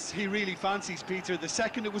 This he really fancies, Peter. The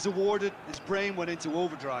second it was awarded, his brain went into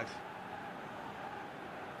overdrive.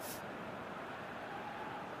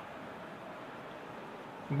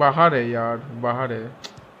 बाहर है यार. बाहर है.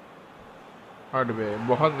 हट बे.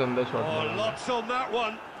 बहुत गंदा shot Oh, मारा. lots on that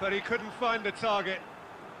one, but he couldn't find the target.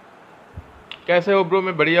 कैसे हो ब्रो?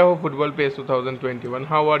 मैं बढ़िया हूँ. Football pace 2021.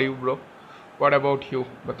 How are you bro? What about you?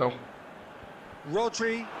 बताओ.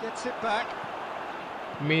 Rodri gets it back.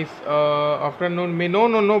 Miss afternoon me.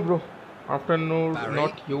 No bro. Afternoon Barry.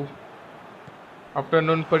 not you.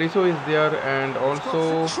 Afternoon Pariso is there and also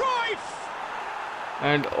Cruyff!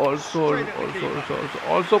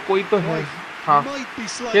 also कोई तो है. हाँ Might be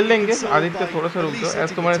slightly खेल लेंगे. consoled Aditya by थोड़ा सा at रुक least जाओ. ऐसा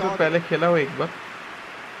hitting तुम्हारे the साथ target. पहले खेला हो एक बार,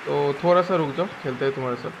 तो थोड़ा सा रुक जाओ. खेलते हैं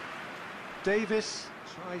तुम्हारे साथ. Davis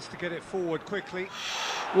tries to get it forward quickly.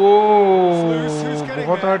 O Who's getting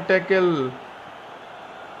बहुत there? Hard tackle.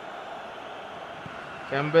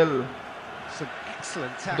 Campbell. Some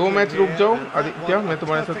excellent tackling 2 match रुक here, जाओ and that आदित्य. one, मैं a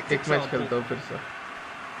तुम्हारे साथ perfect एक मैच example. खेलता हूँ फिर से.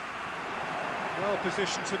 Well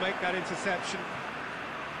positioned to make that interception.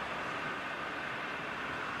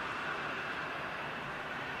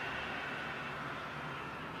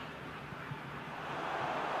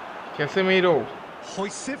 कैसे में रो?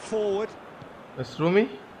 Hoists it forward. Rumi?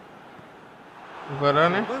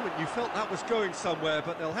 Varane? For a moment you felt that was going somewhere,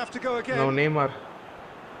 but they'll have to go again. No, Neymar.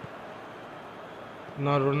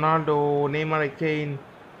 No, Ronaldo. Neymar again.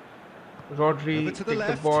 Rodri Over to the take the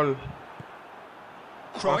left. ball.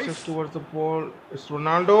 Cruyff. Passes towards the ball. It's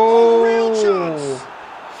Ronaldo. Oh, real chance.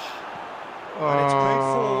 And it's played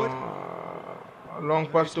forward. Long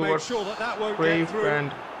pass He's made towards sure that won't get Cruyff through. and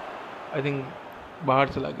I think बाहर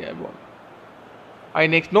चला गया है ball. I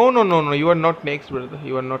next. No. You are not next, brother.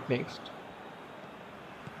 You are not next.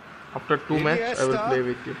 After 2 matches, I will Iniesta. play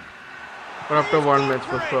with you. Or after 1 match,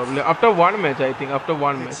 most probably. After 1 match, I think. After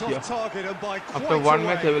 1 It's match, off yeah. target and by After quite 1 a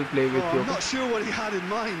match, way. I will play with Oh, you. I'm not sure what he had in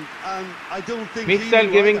mind, and I don't think mix he style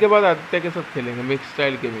knew gaming either. के बाद आदित्य के साथ खेलेंगे. Mix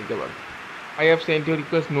style gaming के बाद. I have sent you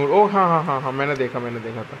request नूर. ओह हाँ मैंने देखा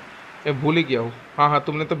था. मैं भूल ही गया हूँ. हाँ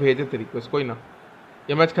तुमने तो भेजे थे रिक्वेस्ट. कोई ना,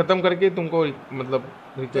 ये मैच खत्म करके तुमको मतलब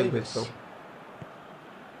रिक्वेस्ट भेजता हूँ.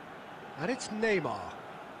 And it's Neymar.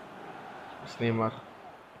 Neymar.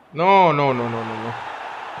 No, no, no, no, no, no.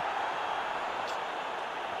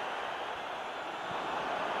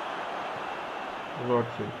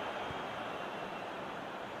 Godfrey.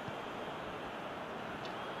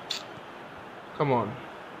 Come on.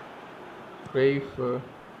 Crave.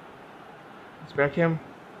 It's Beckham.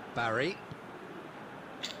 Barry.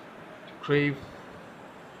 Crave.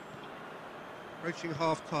 Approaching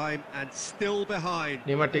half-time and still behind.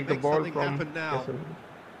 Neymar take the Make ball something from happen now.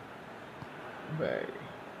 Barry.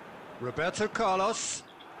 Roberto Carlos.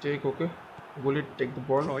 Take, okay. Gullit take the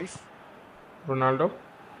ball. Cruyff. Ronaldo.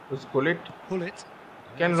 It's Gullit. Pull it.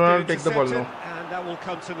 Can It's Ronaldo been take the ball now? intercepted, and that will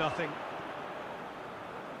come to nothing.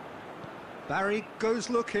 Barry goes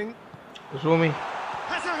looking. Rumi.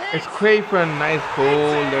 Has a hit. It's Crave and nice goal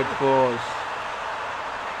that was.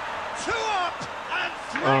 Two up and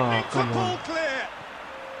threatening to come pull on. clear.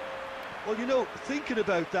 Well, you know, thinking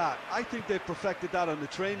about that, I think they've perfected that on the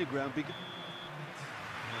training ground. Because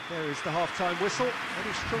There is the half-time whistle.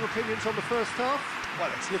 Any strong opinions on the first half? well,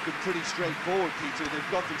 it's looking pretty straightforward, Peter.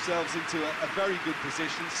 They've got themselves into a very good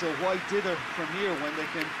position, so why dither from here when they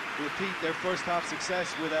can repeat their first half success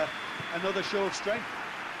with another show of strength?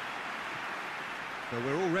 Well,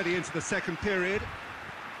 we're already into the second period.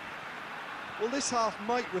 Well, this half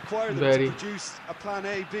might require them Very. to produce a plan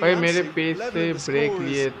A, B, भाई and मेरे C. Page से Leveling the break score is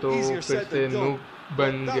लिए तो easier फिर said से than done. Noob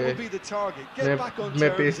बन That गए will be the target. Get मैं back on मैं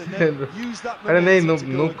पेज terms and से then use that अरे नहीं momentum noob to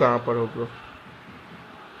go noob कहाँ again. पर हो bro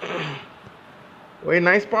Wait,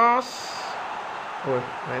 nice pass. Oh,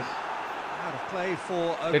 nice. Out of play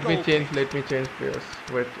for a Let me goal change kick. players.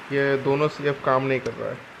 Wait, ये दोनों CF काम नहीं कर रहा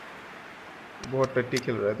है बहुत टट्टी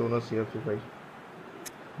खेल रहा है दोनों CF भाई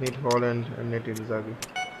नीट हॉलैंड एंड नेट इंजागी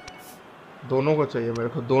दोनों को चाहिए मेरे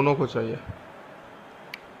को दोनों को चाहिए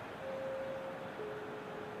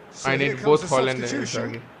So I here need comes both the Holland and substitution.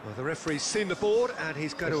 Inzaghi. Well, the referee's seen the board and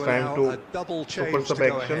he's going It's to time allow to a double super change to sub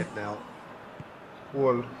go action. ahead now.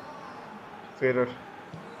 Wall Fairer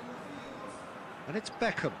And it's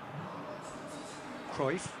Beckham.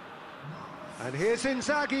 Cruyff. And here's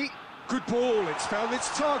Inzaghi. Good ball, it's found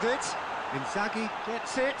its target. Inzaghi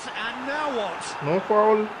gets it, and now what? no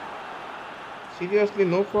foul seriously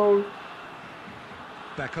no foul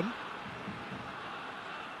Beckham.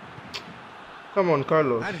 come on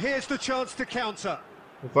Carlos And here's the chance to counter.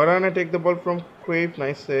 Varane take the ball from Crave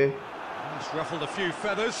nice save He's ruffled a few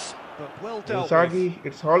feathers, but well dealt Inzaghi with.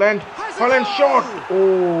 it's Holland Has a Holland goal! shot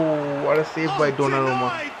oh what a save by Donnarumma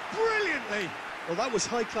Denied brilliantly. Well, that was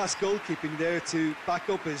high-class goalkeeping there to back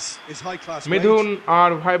up his high-class range. Midhun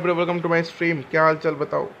और hi bro welcome to my stream क्या हाल चाल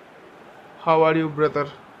बताओ how are you brother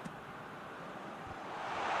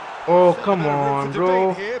oh come No room on for bro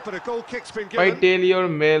debate here, but a goal kick's been if I given. tell your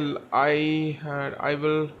mail I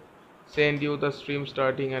will send you the stream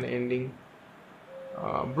starting and ending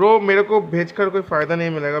bro मेरे को भेजकर कोई फ़ायदा नहीं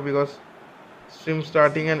मिलेगा because stream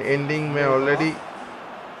starting and ending मैं already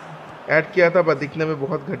add किया था पर दिखने में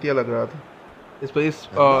बहुत घटिया लग रहा था इस पर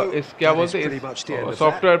इस क्या बोलते हैं इस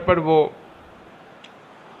सॉफ्टवेयर पर वो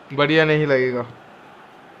बढ़िया नहीं लगेगा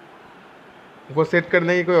वो सेट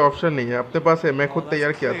करने की कोई ऑप्शन नहीं है अपने पास है मैं खुद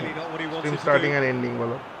तैयार किया था स्ट्रीम स्टार्टिंग एंड एंडिंग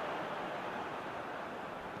वाला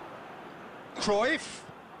Cruyff.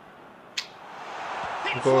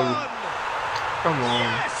 It's Goal. one. Come on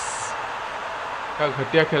Yes. क्या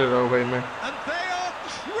घटिया खेल रहा हूँ भाई मैं And they are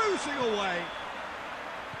cruising away.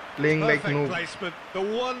 Playing like Perfect noob placement. The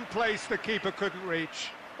one place the keeper couldn't reach.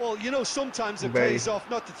 Well, you know, sometimes it Very. pays off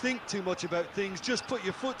not to think too much about things. Just put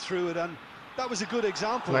your foot through it, and that was a good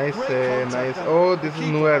example. Nice Great contact, nice and oh the this is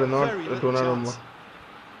keeper Neuer had not very little Donnarumma chance.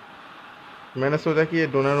 मैंने सोचा कि ये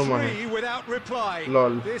Donnarumma है Three without reply.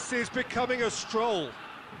 Lol. This is becoming a stroll.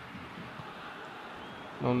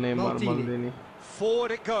 no Neymar Maldini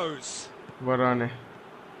Forward it goes. Varane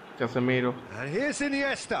Casemiro And here's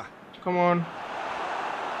Iniesta. come on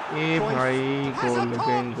ए भाई Has a goal pop.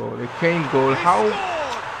 Again goal He how scored.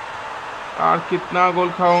 यार कितना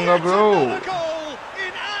गोल खाऊंगा Yet bro another goal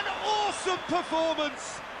in an awesome performance.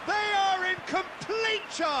 They are in complete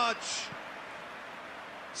charge.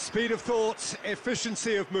 Speed of thought,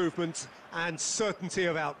 efficiency of movement, and certainty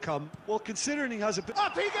of outcome. Well, considering he has a bit...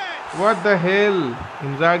 Up he gets! what the hell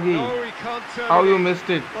Inzaghi No, he can't turn how it you in. missed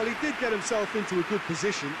it Well, he did get himself into a good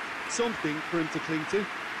position. Something for him to cling to.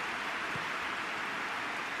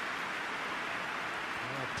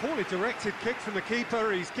 Poorly directed kick from the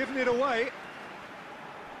keeper. He's given it away.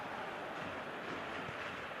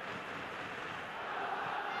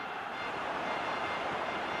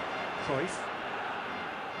 Cruyff.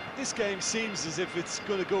 This game seems as if it's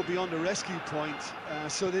going to go beyond the rescue point,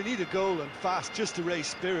 so they need a goal and fast just to raise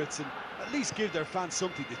spirits and at least give their fans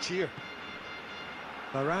something to cheer.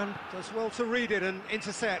 Varane does well to read it and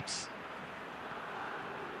intercepts.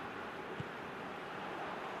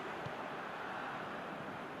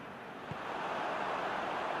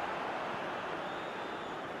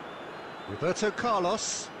 Roberto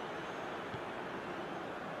Carlos.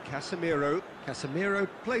 Casemiro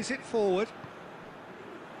plays it forward.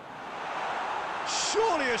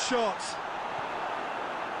 Surely a shot.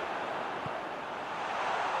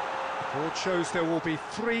 The board shows there will be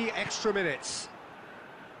 3 extra minutes.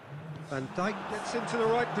 Van Dijk gets into the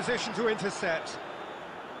right position to intercept.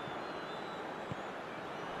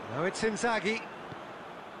 Now it's Inzaghi.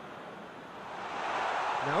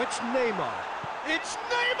 Now it's Neymar. It's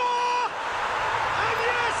Neymar! And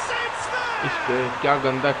yes, it's there! क्या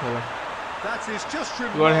गंदा खेला. That is just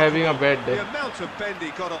You are having a bad day. the amount of bend he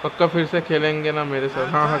got on. पक्का फिर से खेलेंगे ना मेरे साथ.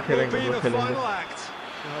 हाँ हाँ खेलेंगे, वो खेलेंगे.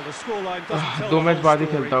 2 मैच बाद ही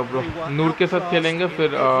खेलता हूँ ब्रो. नूर के साथ खेलेंगे, फिर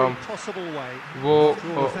वो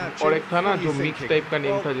और एक था ना जो मिक्स टाइप का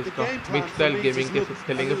नेम था जिसका, मिक्स स्टाइल गेमिंग के साथ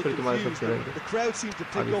खेलेंगे, फिर तुम्हारे साथ खेलेंगे. The crowd seemed to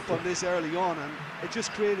pick up on this early on, and it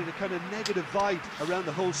just created a kind of negative vibe around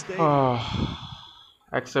the whole stadium.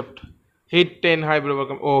 Accept. Hit 10 hi bro,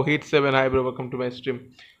 welcome. Oh, hit 7 hi bro, welcome to my stream.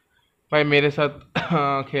 भाई मेरे साथ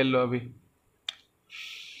खेल लो. अभी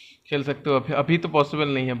खेल सकते हो. अभी तो पॉसिबल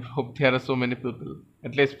नहीं है bro. There are so many people.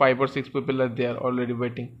 At least 5 or 6 people are there already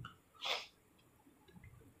waiting.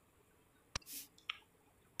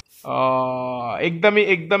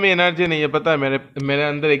 एकदम ही एनर्जी नहीं है, पता है. मेरे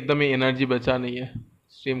अंदर एकदम ही एनर्जी बचा नहीं है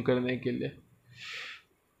स्ट्रीम करने के लिए.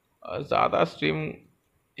 ज़्यादा स्ट्रीम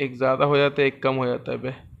एक ज़्यादा हो जाता है, एक कम हो जाता है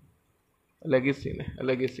बे. अलग ही सीन है,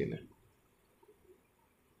 अलग ही सीन है.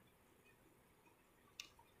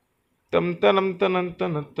 तम तनम तनन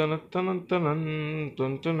तन तन तनन तनन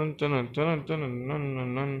तन तनन तनन तनन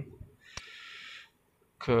तनन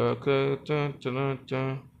ख ख त तन त.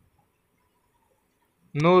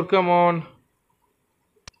 नूर कम ऑन,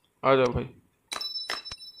 आ जाओ भाई.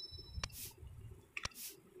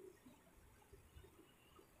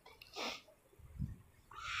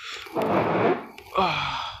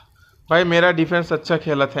 भाई मेरा डिफेंस अच्छा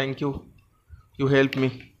खेला, thank you. You help me.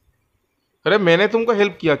 अरे मैंने तुमको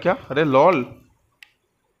हेल्प किया क्या? अरे लॉल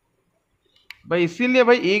भाई, इसीलिए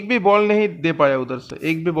भाई एक भी बॉल नहीं दे पाया उधर से,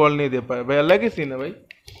 एक भी बॉल नहीं दे पाया भाई. अलग ही सीन है भाई.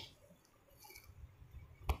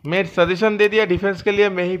 मैं सजेशन दे दिया डिफेंस के लिए,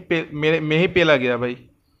 मैं ही पेला गया भाई.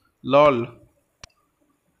 लॉल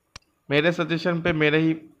मेरे सजेशन पे मेरे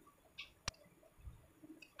ही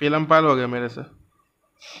पेलम पाल हो गया मेरे से.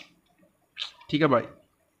 ठीक है भाई.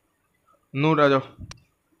 नूर आ जाओ.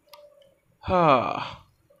 हाँ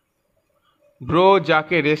ब्रो,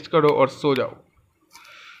 जाके रेस्ट करो और सो जाओ.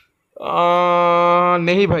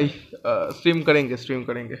 नहीं भाई, स्ट्रीम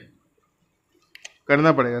करेंगे.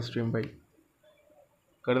 करना पड़ेगा स्ट्रीम भाई,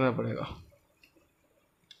 करना पड़ेगा.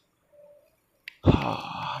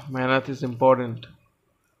 हाँ, मेहनत इज इम्पोर्टेंट.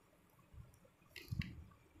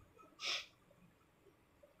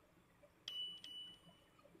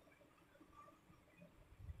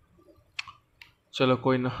 चलो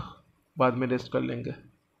कोई ना, बाद में रेस्ट कर लेंगे.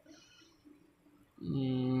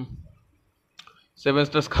 7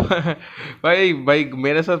 स्टार्स का भाई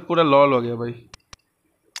मेरे साथ पूरा लॉल हो गया भाई.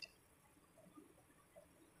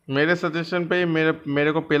 मेरे सजेशन पे ही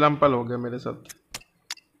मेरे को पेलामपल हो गया मेरे साथ.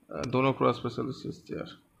 दोनों क्रॉस स्पेशलिस्ट यार.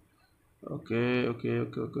 Okay okay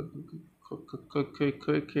okay okay okay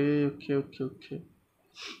okay okay okay okay.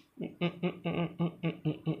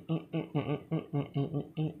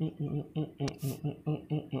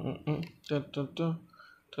 Ton ton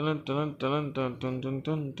ton ton ton ton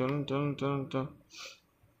ton ton ton ton ton.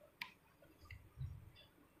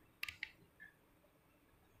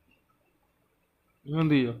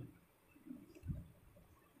 दिया.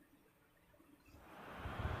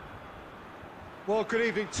 Well, good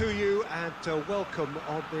evening to you and welcome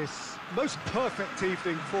on this most perfect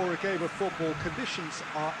evening for a game of football. Conditions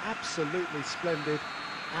are absolutely splendid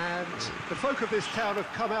and the folk of this town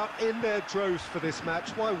have come out in their droves for this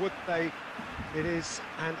match. Why wouldn't they? It is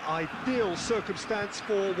an ideal circumstance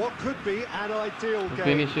for what could be an ideal game.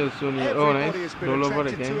 Vinicius Junior. Oh, nice. Everybody has been Roll over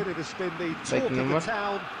attracted again. to it. It has been the talk of the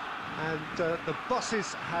town. And the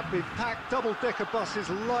buses have been packed, double-decker buses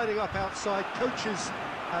lining up outside. Coaches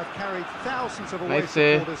have carried thousands of away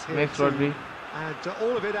supporters here nice too. Rodri. And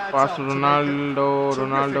all of it adds Pass up to Ronaldo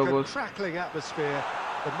make a goes. crackling atmosphere.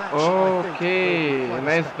 The match, Okay,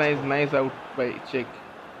 nice out by Czech.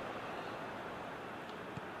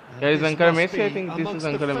 Here is Ankara Messi. I think this is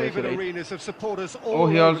Ankara Messi, right? Oh,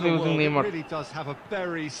 he also using Neymar. It really does have a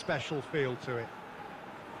very special feel to it.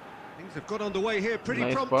 Things have got underway here pretty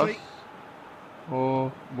Nice promptly. pass.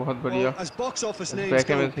 Oh, बहुत बढ़िया. Well, as box office It's names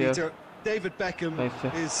Beckham go, is here. Peter, David Beckham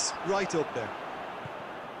Nice. is right up there.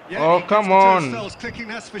 Yeah, Oh, he gets come the on. turnstiles clicking,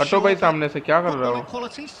 that's for हटो sure, भाई but सामने से, क्या कर रहे footballing हो?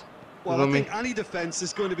 qualities? Well, I Rumi. think any defence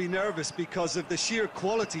is going to be nervous because of the sheer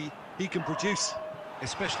quality he can produce.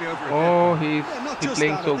 Especially over a Oh, dead he's Yeah, not he just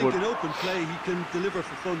playing that, so I think good. in open play he can deliver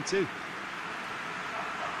for fun too.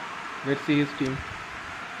 Let's see his team.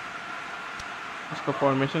 इसका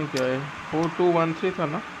formation क्या है? 4-2-1-3 था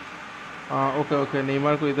ना? हाँ, okay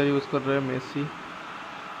Neymar को इधर use कर रहे हैं, मेसी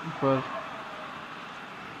पर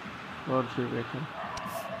और फिर Beckham.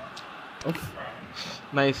 Okay,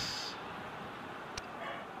 nice.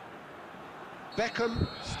 Beckham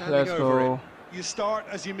standing Let's over go. him. You start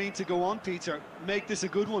as you mean to go on, Peter. Make this a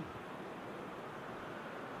good one.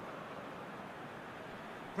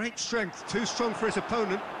 Great strength, too strong for his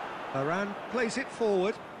opponent. Varane plays it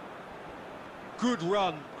forward. Good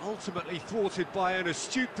run, ultimately thwarted by an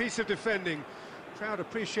astute piece of defending. Crowd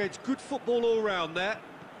appreciates good football all round there.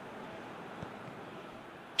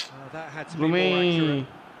 That had to be more accurate. Rumi.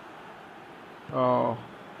 Oh,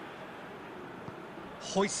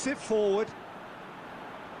 Hoists it forward.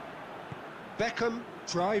 Beckham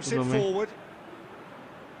drives it Rumi. forward.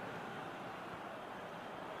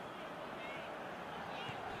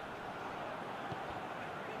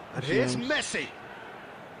 And here's James. Messi.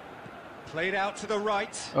 Played out to the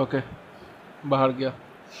right. Okay, बाहर गया.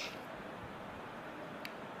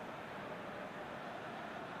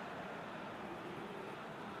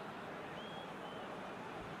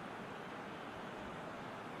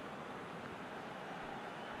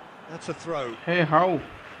 That's a throw. Hey, how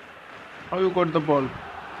you got the ball?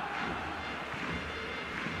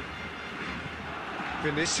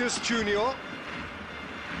 Vinicius Junior.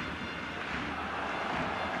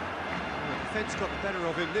 The defence got the better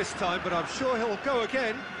of him this time, but I'm sure he'll go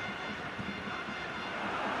again.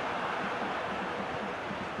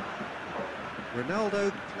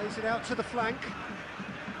 Ronaldo plays it out to the flank.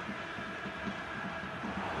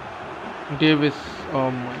 Davis. Oh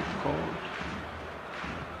my God.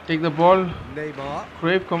 Take the ball. Neymar.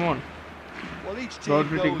 Crave, come on. Well, each team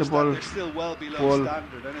Rodri, take the knows ball. that they're still well below Ball.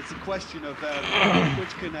 standard, and it's a question of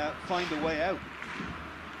which can find a way out.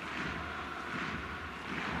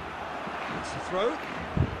 It's a throw.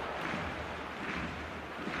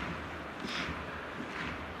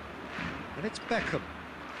 And it's Beckham.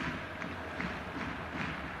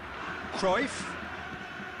 Cruyff.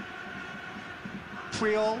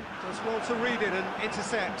 Puyol does well to read it and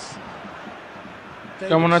intercepts.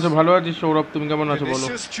 কেমন আছো? ভালো আছি সৌরভ, তুমি কেমন আছো বলো?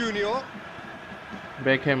 Vinicius Junior.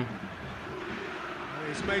 Beckham.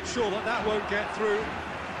 He's made sure that that won't get through.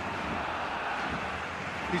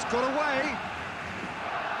 He's got away.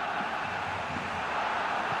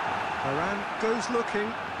 Varane goes looking.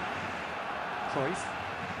 Cruyff.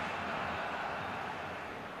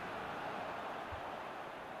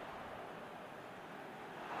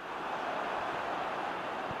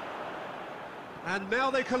 And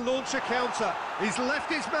now they can launch a counter. He's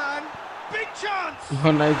left his man. Big chance!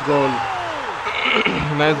 Oh, nice goal.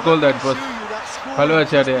 Nice goal that was. Hello,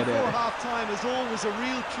 Achare, Before half-time is always a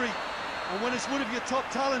real treat. And when it's one of your top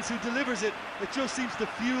talents who delivers it, it just seems to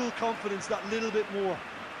fuel confidence that little bit more.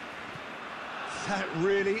 That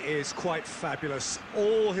really is quite fabulous.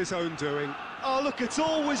 All his own doing. Oh, look, it's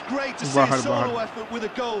always great to see a solo effort with a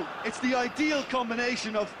goal. It's the ideal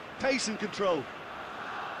combination of pace and control.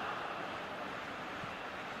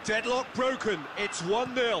 Deadlock broken. It's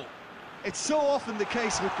 1-0. It's so often the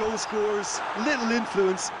case with goal scorers, little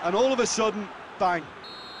influence, and all of a sudden, bang.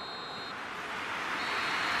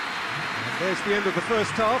 And there's the end of the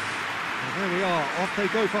first half. And there we are, off they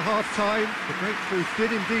go for half-time. The breakthrough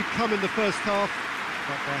did indeed come in the first half,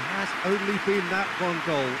 but there has only been that one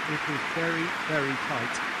goal. It was very, very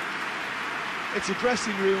tight. It's a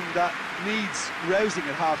dressing room that needs rousing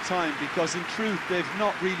at half-time because, in truth, they've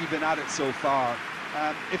not really been at it so far.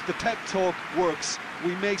 If the pep talk works,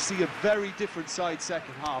 we may see a very different side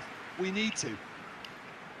second half. We need to.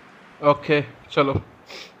 Okay, chalo.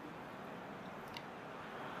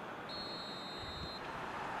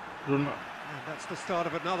 And that's the start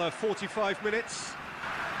of another 45 minutes.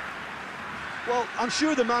 Well, I'm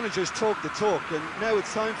sure the managers talk the talk, and now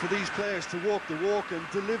it's time for these players to walk the walk and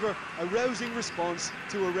deliver a rousing response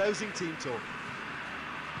to a rousing team talk.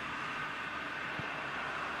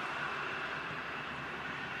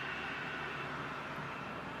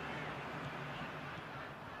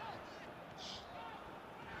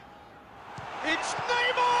 It's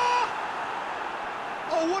Neymar!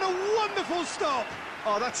 Oh, what a wonderful stop!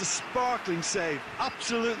 Oh, that's a sparkling save.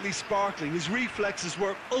 Absolutely sparkling. His reflexes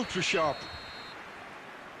were ultra sharp.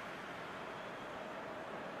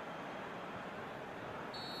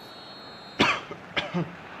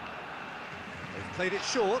 Played it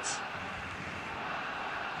short.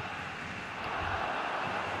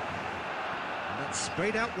 And that's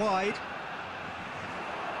sprayed out wide.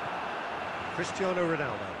 Cristiano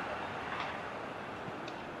Ronaldo.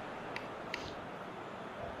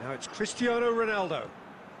 Now it's Cristiano Ronaldo.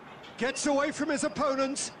 Gets away from his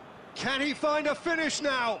opponent. Can he find a finish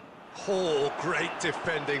now? Oh, great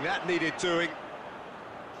defending. That needed doing.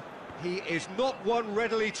 He is not one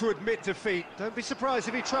readily to admit defeat. Don't be surprised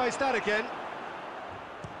if he tries that again.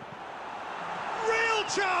 Real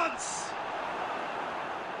chance!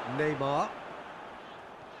 Neymar.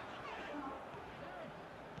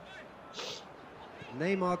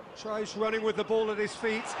 Neymar tries running with the ball at his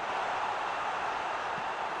feet.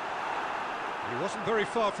 He wasn't very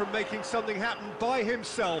far from making something happen by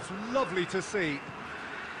himself. Lovely to see.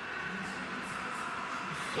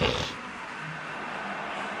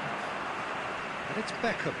 And it's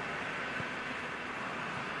Beckham.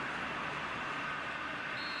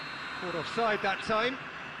 Caught offside that time.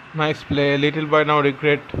 Nice play. Little by now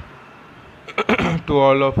regret to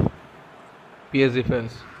all of PSG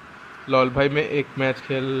fans. Lol भाई मैं एक match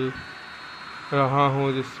खेल रहा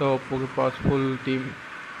हूँ जिससे Oppo के पास full team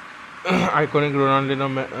iconic Ronaldo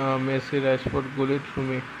Messi Rashford गोली through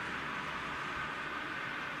me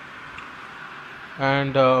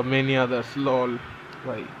and many others lol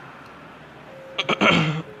भाई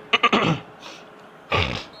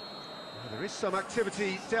There is some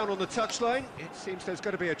activity down on the touchline. It seems there's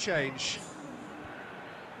going to be a change.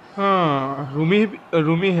 हाँ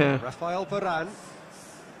रूमी है Rafael Varane.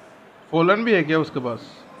 फोलन भी है क्या उसके पास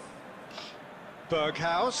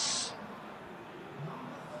Berghaus.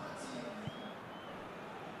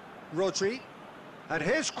 Rodri. And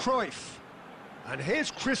here's Cruyff. And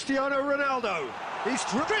here's Cristiano Ronaldo. He's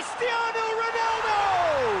Cristiano Ronaldo!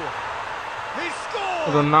 He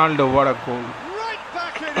scored! Ronaldo, what a goal. Right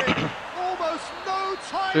back in it. Almost no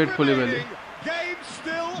time Straight fully remaining. Game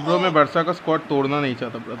still bro मैं on. बरसा का squad तोड़ना नहीं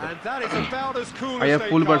चाहता brother And that is about as cool I as have they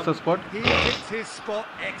full come. Barca squad. He hits his spot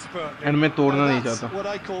expertly. And मैं तोड़ना नहीं That's चाहता what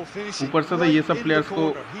I call finishing. ऊपर से तो ये सब Right in प्लेयर्स the को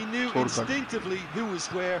corner. He knew छोड़ कर instinctively who was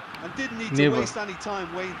where and didn't need to Never. waste any time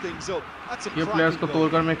weighing things up. That's a ये प्लेयर्स को cracking goal.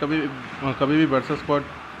 तोड़कर मैं कभी भी बरसा स्क्वाड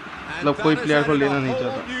And मतलब that कोई has प्लेयर को added लेना a नहीं whole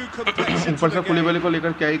चाहता new complexion ऊपर to से the कुलीबाली game. को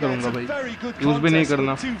लेकर क्या ही Yeah, it's करूंगा a भाई very good यूज भी नहीं contest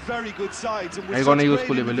करना with two very good sides and with I gonna such use great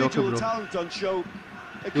कुलीबाली okay individual bro talent on show.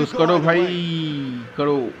 It use could go करो either भाई way.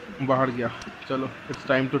 करो बाहर गया चलो it's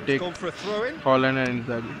time to take Gone for a throw-in. Holland and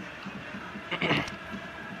इंजागी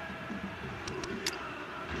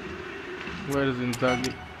Where is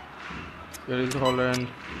Inzaghi? Here is Holland.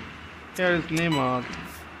 Here is Neymar.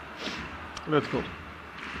 Let's go.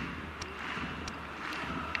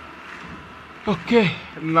 Okay,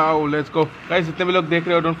 now let's go. Guys, जितने भी लोग देख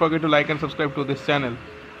रहे हो, don't forget to like and subscribe to this channel.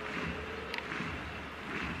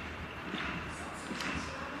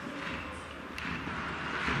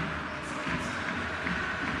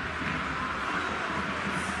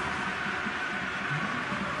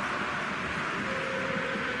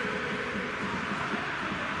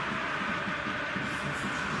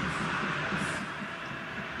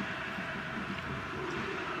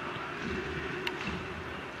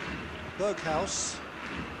 Berghaus.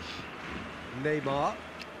 Neymar.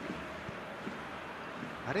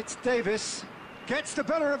 And it's Davis. Gets the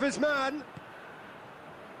better of his man.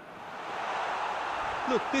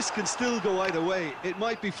 Look, this can still go either way. It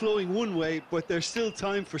might be flowing one way, but there's still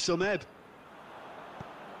time for some ebb.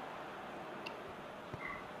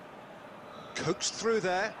 Coaxed through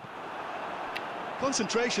there.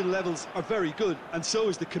 Concentration levels are very good, and so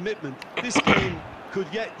is the commitment. This game could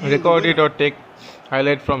yet yield Record the it or take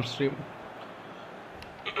highlight from stream.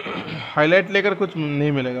 Highlight लेकर कुछ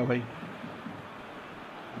नहीं मिलेगा भाई.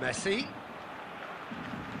 Messi.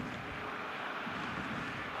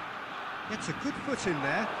 Gets a good foot in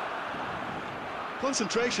there.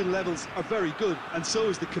 Concentration levels are very good, and so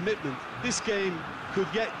is the commitment. This game could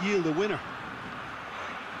yet yield a winner.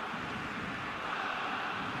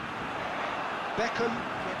 Beckham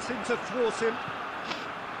gets in to thwart him.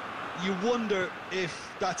 You wonder if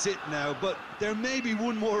that's it now, but there may be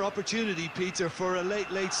one more opportunity, Peter, for a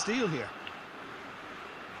late steal here.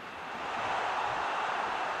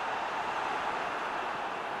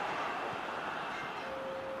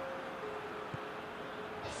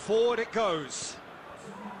 Forward it goes.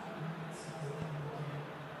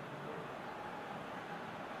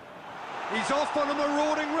 He's off on a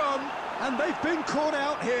marauding run, and they've been caught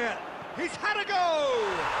out here. He's had a go!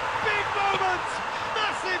 Big moment!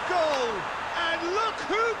 Massive goal! And look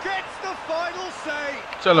who gets the final say!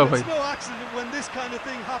 चलो It's भाई. no accident when this kind of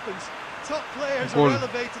thing happens. Top players Goal. are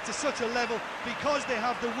elevated to such a level because they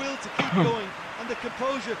have the will to keep going and the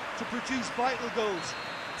composure to produce vital goals.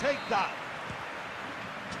 Take that.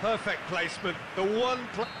 Perfect placement. The one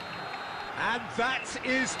play. And that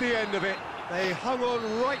is the end of it. They hung on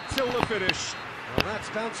right till the finish. Well, that's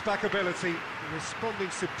bounce-back ability, responding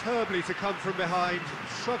superbly to come from behind,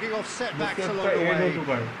 shrugging off setbacks along the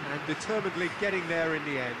way, and determinedly getting there in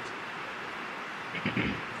the end.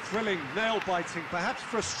 Thrilling, nail-biting, perhaps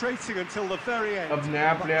frustrating until the very end. अब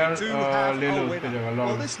नया but player they do have ले लो a उसकी winner. जगह Well,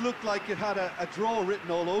 long this looked like it had a draw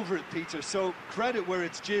written all over it, Peter, so credit where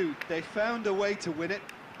it's due. They found a way to win it,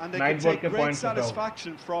 and they can Nightboard take के great points हटाओ.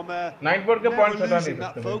 satisfaction from Nightboard के never points हटा losing नहीं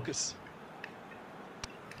that सकते भाई. focus.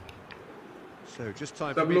 So just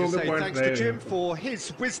time सब for me to लोगों के say points thanks to रहेंगे. Jim for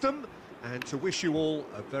his wisdom, and to wish you all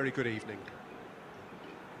a very good evening.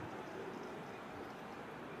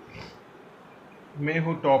 मैं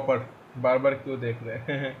हूँ टॉपर, बार बार क्यों देख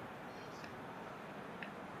रहे हैं?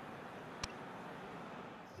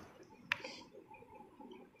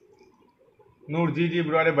 नूर जी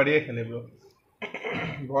ब्रो, अरे बढ़िया खेले ब्रो,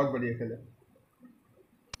 बहुत बढ़िया खेले.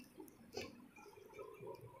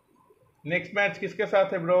 नेक्स्ट मैच किसके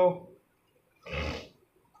साथ है bro?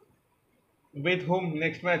 With home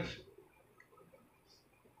next match?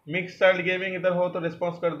 Mix style gaming इधर हो तो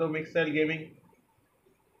रिस्पॉन्स कर दो. Mix style gaming,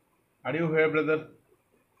 are you here brother?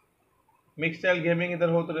 Mix style gaming इधर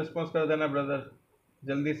हो तो रिस्पॉन्स कर देना ब्रदर,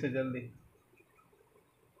 जल्दी से जल्दी.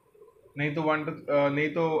 नहीं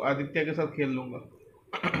तो आदित्य के साथ खेल लूंगा.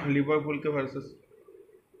 लिवरपूल के वर्सेस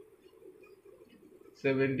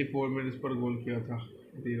 74 मिनट्स पर गोल किया था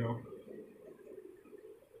धीराव.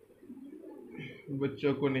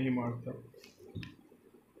 बच्चों को नहीं मारता.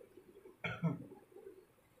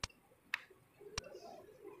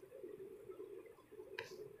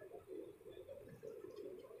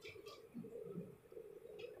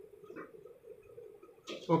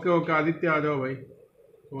 ओके आदित्य आ जाओ भाई,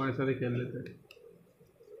 तुम्हारे साथ ही खेल लेते हैं.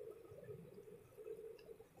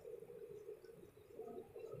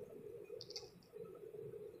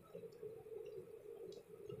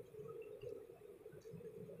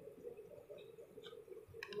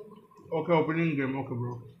 Okay opening game. Okay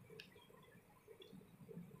bro.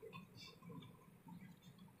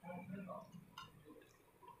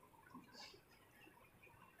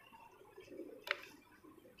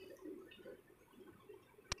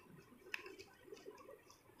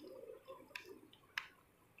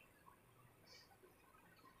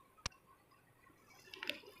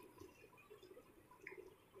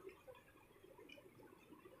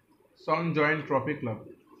 Son joined Trophy Club.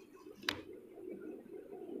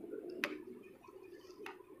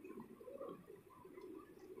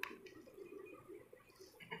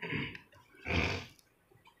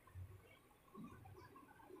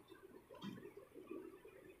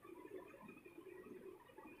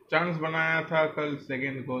 Chance बनाया था कल,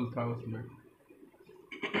 सेकंड गोल था उसमें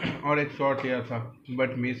और एक शॉट लिया था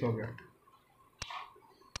बट मिस हो गया.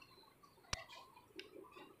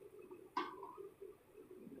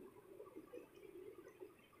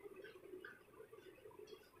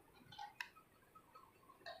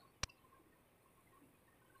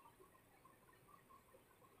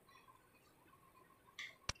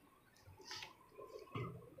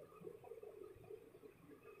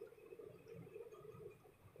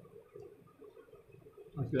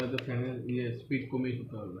 तो फैन ये स्पीड को भी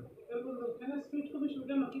शुक्र होगा. स्पीड को भी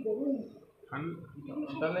शुक्र मत करो. हम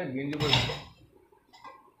चले गेंद पर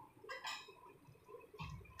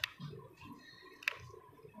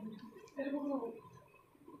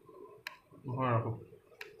वहाँ रखो.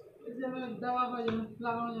 दवा लगाना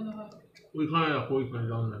जाना है. कोई खाना रखो, कोई खाना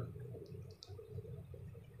जाना.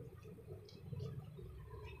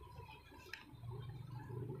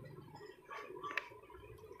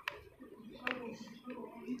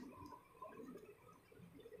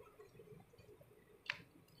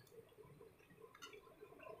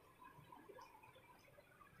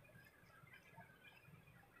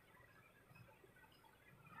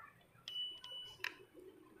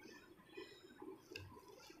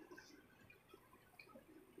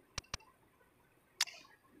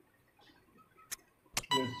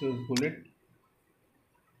 Let's use bullet.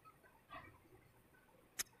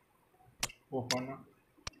 Fofana.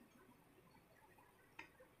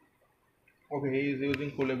 Okay, he is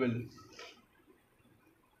using pullable.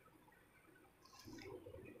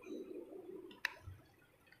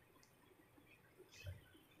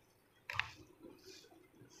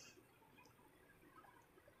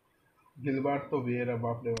 Gilbert तो वेयर है,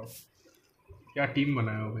 बाप रे बाप, क्या टीम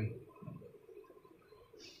बनाया हो भाई.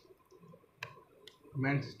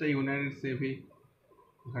 मैनचेस्टर यूनाइटेड से भी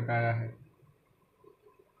घटाया है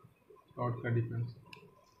शॉट का defence.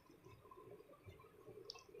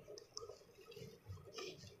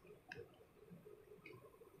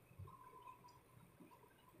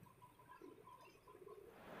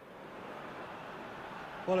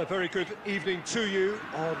 Well, a very good evening to you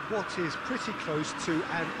on what is pretty close to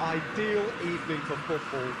an ideal evening for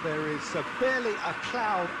football. There is barely a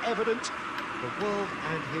cloud evident. The world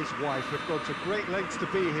and his wife have gone to great lengths to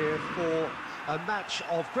be here for a match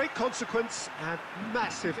of great consequence and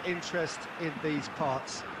massive interest in these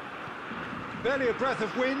parts. Barely a breath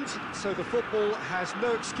of wind, so the football has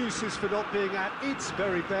no excuses for not being at its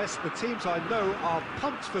very best. The teams I know are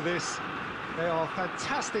pumped for this. They are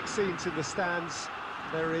fantastic scenes in the stands.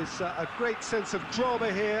 There is a great sense of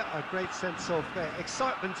drama here, a great sense of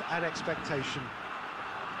excitement and expectation.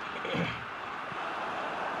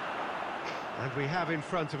 And we have in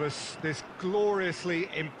front of us this gloriously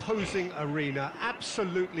imposing arena,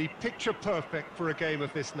 absolutely picture perfect for a game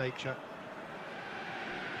of this nature.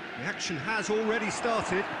 The action has already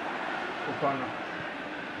started.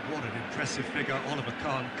 What an impressive figure Oliver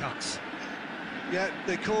Kahn cuts. Yeah,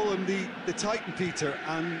 they call him the Titan, Peter,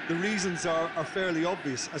 and the reasons are fairly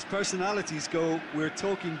obvious. As personalities go, we're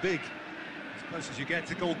talking big. As close as you get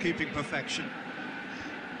to goalkeeping perfection.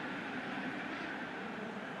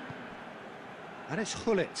 And it's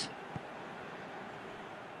Hullet.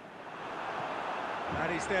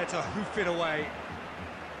 And he's there to hoof it away.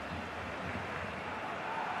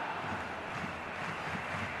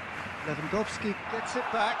 Lewandowski gets it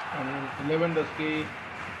back. Lewandowski.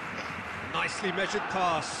 Nicely measured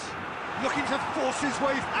pass. Looking to force his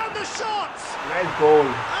way, and the shot! Nice goal.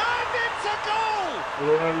 And it's a goal!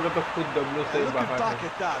 Ronaldo तो खुद W से Looking बाहर back है.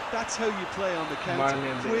 at that, that's how you play on the counter.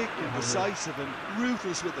 Marne Quick they. and decisive and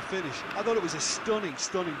ruthless with the finish. I thought it was a stunning,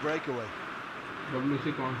 stunning breakaway. W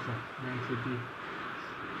से कौन सा? Man City.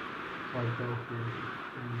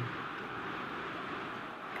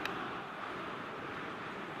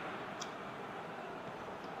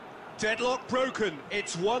 Deadlock broken,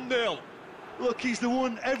 it's 1-0. Look, he's the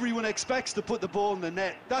one everyone expects to put the ball in the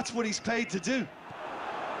net. That's what he's paid to do.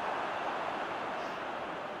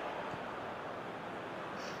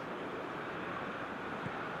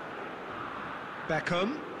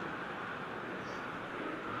 Beckham.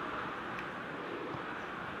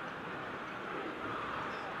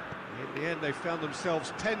 In the end, they found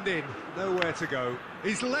themselves penned in, nowhere to go.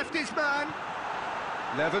 He's left his man.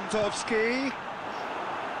 Lewandowski.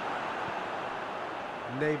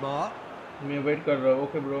 Neymar. मैं wait कर रहा हूँ.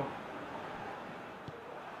 Okay, bro.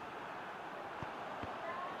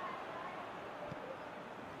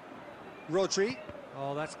 Rodri.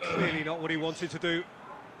 Oh, that's clearly not what he wanted to do.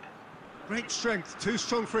 Great strength, too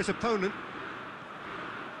strong for his opponent.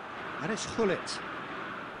 And it's Hullet.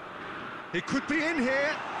 He could be in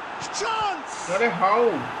here. Chance! अरे how?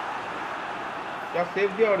 क्या save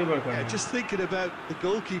दिया Oliver Kahn Yeah, ने? just thinking about the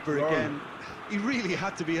goalkeeper Wow. again. He really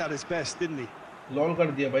had to be at his best, didn't he? Lol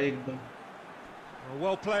कर दिया भाई एकदम.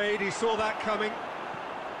 Well played, he saw that coming.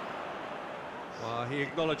 Well, he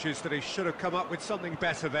acknowledges that he should have come up with something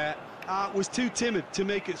better there. Was too timid to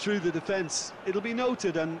make it through the defence. It'll be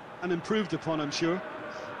noted and improved upon, I'm sure.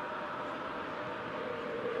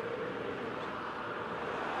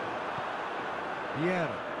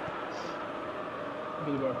 Vieira.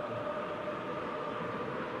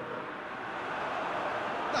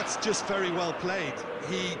 That's just very well played.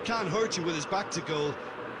 He can't hurt you with his back to goal,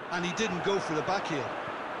 and he didn't go for the back heel.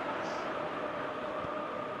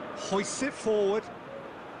 Hoists it forward.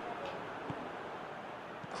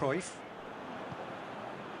 Cruyff.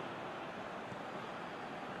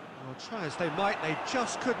 Well, try as they might, they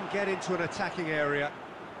just couldn't get into an attacking area.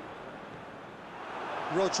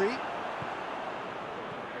 Rodri.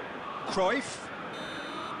 Cruyff.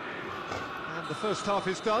 And the first half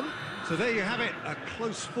is done. So there you have it, a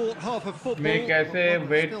close-fought half of football. मैं कैसे One that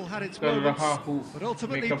wait still had its कर moments, रहा हूँ. but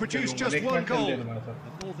ultimately Makeup produced करूँगा. just Next one match goal. खेलते हैं तुम्हारे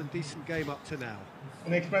साथ. A more than decent game up to now.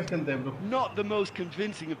 Next match खेलते हैं bro. Not the most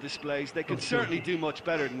convincing of displays. They can certainly do much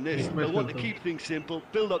better than this. Next They'll match want to खेलते हैं. keep things simple,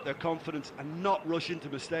 build up their confidence, and not rush into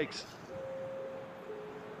mistakes.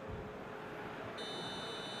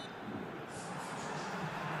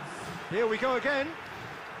 Here we go again.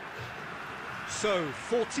 So,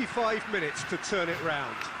 45 minutes to turn it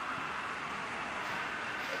round.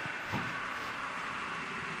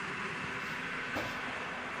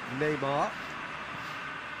 Neymar.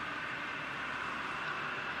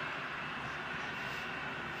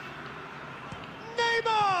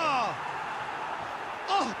 Neymar!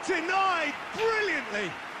 Oh, denied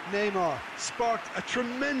brilliantly. Neymar sparked a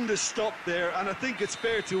tremendous stop there, and I think it's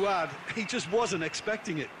fair to add, he just wasn't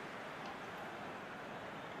expecting it.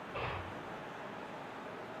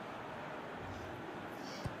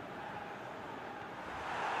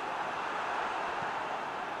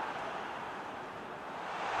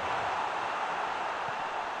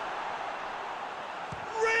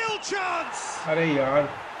 Real chance! अरे यार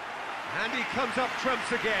And he comes up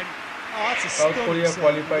trumps again. Oh, that's a South stunning Korea save.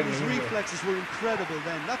 qualified His नहीं हुआ। reflexes were incredible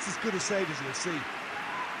then. That's as good a save as you'll see.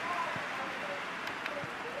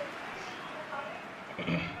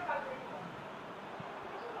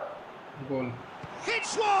 Goal.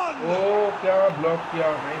 Hits one! ओ क्या block किया,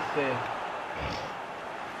 nice save.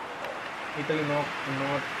 Italy not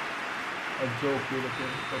a joke,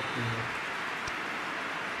 European football.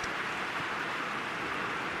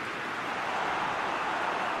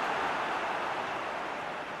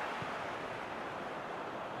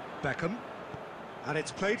 Beckham, and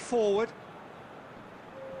it's played forward.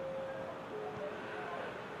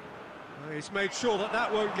 He's made sure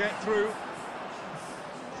that won't get through.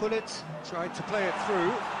 Pullet tried to play it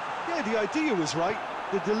through. Yeah, the idea was right.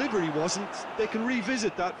 The delivery wasn't. They can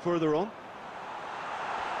revisit that further on.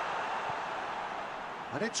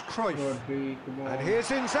 And it's Cruyff. Rodri, come on. And here's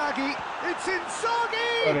Inzaghi. It's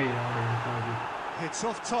Inzaghi! अरे यार, Inzaghi. It's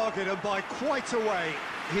off target and by quite a way.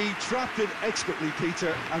 He trapped it expertly,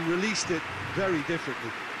 Peter, and released it very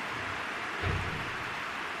differently.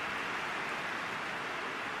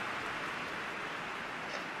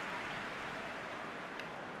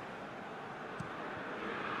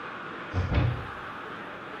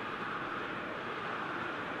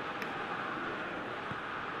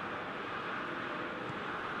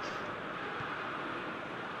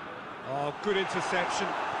 Oh, good interception.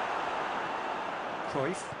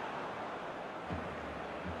 Cruyff.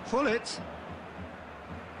 Pullet.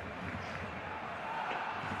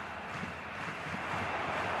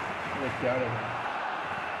 ये क्या रहा है?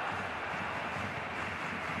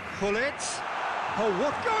 Pullet. Oh,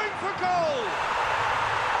 what going for goal!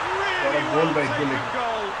 What Really a goal well by taken Gullit.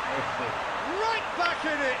 goal. Nice save. Right back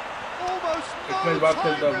in it. Almost इसमें no बात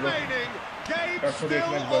time चलता है, bro। remaining. Game परसों still एक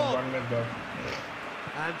मैच बाद, on. 1 मैच बाद।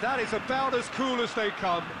 And that is about as cool as they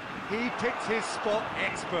come. He picked his spot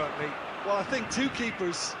expertly. Well, I think two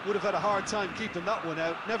keepers would have had a hard time keeping that one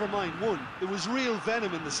out, never mind one. There was real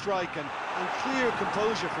venom in the strike and clear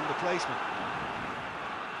composure from the placement.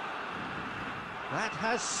 That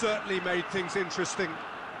has certainly made things interesting.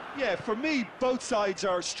 Yeah, for me, both sides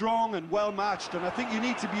are strong and well-matched, and I think you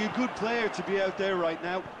need to be a good player to be out there right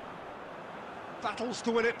now. Battles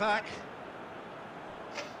to win it back.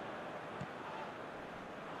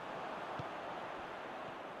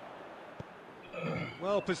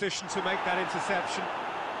 Well positioned to make that interception.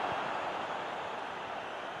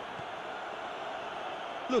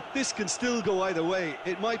 Look, this can still go either way.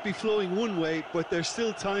 It might be flowing one way, but there's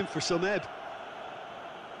still time for some ebb.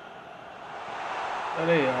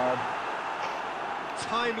 अरे यार,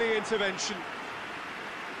 Timely intervention.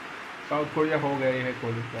 South Korea हो गई है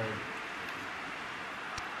qualified.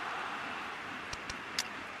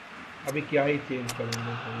 अभी क्या ही change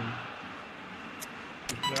करेंगे भाई,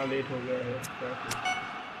 इतना लेट हो गया है क्या कुछ।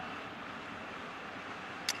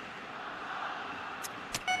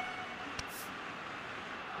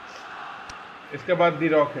 इसके बाद दी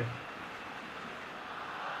रॉक है।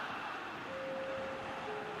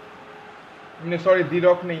 नहीं सॉरी, दी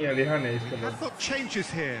रॉक नहीं है, रेहान है इसके Have बाद। got changes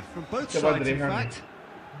here from both इसके बाद sides, in रेहान है। fact.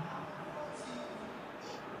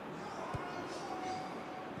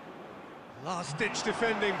 Last-ditch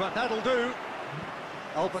defending, but that'll do.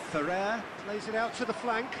 Albert Ferrer plays it out to the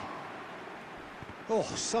flank. Oh,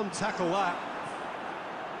 some tackle that.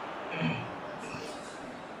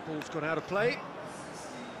 Ball's gone out of play.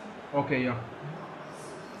 Okay, yeah.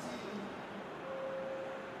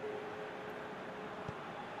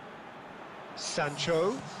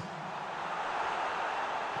 Sancho.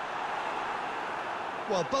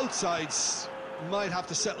 Well, both sides might have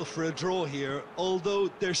to settle for a draw here, although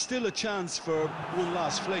there's still a chance for one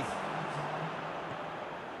last fling.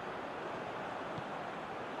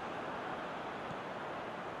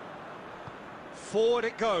 Forward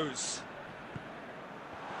it goes.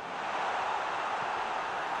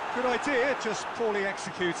 Good idea, just poorly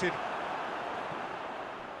executed.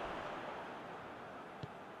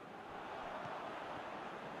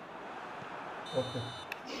 Okay.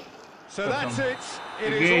 So that's it.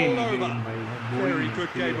 It is all over. Very good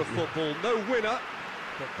game of seriously. football. No winner,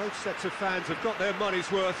 but both sets of fans have got their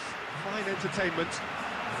money's worth. Fine entertainment,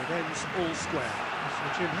 and it ends all square.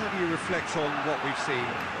 So, Jim, how do you reflect on what we've seen?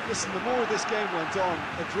 Listen, the more this game went on,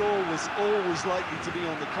 a draw was always likely to be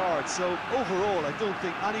on the card. So overall, I don't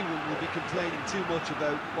think anyone will be complaining too much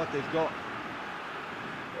about what they've got.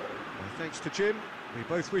 Well, thanks to Jim. We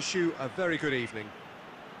both wish you a very good evening.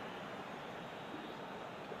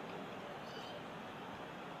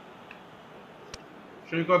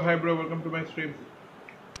 Shrikot, hi bro, welcome to my stream.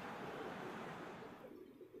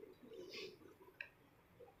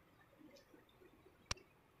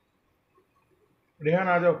 Rehan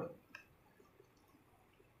आ जाओ।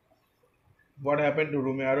 What happened to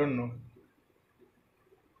Rumi? I don't know.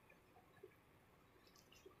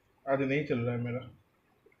 आज नहीं चल रहा है मेरा.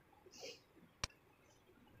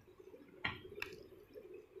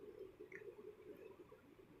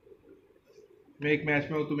 मैं एक match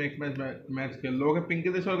में हूँ, तुम एक मैच खेल लोगे. पिंकी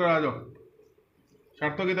देशवर कर आ जाओ.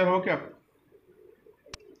 शर्तों किधर हो क्या?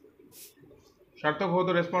 शर्तों हो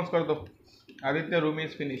तो रेस्पॉन्स कर दो. Aditya, Rumi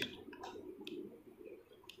is finished.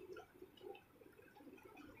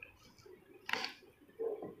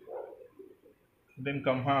 Then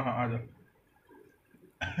come. हाँ हाँ आ जाओ.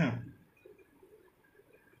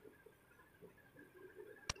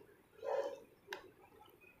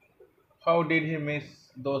 How did he miss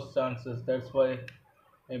those chances? That's why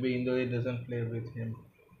maybe Indonesia doesn't play with him.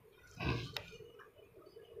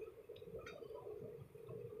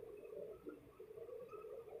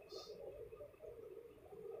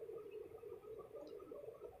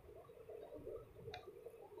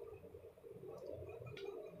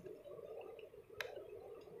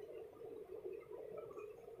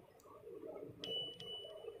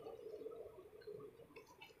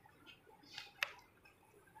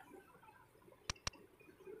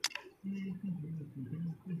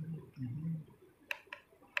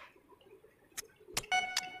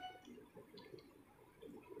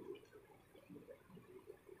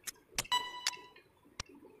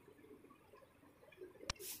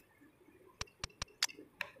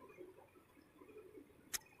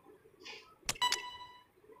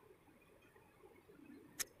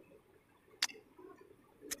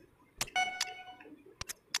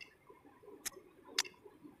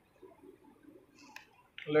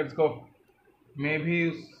 Let's go. मैं भी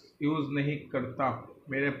यूज नहीं करता.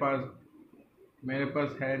 मेरे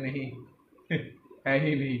पास है नहीं. है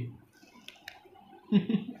ही नहीं.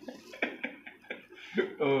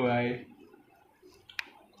 ओ भाई.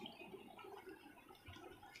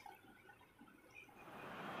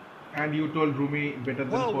 And you told Rumi better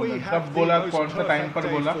than Poland. सब बोला कौन सा टाइम पर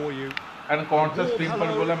बोला एंड कौन सा स्ट्रीम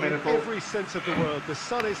पर बोला मेरे को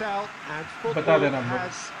बता देना.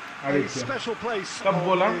 कब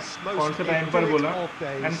बोला, कौन से टाइम पर बोला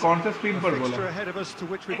एंड कौन से स्क्रीन पर बोला,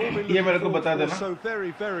 ये मेरे को बता देना.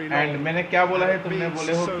 एंड मैंने क्या बोला है, तुमने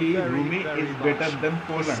बोले हो कि Rumi is better than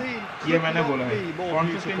Poland. ये मैंने बोला है.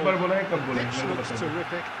 कौन से स्क्रीन पर बोला है, कब बोला है, मेरे को बता दो.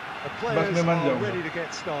 बस मैं मान जाऊंगा.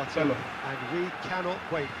 चलो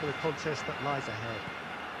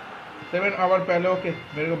 7 आवर पहले. ओके,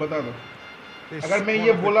 मेरे को बता दो. अगर मैं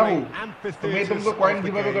ये बोला हूँ तो मैं तुमको कॉइन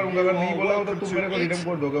गिव अवे करूंगा. अगर नहीं बोला हो तो तुम मेरे को रिडीम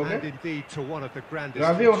कोड दोगे. ओके,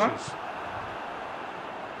 राजी हो ना?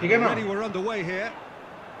 ठीक है ना?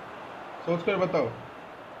 सोच कर बताओ.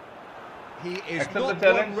 Accept the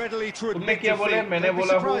challenge. तुमने क्या बोले? मैंने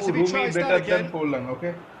बोला हूँ Rumi better than Poland.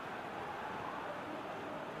 Okay,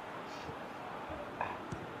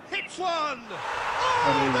 hits one.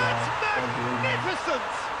 Oh, that's magnificent.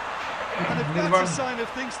 And if that's a sign of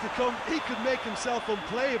things to come, he could make himself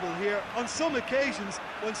unplayable here. On some occasions,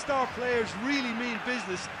 when star players really mean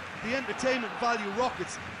business, the entertainment value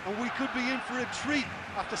rockets, and we could be in for a treat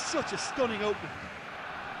after such a stunning opening.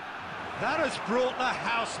 That has brought the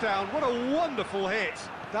house down. What a wonderful hit.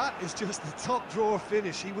 That is just the top drawer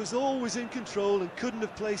finish. He was always in control and couldn't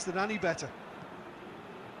have placed it any better.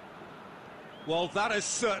 Well, that has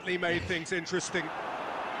certainly made things interesting.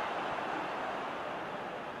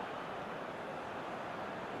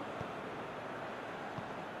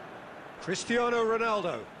 Cristiano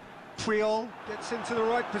Ronaldo. Puyol gets into the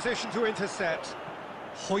right position to intercept.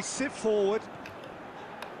 Hoists it forward.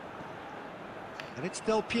 And it's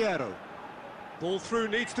Del Piero. Ball through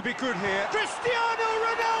needs to be good here. Cristiano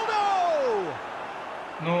Ronaldo!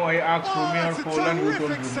 No, I asked Rumi or Poland, you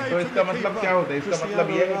told Rumi. तो इसका मतलब क्या होता है? इसका मतलब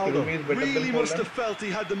ये है कि Rumi is better than Really must Poland. have felt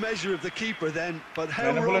he had the measure of the keeper then, but how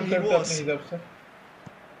मैंने wrong Poland he करता was. अपने हिसाब से.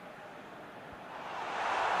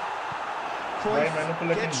 Cruyff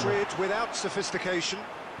gets rid without sophistication.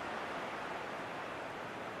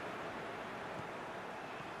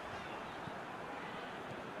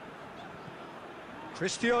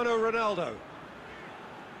 Cristiano Ronaldo.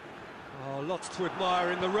 Oh, lots to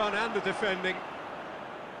admire in the run and the defending.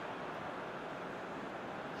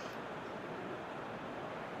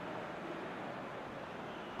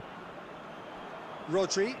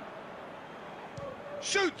 Rodri.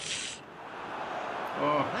 Shoots!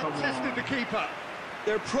 Oh, come Tested on. the keeper.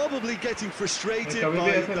 They're probably getting frustrated कभी by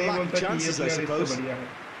भी ऐसा the नहीं lack of बोलता कि ये chances, I player इससे suppose. बढ़िया है.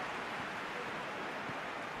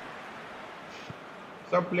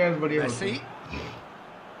 सब प्लेयर्स बढ़िया होते Messi. हैं.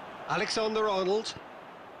 Alexander-Arnold.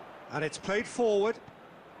 And it's played forward.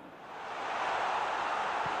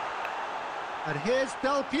 And here's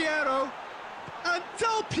Del Piero. And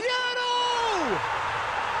Del Piero!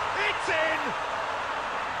 It's in!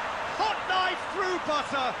 Hot knife through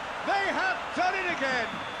butter. They have done it again.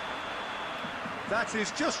 That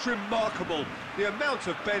is just remarkable, the amount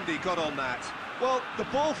of bend he got on that. Well, the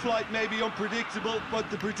ball flight may be unpredictable, but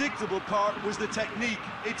the predictable part was the technique.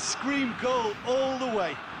 It screamed goal all the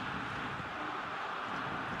way.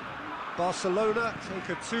 Barcelona take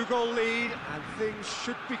a 2-goal lead, and things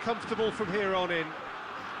should be comfortable from here on in.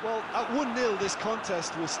 Well, at 1-0 this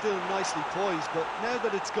contest was still nicely poised, but now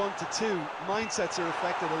that it's gone to 2, mindsets are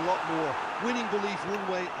affected a lot more. Winning belief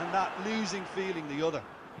one way and that losing feeling the other.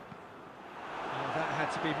 Oh, that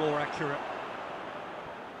had to be more accurate.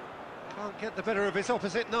 Can't get the better of his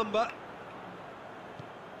opposite number.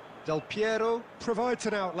 Del Piero provides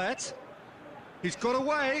an outlet. He's got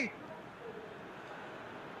away.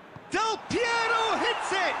 Del Piero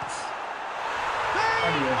hits it!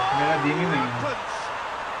 They are rampant!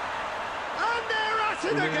 And they're at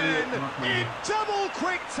it again in double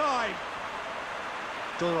quick time.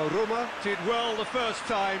 Donnarumma did well the first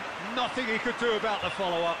time. Nothing he could do about the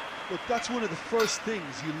follow-up. Look, that's one of the first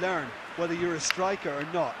things you learn, whether you're a striker or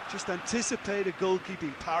not. Just anticipate a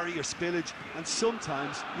goalkeeping parry or spillage, and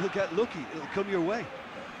sometimes you'll get lucky. It'll come your way.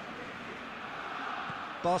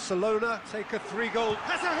 Barcelona take a 3-goal.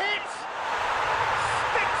 Has a hit!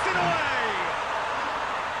 Sticks it away!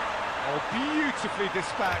 Oh, beautifully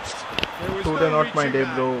dispatched. There was Today no not my reaching day,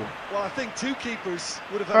 that. bro. Well, I think 2 keepers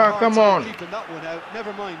would have had a hard come time on. keeping that one out.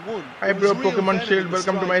 Never mind 1. Hi, There was bro, real Pokemon venom Shield, in the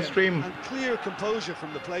welcome to my strike stream. and clear composure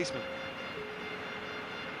from the placement.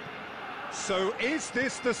 So is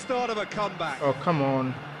this the start of a comeback? Oh, come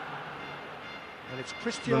on. And it's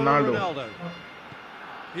Cristiano Ronaldo.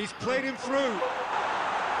 He's played him through.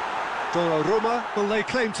 Donnarumma will lay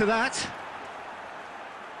claim to that.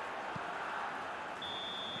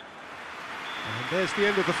 And there's the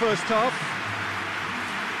end of the first half.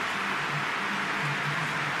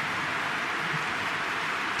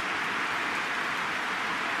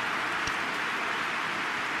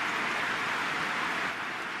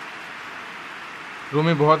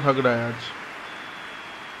 Rumi बहुत हग रहा है आज.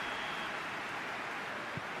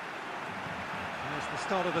 There's the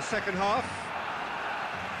start of the second half.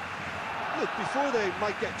 Look, before they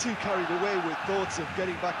might get too carried away with thoughts of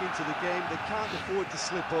getting back into the game, they can't afford to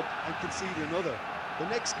slip up and concede another. The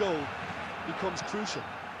next goal becomes crucial.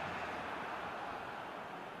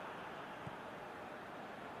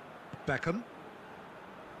 Beckham.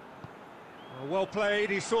 Well played,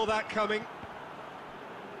 he saw that coming.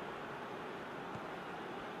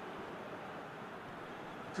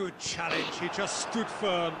 Good challenge, he just stood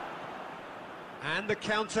firm. And the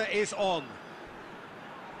counter is on.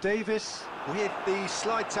 Davis with the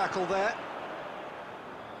slide tackle there.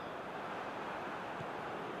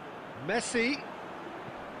 Messi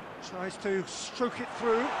tries to stroke it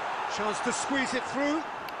through. Chance to squeeze it through.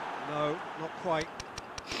 No, not quite.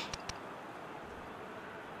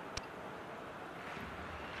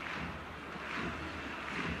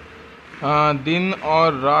 दिन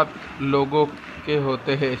और रात लोगों के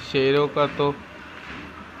होते हैं, शेरों का तो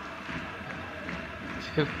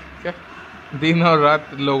क्या दिन और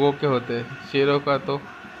रात लोगों के होते हैं, शेरों का तो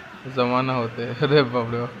ज़माना होते हैं. अरे बाप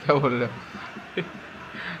रे, क्या बोल रहे हो?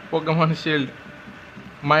 Pokemon shield,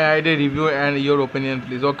 my ID review and your opinion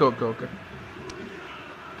please. Okay okay okay.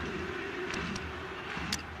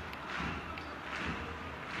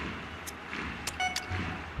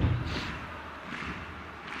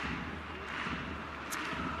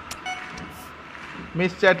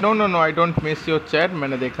 Miss chat? No no no, I don't miss your chat.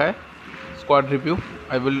 मैंने देखा है squad review.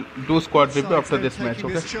 I will do squad review after this match.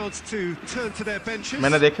 Okay,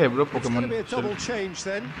 मैंने देखा है bro Pokemon.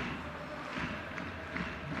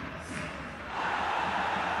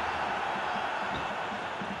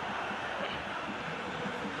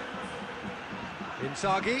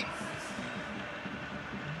 Inzaghi.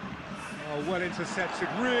 Oh, well intercepted,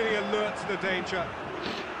 really alert to the danger.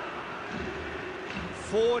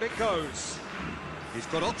 Forward it goes. He's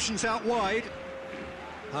got options out wide.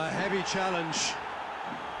 A heavy challenge.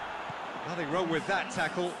 Nothing wrong with that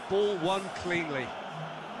tackle. Ball won cleanly.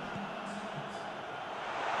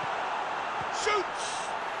 Shoots!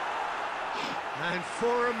 And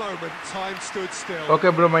for a moment, time stood still. Okay,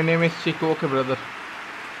 bro, my name is Chiku. Okay, brother.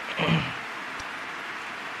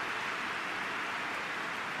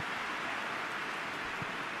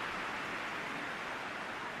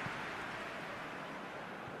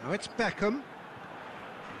 Now it's Beckham.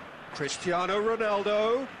 Cristiano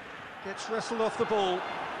Ronaldo gets wrestled off the ball.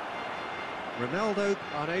 Ronaldo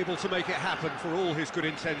unable to make it happen for all his good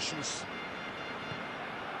intentions.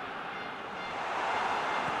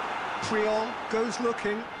 Priol goes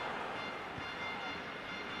looking.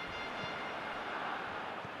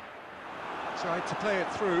 Tried to play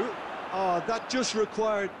it through. Oh, that just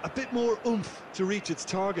required a bit more oomph to reach its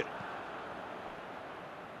target.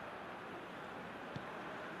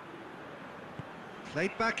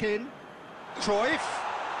 Played back in. Cruyff.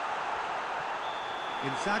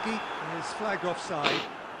 Inzaghi is flagged offside.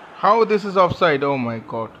 How this is offside? Oh my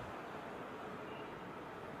god.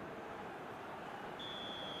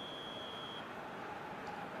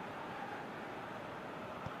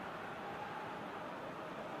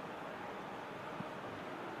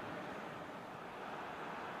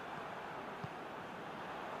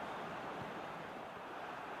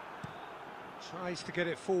 Tries to get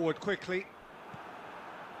it forward quickly.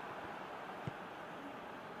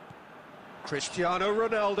 Cristiano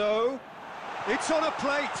Ronaldo. It's on a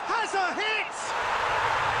plate. Has a hit!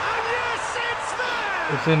 And yes, it's there!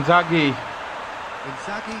 It's Inzaghi.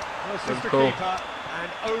 Inzaghi versus the go. keeper.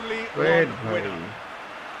 And only Great, one winner. buddy.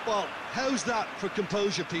 Well, how's that for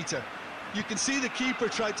composure, Peter? You can see the keeper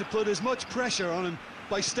tried to put as much pressure on him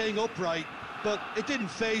by staying upright, but it didn't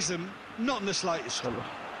faze him, not in the slightest.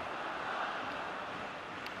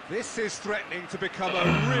 This is threatening to become a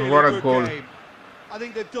really What a good goal. game. I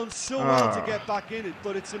think they've done so well to get back in it,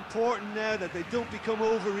 but it's important now that they don't become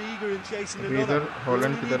over-eager in chasing अभी another. इधर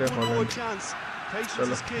Holland They किधर है? need one more Holland. chance. Patience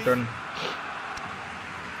चलो is key. done.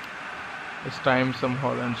 It's time some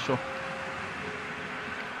Holland show.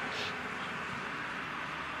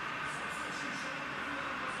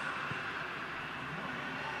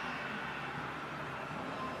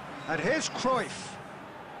 And here's Cruyff.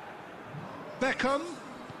 Beckham.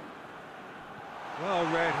 Well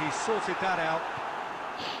read, he sorted that out.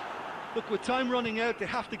 Look, with time running out, they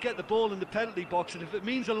have to get the ball in the penalty box, and if it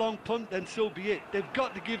means a long punt, then so be it. They've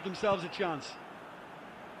got to give themselves a chance.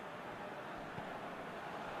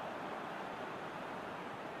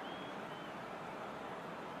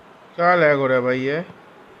 क्या lag हो रहा है भाई ये?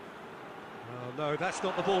 Oh no, that's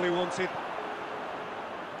not the ball he wanted.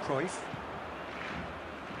 Cruyff.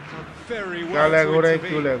 Done very क्या well lag to हो रहा है?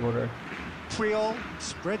 क्यों intervene. लैग हो रहा है? Triol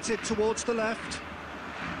spreads it towards the left.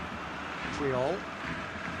 Triol.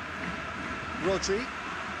 Rodri.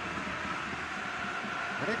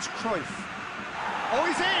 And it's Cruyff. Oh,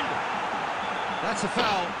 he's in! That's a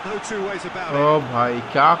foul, no two ways about it. ओ भाई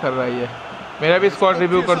क्या कर रहा है ये? मेरा भी स्क्वाड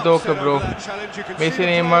रिव्यू कर दो okay bro. Messi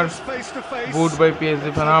Neymar boot bye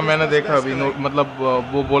PSG fan. हाँ मैंने देखा अभी मतलब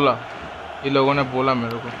वो बोला, ये लोगों ने बोला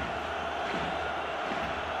मेरे को.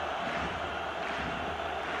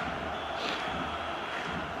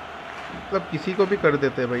 मतलब किसी को भी कर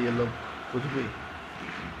देते हैं भाई ये लोग कुछ भी.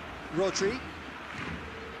 Rodri.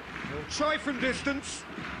 He'll try from distance.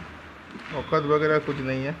 औकात वगैरह कुछ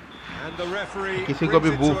नहीं है. And the referee किसी को भी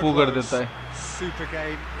brings it to a बू कर close. देता है. Super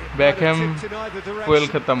game. It Beckham, might have tipped in either direction. fuel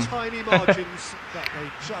खत्म. Tiny margins, but they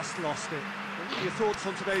just lost it. What are your thoughts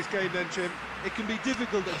on today's game then, Jim? It can be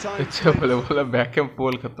difficult at times. अच्छा बोला Beckham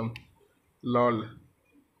पोल खत्म. Lol.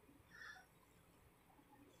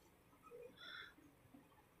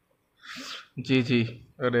 जी जी.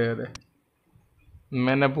 अरे अरे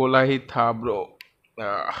मैंने बोला ही था bro.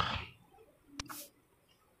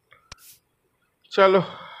 चलो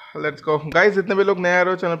लेट्स गो गाइस. जितने भी लोग नए आ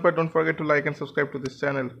रहे हो चैनल पर, don't forget to like and subscribe to this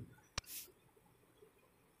channel.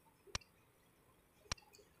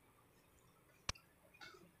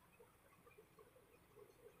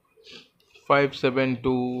 Five 7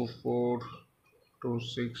 2 4 2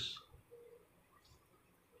 6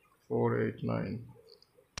 4 8 9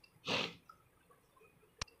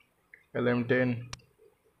 11 10.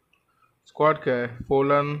 Squad क्या है?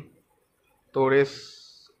 फोलन, तोरेस,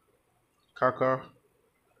 काका.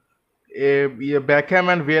 ये बैकहैम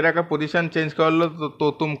एंड वेरा का पोजीशन चेंज कर लो तो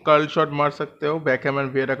तुम कर्ल शॉट मार सकते हो. बैकहैम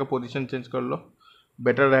एंड वेरा का पोजीशन चेंज कर लो,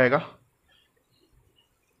 बेटर रहेगा.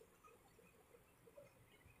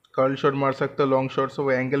 कर्ल शॉट मार सकते हो, लॉन्ग शॉट से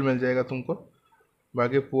वो एंगल मिल जाएगा तुमको.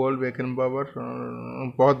 बाकी पोल बेकन बाबर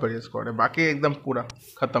बहुत बढ़िया स्क्वाड है. बाकी एकदम पूरा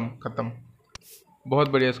खत्म खत्म. बहुत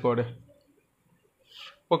बढ़िया स्क्वाड है.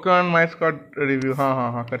 पोकेमॉन माय स्क्वाड रिव्यू हाँ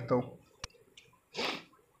हाँ हाँ करता हूँ.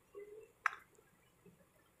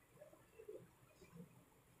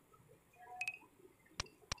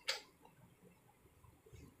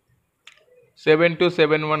 सेवन 2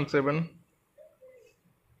 7 1 7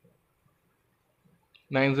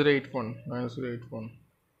 9081 9081.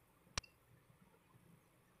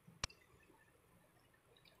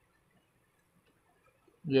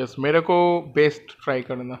 यस मेरे को बेस्ट ट्राई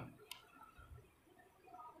करना.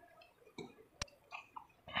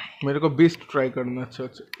 मेरे को बेस्ट ट्राई करना. अच्छा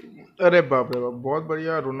अच्छा. अरे बाप रे बाप बहुत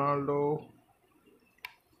बढ़िया. रोनाल्डो,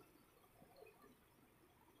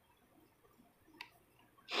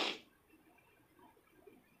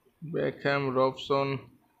 बेकहम, रॉबसन,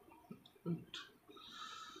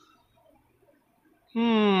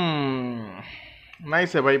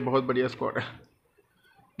 नाइस है भाई, बहुत बढ़िया स्क्वाड है।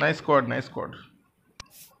 नाइस स्क्वाड, नाइस स्क्वाड,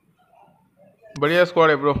 बढ़िया स्क्वाड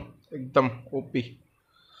है ब्रो, एकदम OP.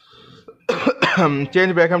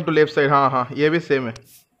 Change Beckham to left side, हाँ हाँ ये भी सेम है।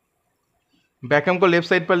 बैकहम को लेफ्ट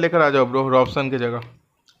साइड पर लेकर आ जाओ ब्रो, रॉबसन की जगह।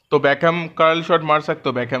 तो बैकहम कर्ल शॉट मार सकते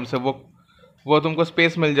हो बैकहम से, वो तुमको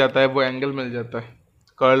स्पेस मिल जाता है, वो एंगल मिल जाता है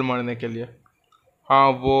कर्ल मारने के लिए। हाँ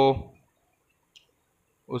वो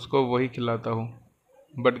उसको वही खिलाता हूँ,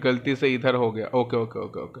 बट गलती से इधर हो गया। Okay okay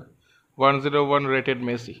okay okay. 101 rated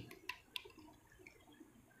Messi.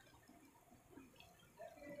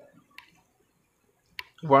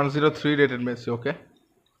 103 rated Messi. Okay,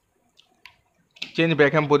 change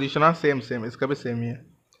Beckham position, हाँ सेम सेम, इसका भी सेम ही है।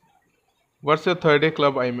 What's your third day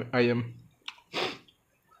club? I am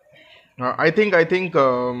I think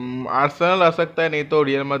Arsenal आ सकता है, नहीं तो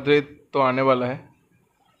रियल मैड्रिड तो आने वाला है।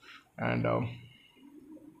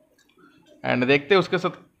 एंड देखते हैं उसके साथ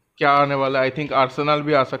क्या आने वाला है। आई थिंक आर्सेनल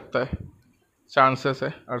भी आ सकता है, चांसेस है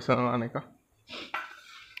आर्सेनल आने का।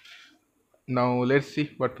 Now let's see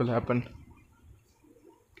what will happen.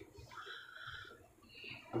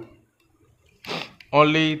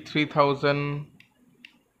 Only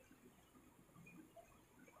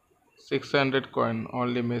 3600 coin,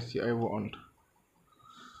 only Messi I want.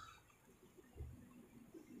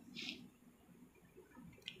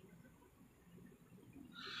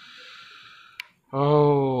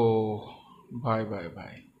 ओह भाई भाई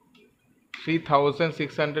भाई,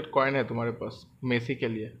 3600 कॉइन है तुम्हारे पास मेसी के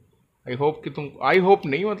लिए। आई होप कि तुम, आई होप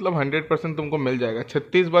नहीं मतलब 100% तुमको मिल जाएगा।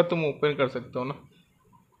 36 बार तुम ओपन कर सकते हो ना।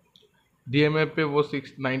 डीएमएफ पे वो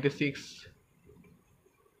 696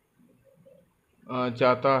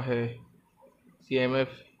 जाता है। सीएमएफ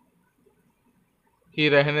ही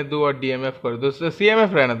रहने दो और डीएमएफ कर दो।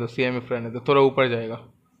 सीएमएफ रहने दो, सीएमएफ रहने दो, थोड़ा ऊपर जाएगा।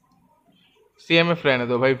 सीएमएफ रहने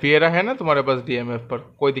दो भाई, वियरा है ना तुम्हारे पास डीएमएफ पर,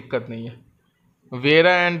 कोई दिक्कत नहीं है।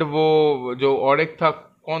 वेरा एंड वो जो और एक था,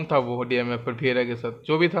 कौन था वो डीएमएफ पर वियरा के साथ,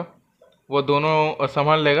 जो भी था वो दोनों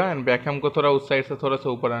संभाल लेगा। एंड बैकहम को थोड़ा उस साइड से थोड़ा सा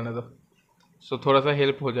ऊपर आने दो, सो थोड़ा सा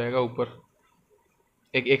हेल्प हो जाएगा ऊपर।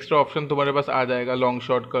 एक एक्स्ट्रा ऑप्शन तुम्हारे पास आ जाएगा लॉन्ग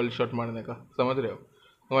शॉट कर्ल शॉट मारने का, समझ रहे हो।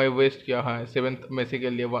 तुम्हारी वेस्ट किया, हाँ 7th मेसी के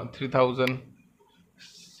लिए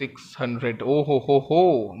 3600। ओ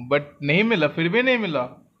हो, बट नहीं मिला, फिर भी नहीं मिला।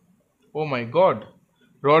 Oh my God.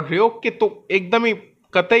 रॉड्रियो के तो एकदम ही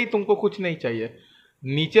कतई तुमको कुछ नहीं चाहिए।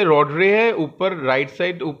 नीचे रॉड्रे है, ऊपर राइट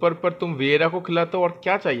साइड ऊपर पर तुम वेरा को खिलाते हो, और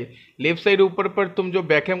क्या चाहिए। लेफ्ट साइड ऊपर पर तुम जो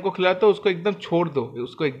बैकहैम को खिलाते हो, उसको एकदम छोड़ दो,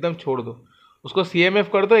 उसको एकदम छोड़ दो, उसको सीएमएफ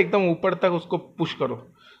कर दो, एकदम ऊपर तक उसको पुश करो।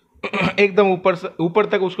 एकदम ऊपर से ऊपर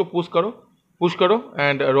तक उसको पुश करो।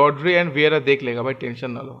 एंड रॉड्री एंड वेरा देख लेगा भाई,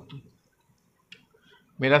 टेंशन ना लो तुम।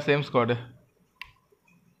 मेरा सेम स्क्वाड है,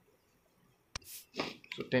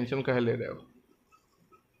 तो टेंशन काहे ले रहे हो।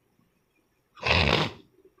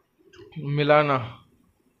 मिला ना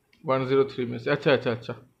 103 में से। अच्छा अच्छा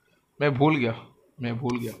अच्छा, मैं भूल गया, मैं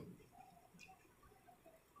भूल गया।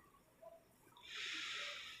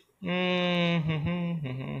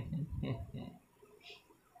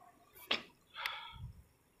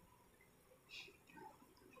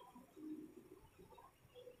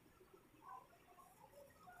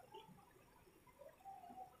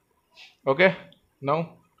 ओके नाउ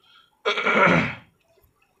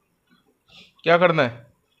क्या करना है,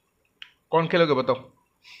 कौन खेलोगे बताओ।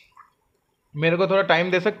 मेरे को थोड़ा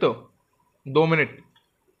टाइम दे सकते हो, 2 मिनट।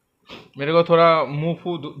 मेरे को थोड़ा मुंह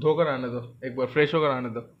फू धोकर आने दो, एक बार फ्रेश होकर आने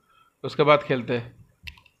दो, उसके बाद खेलते हैं।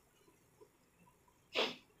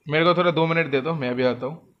 मेरे को थोड़ा 2 मिनट दे दो, मैं भी आता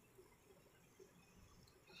हूँ।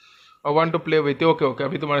 I want to play with. Okay okay,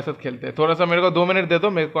 अभी तुम्हारे साथ खेलते हैं। थोड़ा सा मेरे को 2 मिनट दे दो,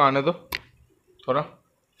 मेरे को आने दो थोड़ा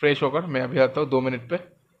फ्रेश होकर, मैं अभी आता हूँ 2 मिनट पे,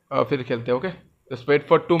 फिर खेलते हैं। Okay, just wait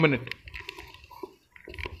for 2 minute.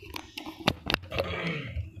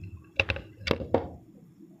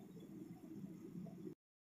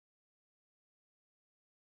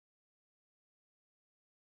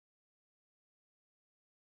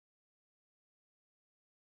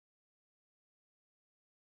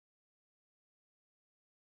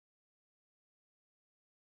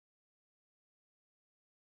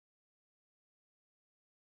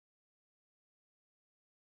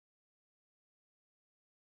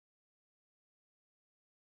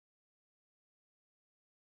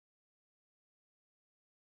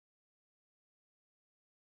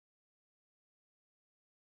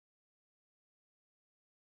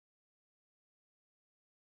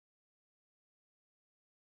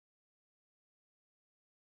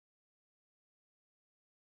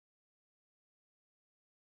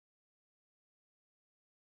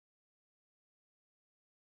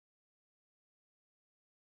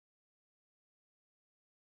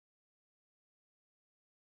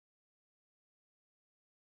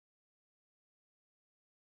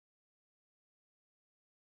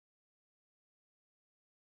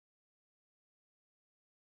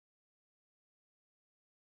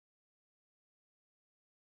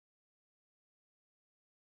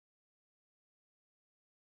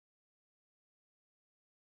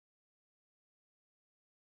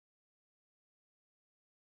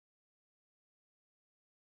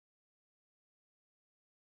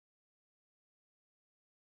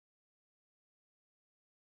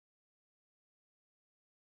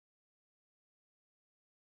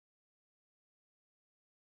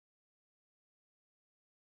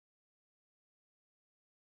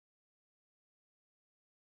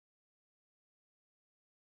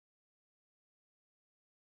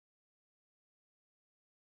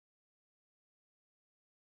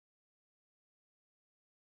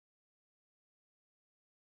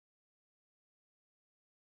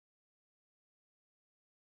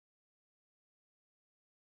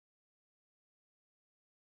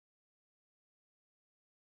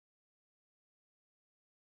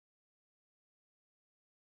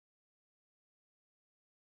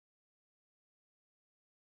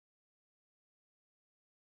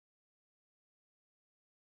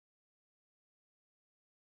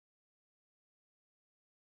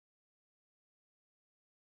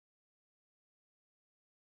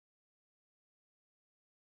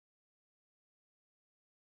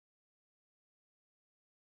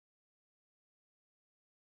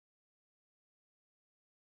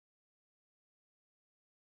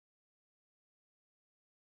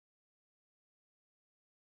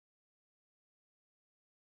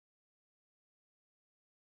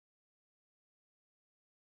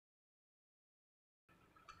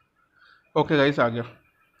 Okay guys, आ गया।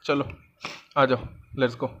 चलो आ जाओ,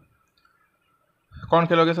 लेट्स गो। कौन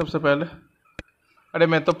खेलोगे सबसे पहले? अरे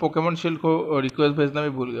मैं तो पोकेमॉन शील्ड को रिक्वेस्ट भेजना भी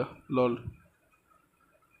भूल गया, लॉल।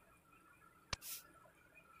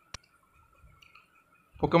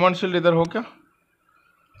 पोकेमॉन शील्ड इधर हो क्या?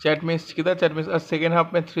 चैट में किधर? चैट में सेकेंड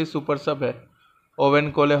हाफ में 3 सुपर सब है।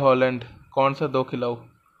 ओवेन, कोले, हॉलैंड। कौन सा 2 खिलाऊं?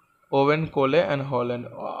 ओवेन, कोले and Holland.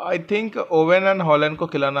 I think oven and Holland को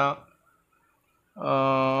खिलाना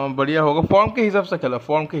बढ़िया होगा। फॉर्म के हिसाब से खिलाओ,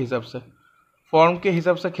 फॉर्म के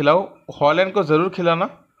हिसाब से खिलाओ। हॉलैंड को ज़रूर खिलाना,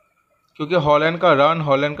 क्योंकि हॉलैंड का रन,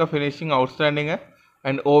 हॉलैंड का फिनिशिंग आउटस्टैंडिंग है।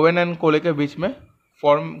 एंड ओवेन एंड कोले के बीच में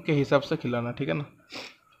फॉर्म के हिसाब से खिलाना, ठीक है ना?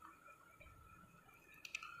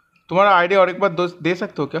 तुम्हारा आईडी और एक बार दे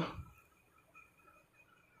सकते हो क्या?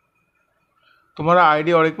 तुम्हारा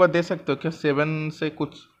आईडी और एक बार दे सकते हो क्या? 7 से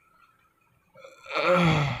कुछ।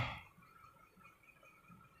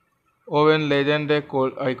 ओवेन लेजेंड है,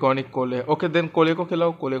 आइकॉनिक कोले। ओके देन कोले को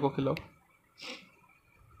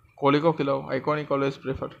खिलाओ, iconic always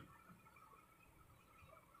prefer.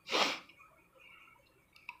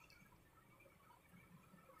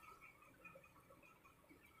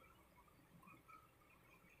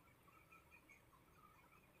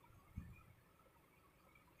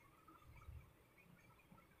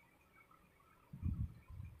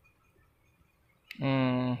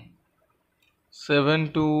 Hmm.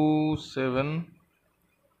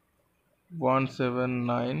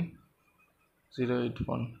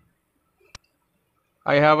 727179081।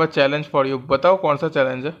 I have a challenge for you. बताओ कौन सा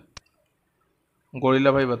चैलेंज है?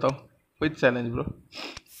 गोरिल्ला भाई बताओ, विच चैलेंज ब्रो?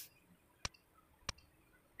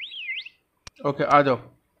 ओके आ जाओ।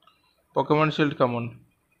 Pokemon shield come on.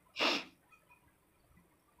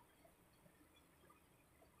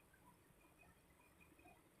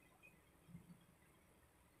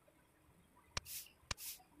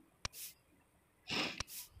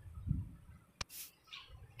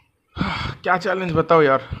 क्या चैलेंज बताओ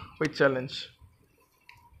यार, विच चैलेंज?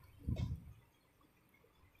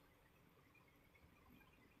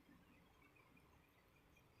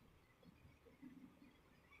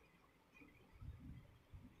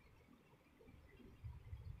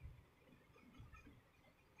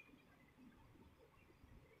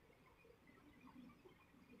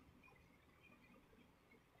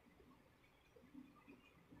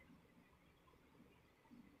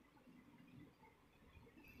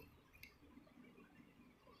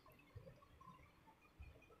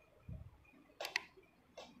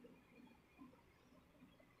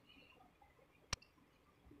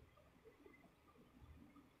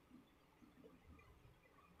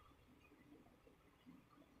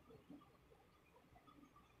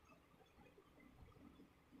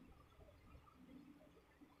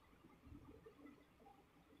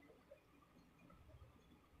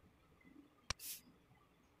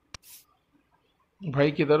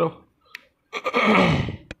 भाई किधर हो?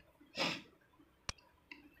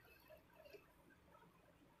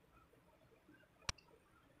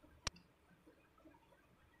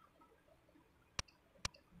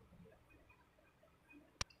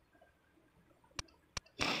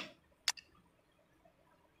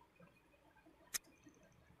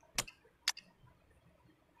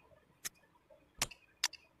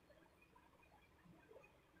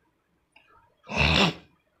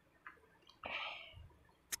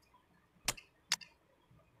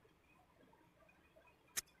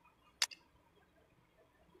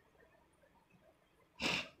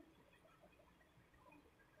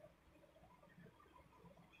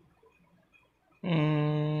 Hmm.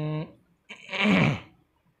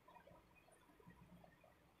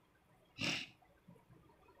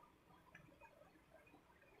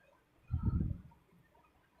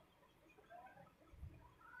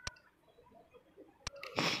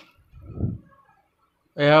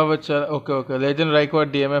 अच्छा ओके ओके। लेजेंड राइकवर्ड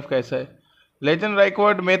डीएमएफ कैसा है? लेजेंड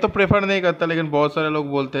राइकवर्ड मैं तो प्रेफर नहीं करता, लेकिन बहुत सारे लोग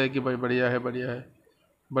बोलते हैं कि भाई बढ़िया है,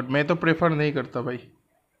 बट मैं तो प्रेफर नहीं करता भाई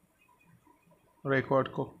राइकवर्ड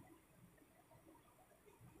को।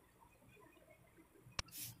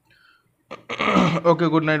 Okay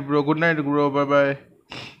good night bro, bye bye.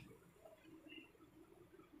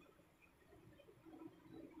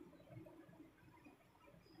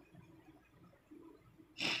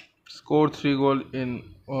 Score 3 गोल इन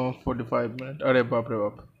 45 मिनट। अरे बाप रे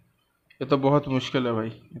बाप, ये तो बहुत मुश्किल है भाई,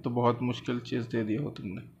 ये तो बहुत मुश्किल चीज़ दे दी हो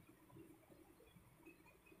तुमने।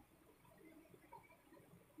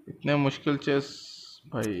 इतने मुश्किल चेस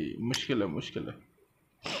भाई, मुश्किल है।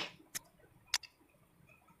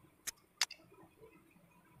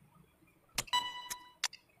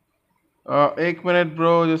 एक minute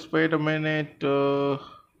bro, just wait a minute.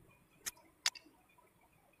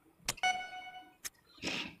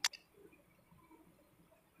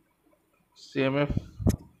 CMF.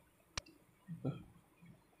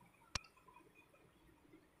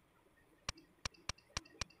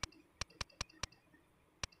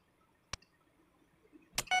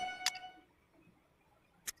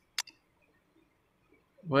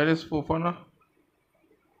 Where is Fofana?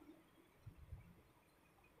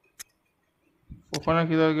 Fofana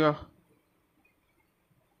किधर गया?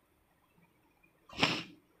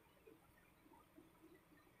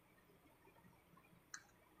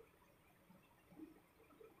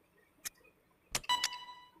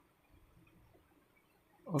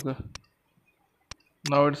 Okay,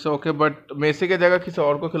 now it's okay, but Messi के जगह किसी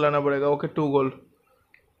और को खिलाना पड़ेगा। ओके, 2 गोल।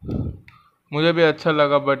 मुझे भी अच्छा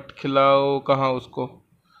लगा, बट खिलाओ कहाँ उसको?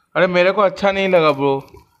 अरे मेरे को अच्छा नहीं लगा ब्रो,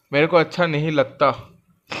 मेरे को अच्छा नहीं लगता,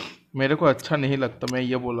 मेरे को अच्छा नहीं लगता, मैं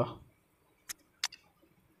ये बोला।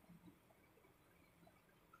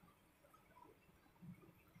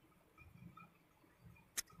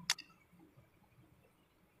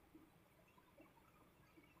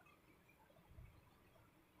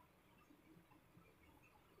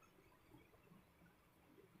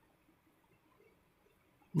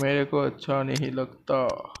 मेरे को अच्छा नहीं लगता।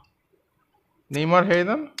 नेमार है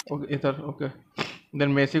इधर? ओके, इधर। ओके, देन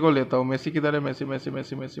मेसी को लेता हूँ। मेसी किधर है? Messi Messi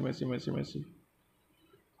Messi Messi Messi Messi Messi,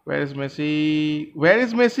 where is Messi? Where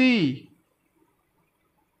is Messi?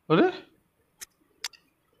 अरे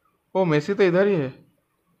ओ, मेसी तो इधर ही है।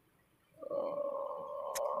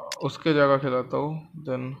 उसके जगह खिलाता हूँ।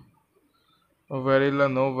 Then वेरेला,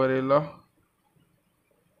 no वेरेला।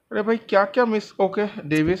 अरे भाई क्या क्या miss? Okay,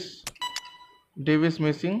 Davis, Davis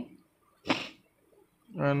missing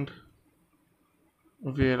and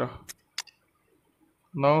vera.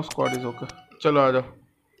 Now squad is okay. चलो आ जाओ,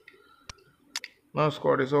 now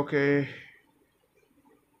squad is okay.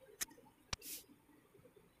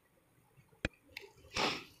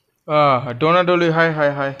 डोनाडोली, hi hi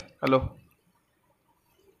hi, hello,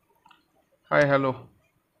 hi hello.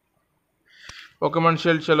 Pokemon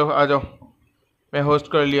shield, चलो आ जाओ, मैं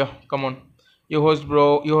होस्ट कर लिया। Come on, you host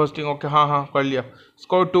bro, you hosting. Okay, हाँ हाँ कर लिया।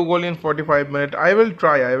 Score 2 goal in 45 minute. I will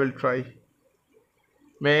try, I will try.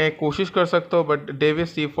 मैं कोशिश कर सकता हूँ, बट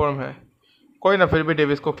डेविस सी फॉर्म है। कोई ना, फिर भी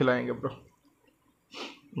डेविस को खिलाएंगे ब्रो,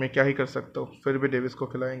 मैं क्या ही कर सकता हूँ, फिर भी डेविस को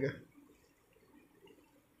खिलाएंगे।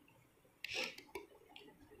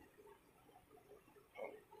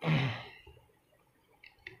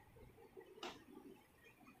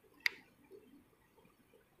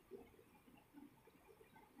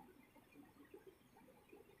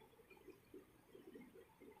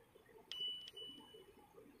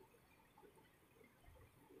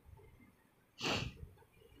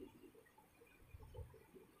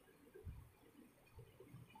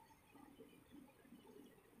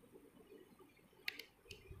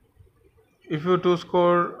 If you two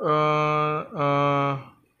score,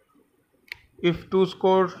 if two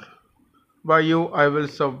score by you, I will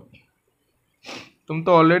sub. तुम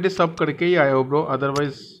तो ऑलरेडी सब करके ही आए हो ब्रो,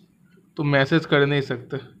 अदरवाइज तुम मैसेज कर नहीं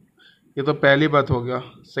सकते। ये तो पहली बात हो गया।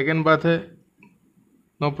 सेकंड बात है,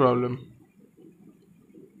 नो प्रॉब्लम।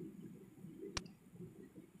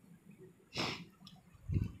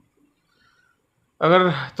 अगर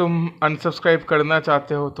तुम अनसब्सक्राइब करना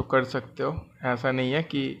चाहते हो तो कर सकते हो, ऐसा नहीं है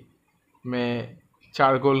कि मैं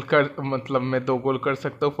 4 गोल कर, मतलब मैं 2 गोल कर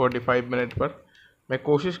सकता हूँ 45 मिनट पर, मैं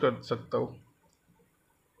कोशिश कर सकता हूँ।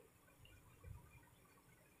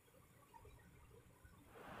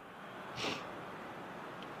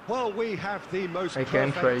 Well, we have the most I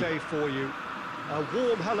can perfect try. day for you. A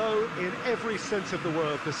warm hello in every sense of the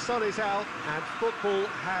word. The sun is out and football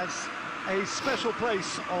has a special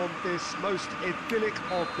place on this most idyllic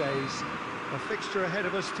of days. A fixture ahead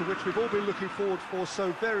of us to which we've all been looking forward for so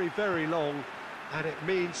very, very long, and it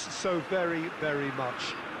means so very, very much.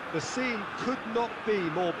 The scene could not be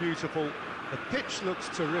more beautiful. The pitch looks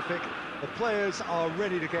terrific. The players are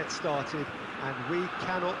ready to get started, and we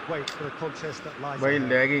cannot wait for the contest that lies By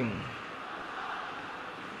ahead. lagging.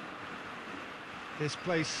 This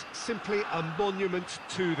place simply a monument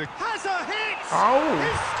to the... Has a hit! Ow!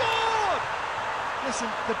 He scored! Listen,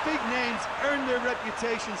 the big names earn their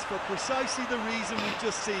reputations for precisely the reason we've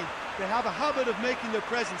just seen. They have a habit of making their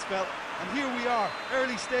presence felt, and here we are,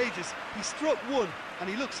 early stages. He struck one, and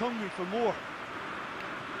he looks hungry for more.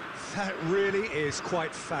 That really is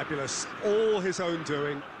quite fabulous. All his own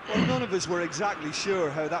doing. Well, none of us were exactly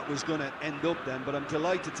sure how that was going to end up then, but I'm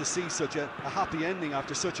delighted to see such a happy ending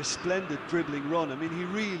after such a splendid dribbling run. I mean, he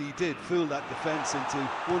really did fool that defence into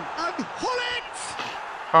one. And Hullet!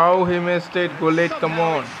 How he missed it, Gullit, come Somehow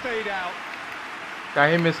on. it stayed out. क्या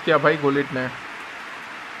ही miss किया भाई Gullit ने।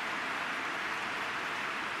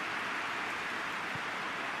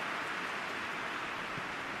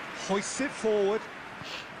 Hoists it forward.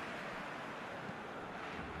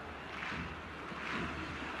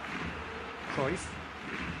 Cruyff.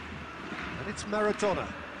 And it's Maradona.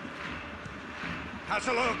 Has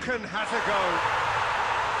a look and has a go.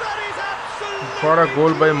 That is absolutely For a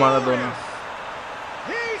goal by Maradona.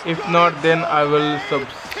 He's If got not, it then from I will a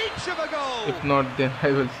subs. pinch of a goal. If not, then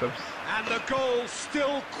I will subs. And the goal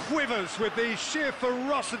still quivers with the sheer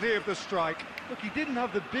ferocity of the strike. Look, he didn't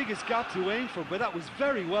have the biggest gap to aim for, but that was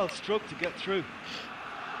very well struck to get through.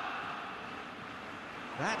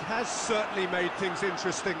 That has certainly made things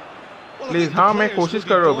interesting. Please, हाँ मैं कोशिश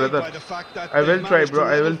कर रहा हूँ brother. I will try bro.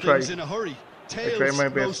 I will try. I try my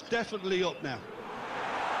best. Most definitely up now.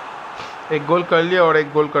 एक गोल कर लिया और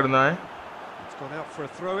एक गोल करना है. It's gone out for a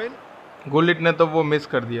throw-in. गोल इतने तो वो मिस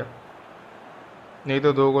कर दिया. नहीं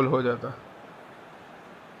तो 2 गोल हो जाता.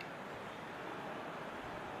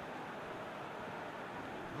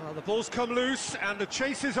 Well, the ball's come loose and the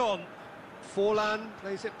chase is on. Forlan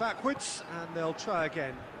plays it backwards and they'll try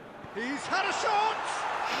again. He's had a shot!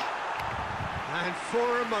 And for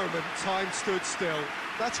a moment, time stood still.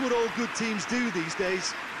 That's what all good teams do these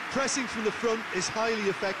days. Pressing from the front is highly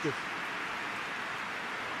effective.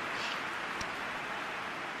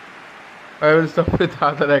 I will stop with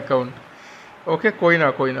other account. Okay, कोई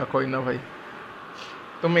ना भाई.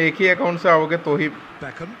 तुम एक ही account से आओगे तो ही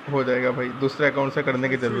Beckham. हो जाएगा भाई. दूसरे अकाउंट से करने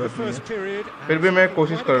की जरूरत नहीं है. फिर भी मैं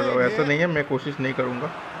कोशिश कर रहा हूँ. ऐसा नहीं है मैं कोशिश नहीं करूँगा.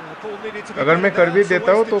 अगर मैं कर भी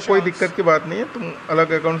देता हूँ तो कोई दिक्कत की बात नहीं है. तुम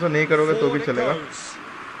अलग अकाउंट से नहीं करोगे तो भी चलेगा.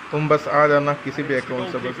 तुम बस आ जाना किसी भी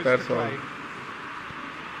अकाउंट से बस. That's all.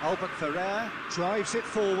 Albert Ferrer drives it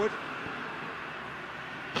forward.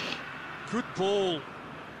 Good ball.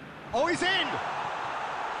 Oh, he's in.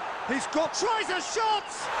 He's got tries a shot.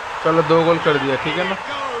 चलो 2 गोल कर दिया. ठीक है ना.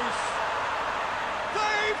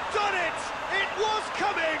 They've done it. It was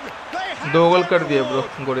coming. 2 गोल कर दिए ब्रो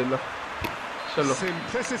गोरिल्ला. चलो.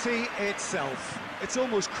 Simplicity itself. It's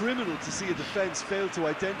almost criminal to see a defence fail to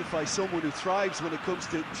identify someone who thrives when it comes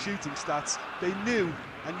to shooting stats. They knew,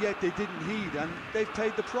 and yet they didn't heed, and they've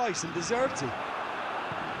paid the price and deserve to.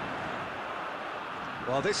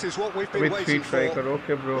 Well, this is what we've been With waiting feet for. striker.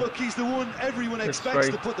 Okay bro. Look, he's the one everyone Let's expects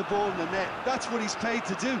try. to put the ball in the net. That's what he's paid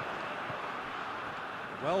to do.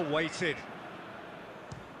 Well weighted.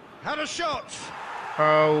 Had a shot.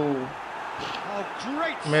 How? Oh,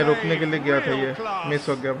 great मैं रोकने के लिए save, गया था real ये. class. Miss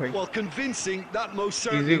हो गया भाई. Well, convincing, that most Easy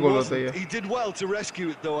certainly goal होता है wasn't. ये. He did well to rescue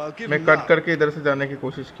it, though. I'll give मैं him कट that. करके इधर से जाने की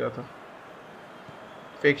कोशिश किया था.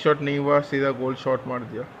 फेक शॉट नहीं हुआ. सीधा गोल शॉट मार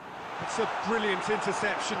दिया. It's a brilliant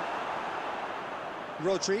interception.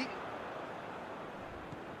 Rodri.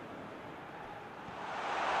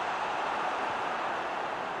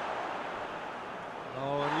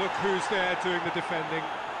 Oh, and look who's there doing the defending.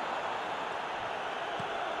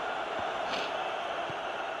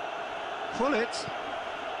 Pull it.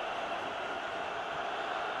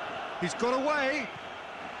 He's got away.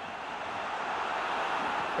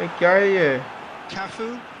 ए, क्या है ये?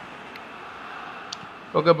 Cafu.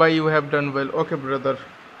 Okay bye, you have done well. Okay brother.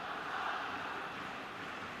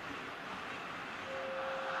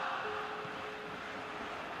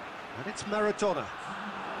 And it's Maradona.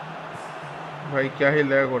 भाई क्या ही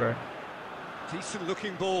lag हो रहा है. Decent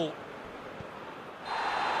looking ball.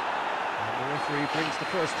 And the referee brings the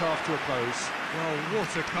first half to a close. Well,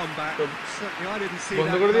 what a comeback. Certainly I didn't see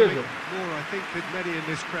बंद that कर दिया coming. इसको? Nor I think did many in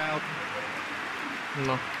this crowd.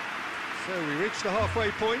 No. So we reached the halfway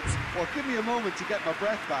point. Well, give me a moment to get my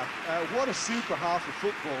breath back. What a super half of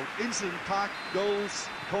football. Incident-packed, goals,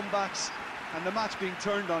 comebacks, and the match being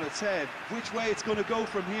turned on its head. Which way it's going to go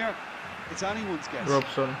from here, it's anyone's guess.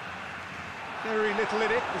 Robson. Very little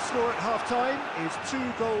in it. The score at half-time is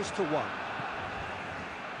 2-1.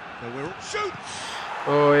 There will shoots.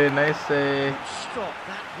 Oh, a nice save. Stop.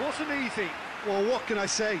 That wasn't easy. Well, what can I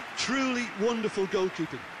say? Truly wonderful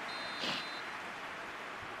goalkeeping.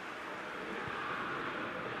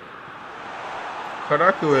 खड़ा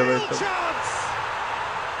क्यों है भाई Real सब? chance.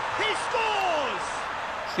 He scores.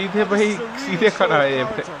 सीधे भाई सीधे खड़ा है ये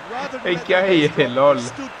भाई. ए, क्या है ये? Lol.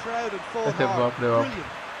 Stood proud and fought ऐसे hard. बाप रे बाप. Brilliant.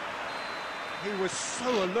 He was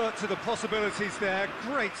so alert to the possibilities there.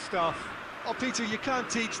 Great stuff. Oh, Peter, you can't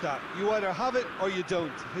teach that. You either have it or you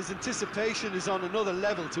don't. His anticipation is on another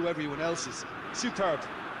level to everyone else's. Superb.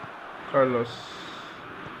 Carlos.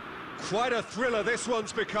 Quite a thriller this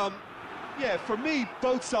one's become. Yeah, for me,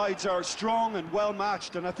 both sides are strong and well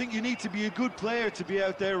matched, and I think you need to be a good player to be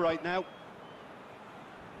out there right now.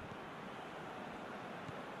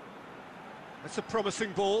 That's a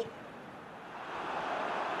promising ball.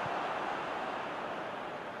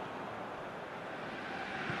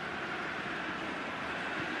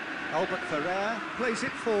 Albert Ferrer plays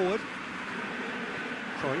it forward.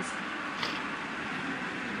 Cruyff.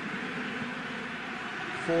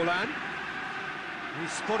 Forlan. He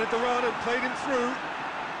spotted the run and played him through.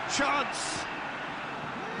 Chance.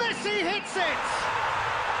 Messi hits it.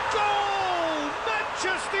 Goal!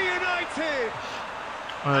 Manchester United.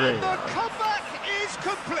 And the comeback is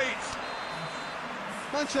complete.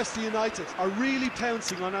 Manchester United are really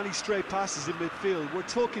pouncing on any stray passes in midfield. We're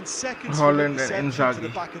talking seconds Holland from and interception to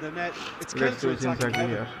the Inzaghi. back of the net. It's Let's switch counter-attacking Inzaghi heaven.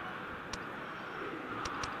 here.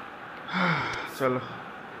 Chalo.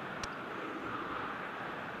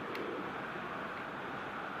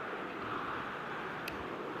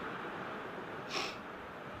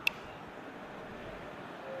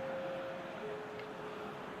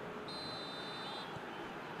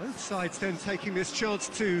 Both sides then taking this chance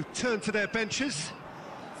to turn to their benches.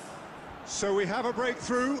 So we have a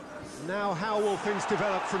breakthrough. Now how will things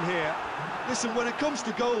develop from here? Listen, when it comes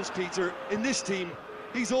to goals, Peter, in this team,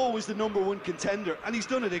 he's always the #1 contender, and he's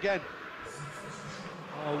done it again.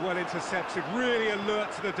 Oh, well intercepted, really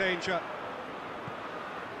alert to the danger.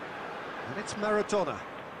 And it's Maradona.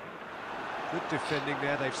 Good defending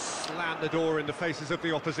there, they've slammed the door in the faces of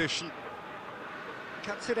the opposition.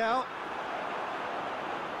 Cuts it out.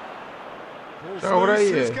 Ball's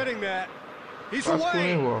loose, he's getting there. He's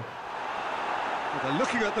away! Well, they're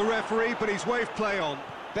looking at the referee, but he's waved play on.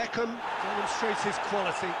 Beckham demonstrates his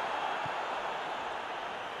quality.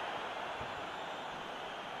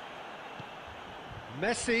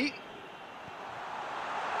 Messi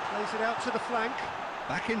plays it out to the flank.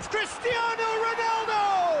 Back in Cristiano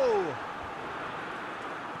Ronaldo!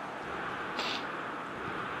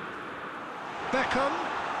 Beckham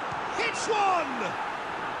hits one!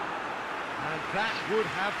 And that would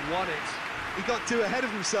have won it. He got too ahead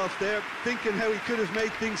of himself there, thinking how he could have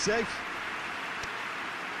made things safe.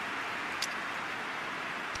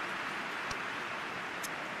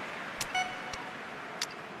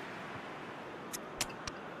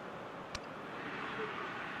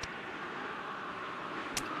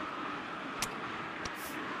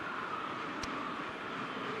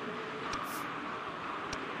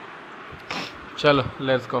 चलो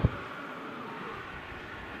let's go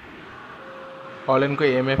Holland को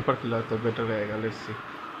MF पर खिलाते better रहेगा let's see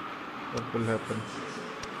what will happen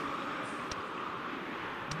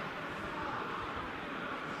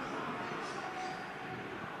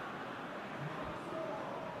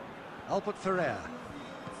Albert Ferrer.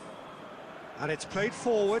 And it's played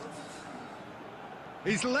forward.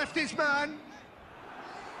 He's left his man.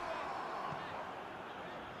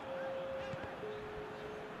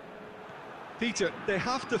 Peter, they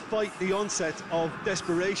have to fight the onset of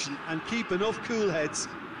desperation and keep enough cool heads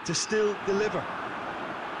to still deliver.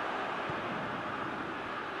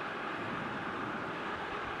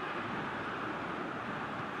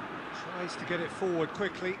 Tries to get it forward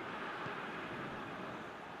quickly.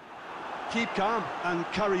 Keep calm and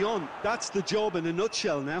carry on. That's the job in a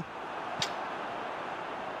nutshell now.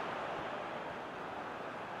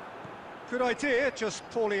 Good idea, just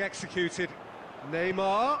poorly executed.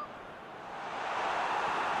 Neymar.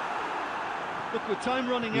 Look, with time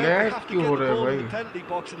running out, they have to get the ball in the penalty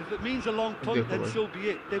box, and if it means a long punt, then so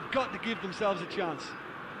be it. They've got to give themselves a chance.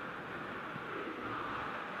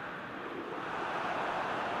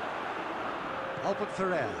 Albert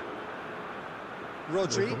Ferrer.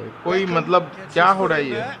 Rodri. कोई मतलब क्या हो रहा है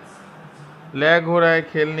ये lag हो रहा है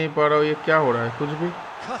खेल नहीं पा रहा हूँ ये क्या हो रहा है कुछ भी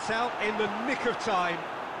Cut out in the nick of time.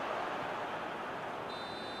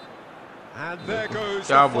 And there goes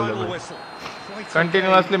the final whistle.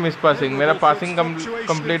 Continuously miss passing मेरा पासिंग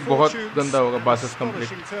कंप्लीट बहुत गंदा होगा पासेस कंप्लीट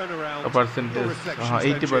का परसेंटेज हाँ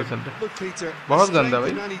 80% बहुत गंदा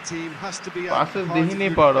भाई पासेस दे ही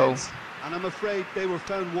नहीं पा रहा हूँ And I'm afraid they were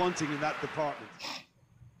found wanting in that department.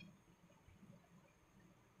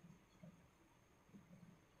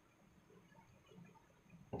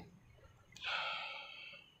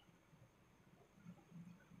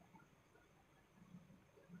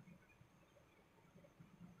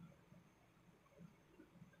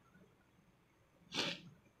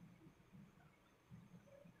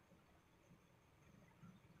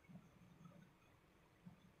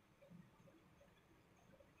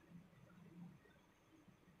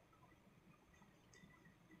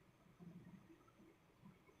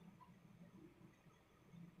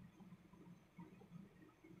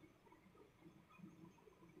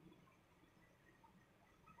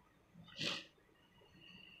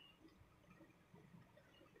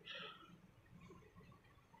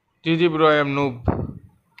 GG bro, I am noob.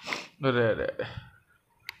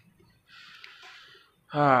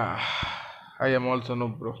 I am also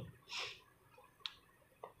noob bro.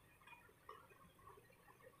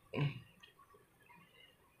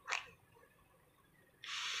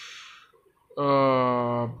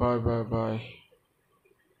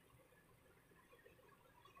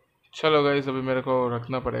 चलो गाइस, अभी मेरे को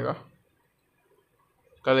रखना पड़ेगा,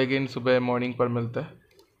 कल अगेन सुबह मॉर्निंग पर मिलते हैं।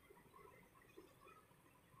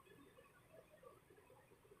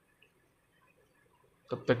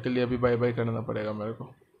 तब तक के लिए अभी बाय बाय करना पड़ेगा मेरे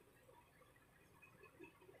को।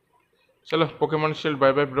 चलो Pokemon shield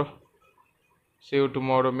bye bye bro, C you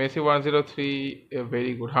tomorrow. Messi 103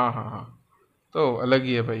 very good. हाँ हाँ हाँ, तो अलग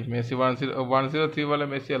ही है भाई, मेसी 103 वाला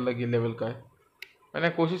मेसी अलग ही लेवल का है। मैंने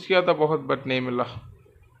कोशिश किया था बहुत बट नहीं मिला।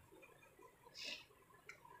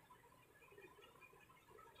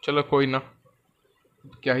 चलो कोई ना,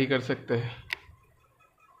 क्या ही कर सकते हैं।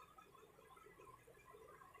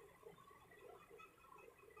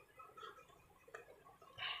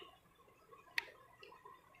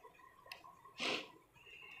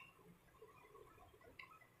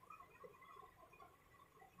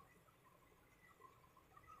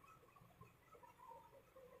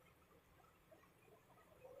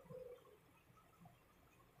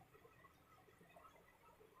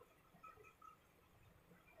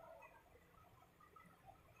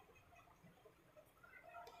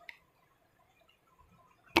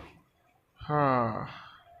 हाँ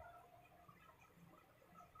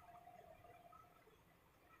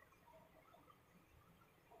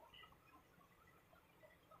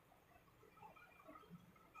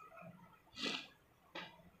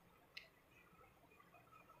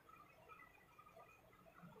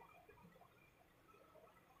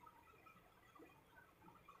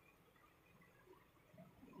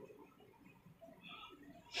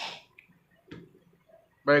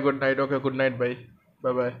bye, good night. Okay good night भाई,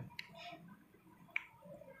 बाय बाय।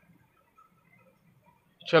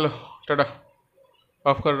 चलो टाटा,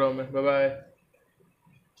 ऑफ कर रहा हूँ मैं, बाय बाय,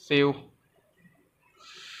 सी यू।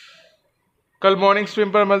 कल मॉर्निंग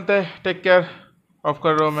स्ट्रीम पर मिलते हैं, टेक केयर। ऑफ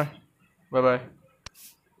कर रहा हूँ मैं, बाय बाय।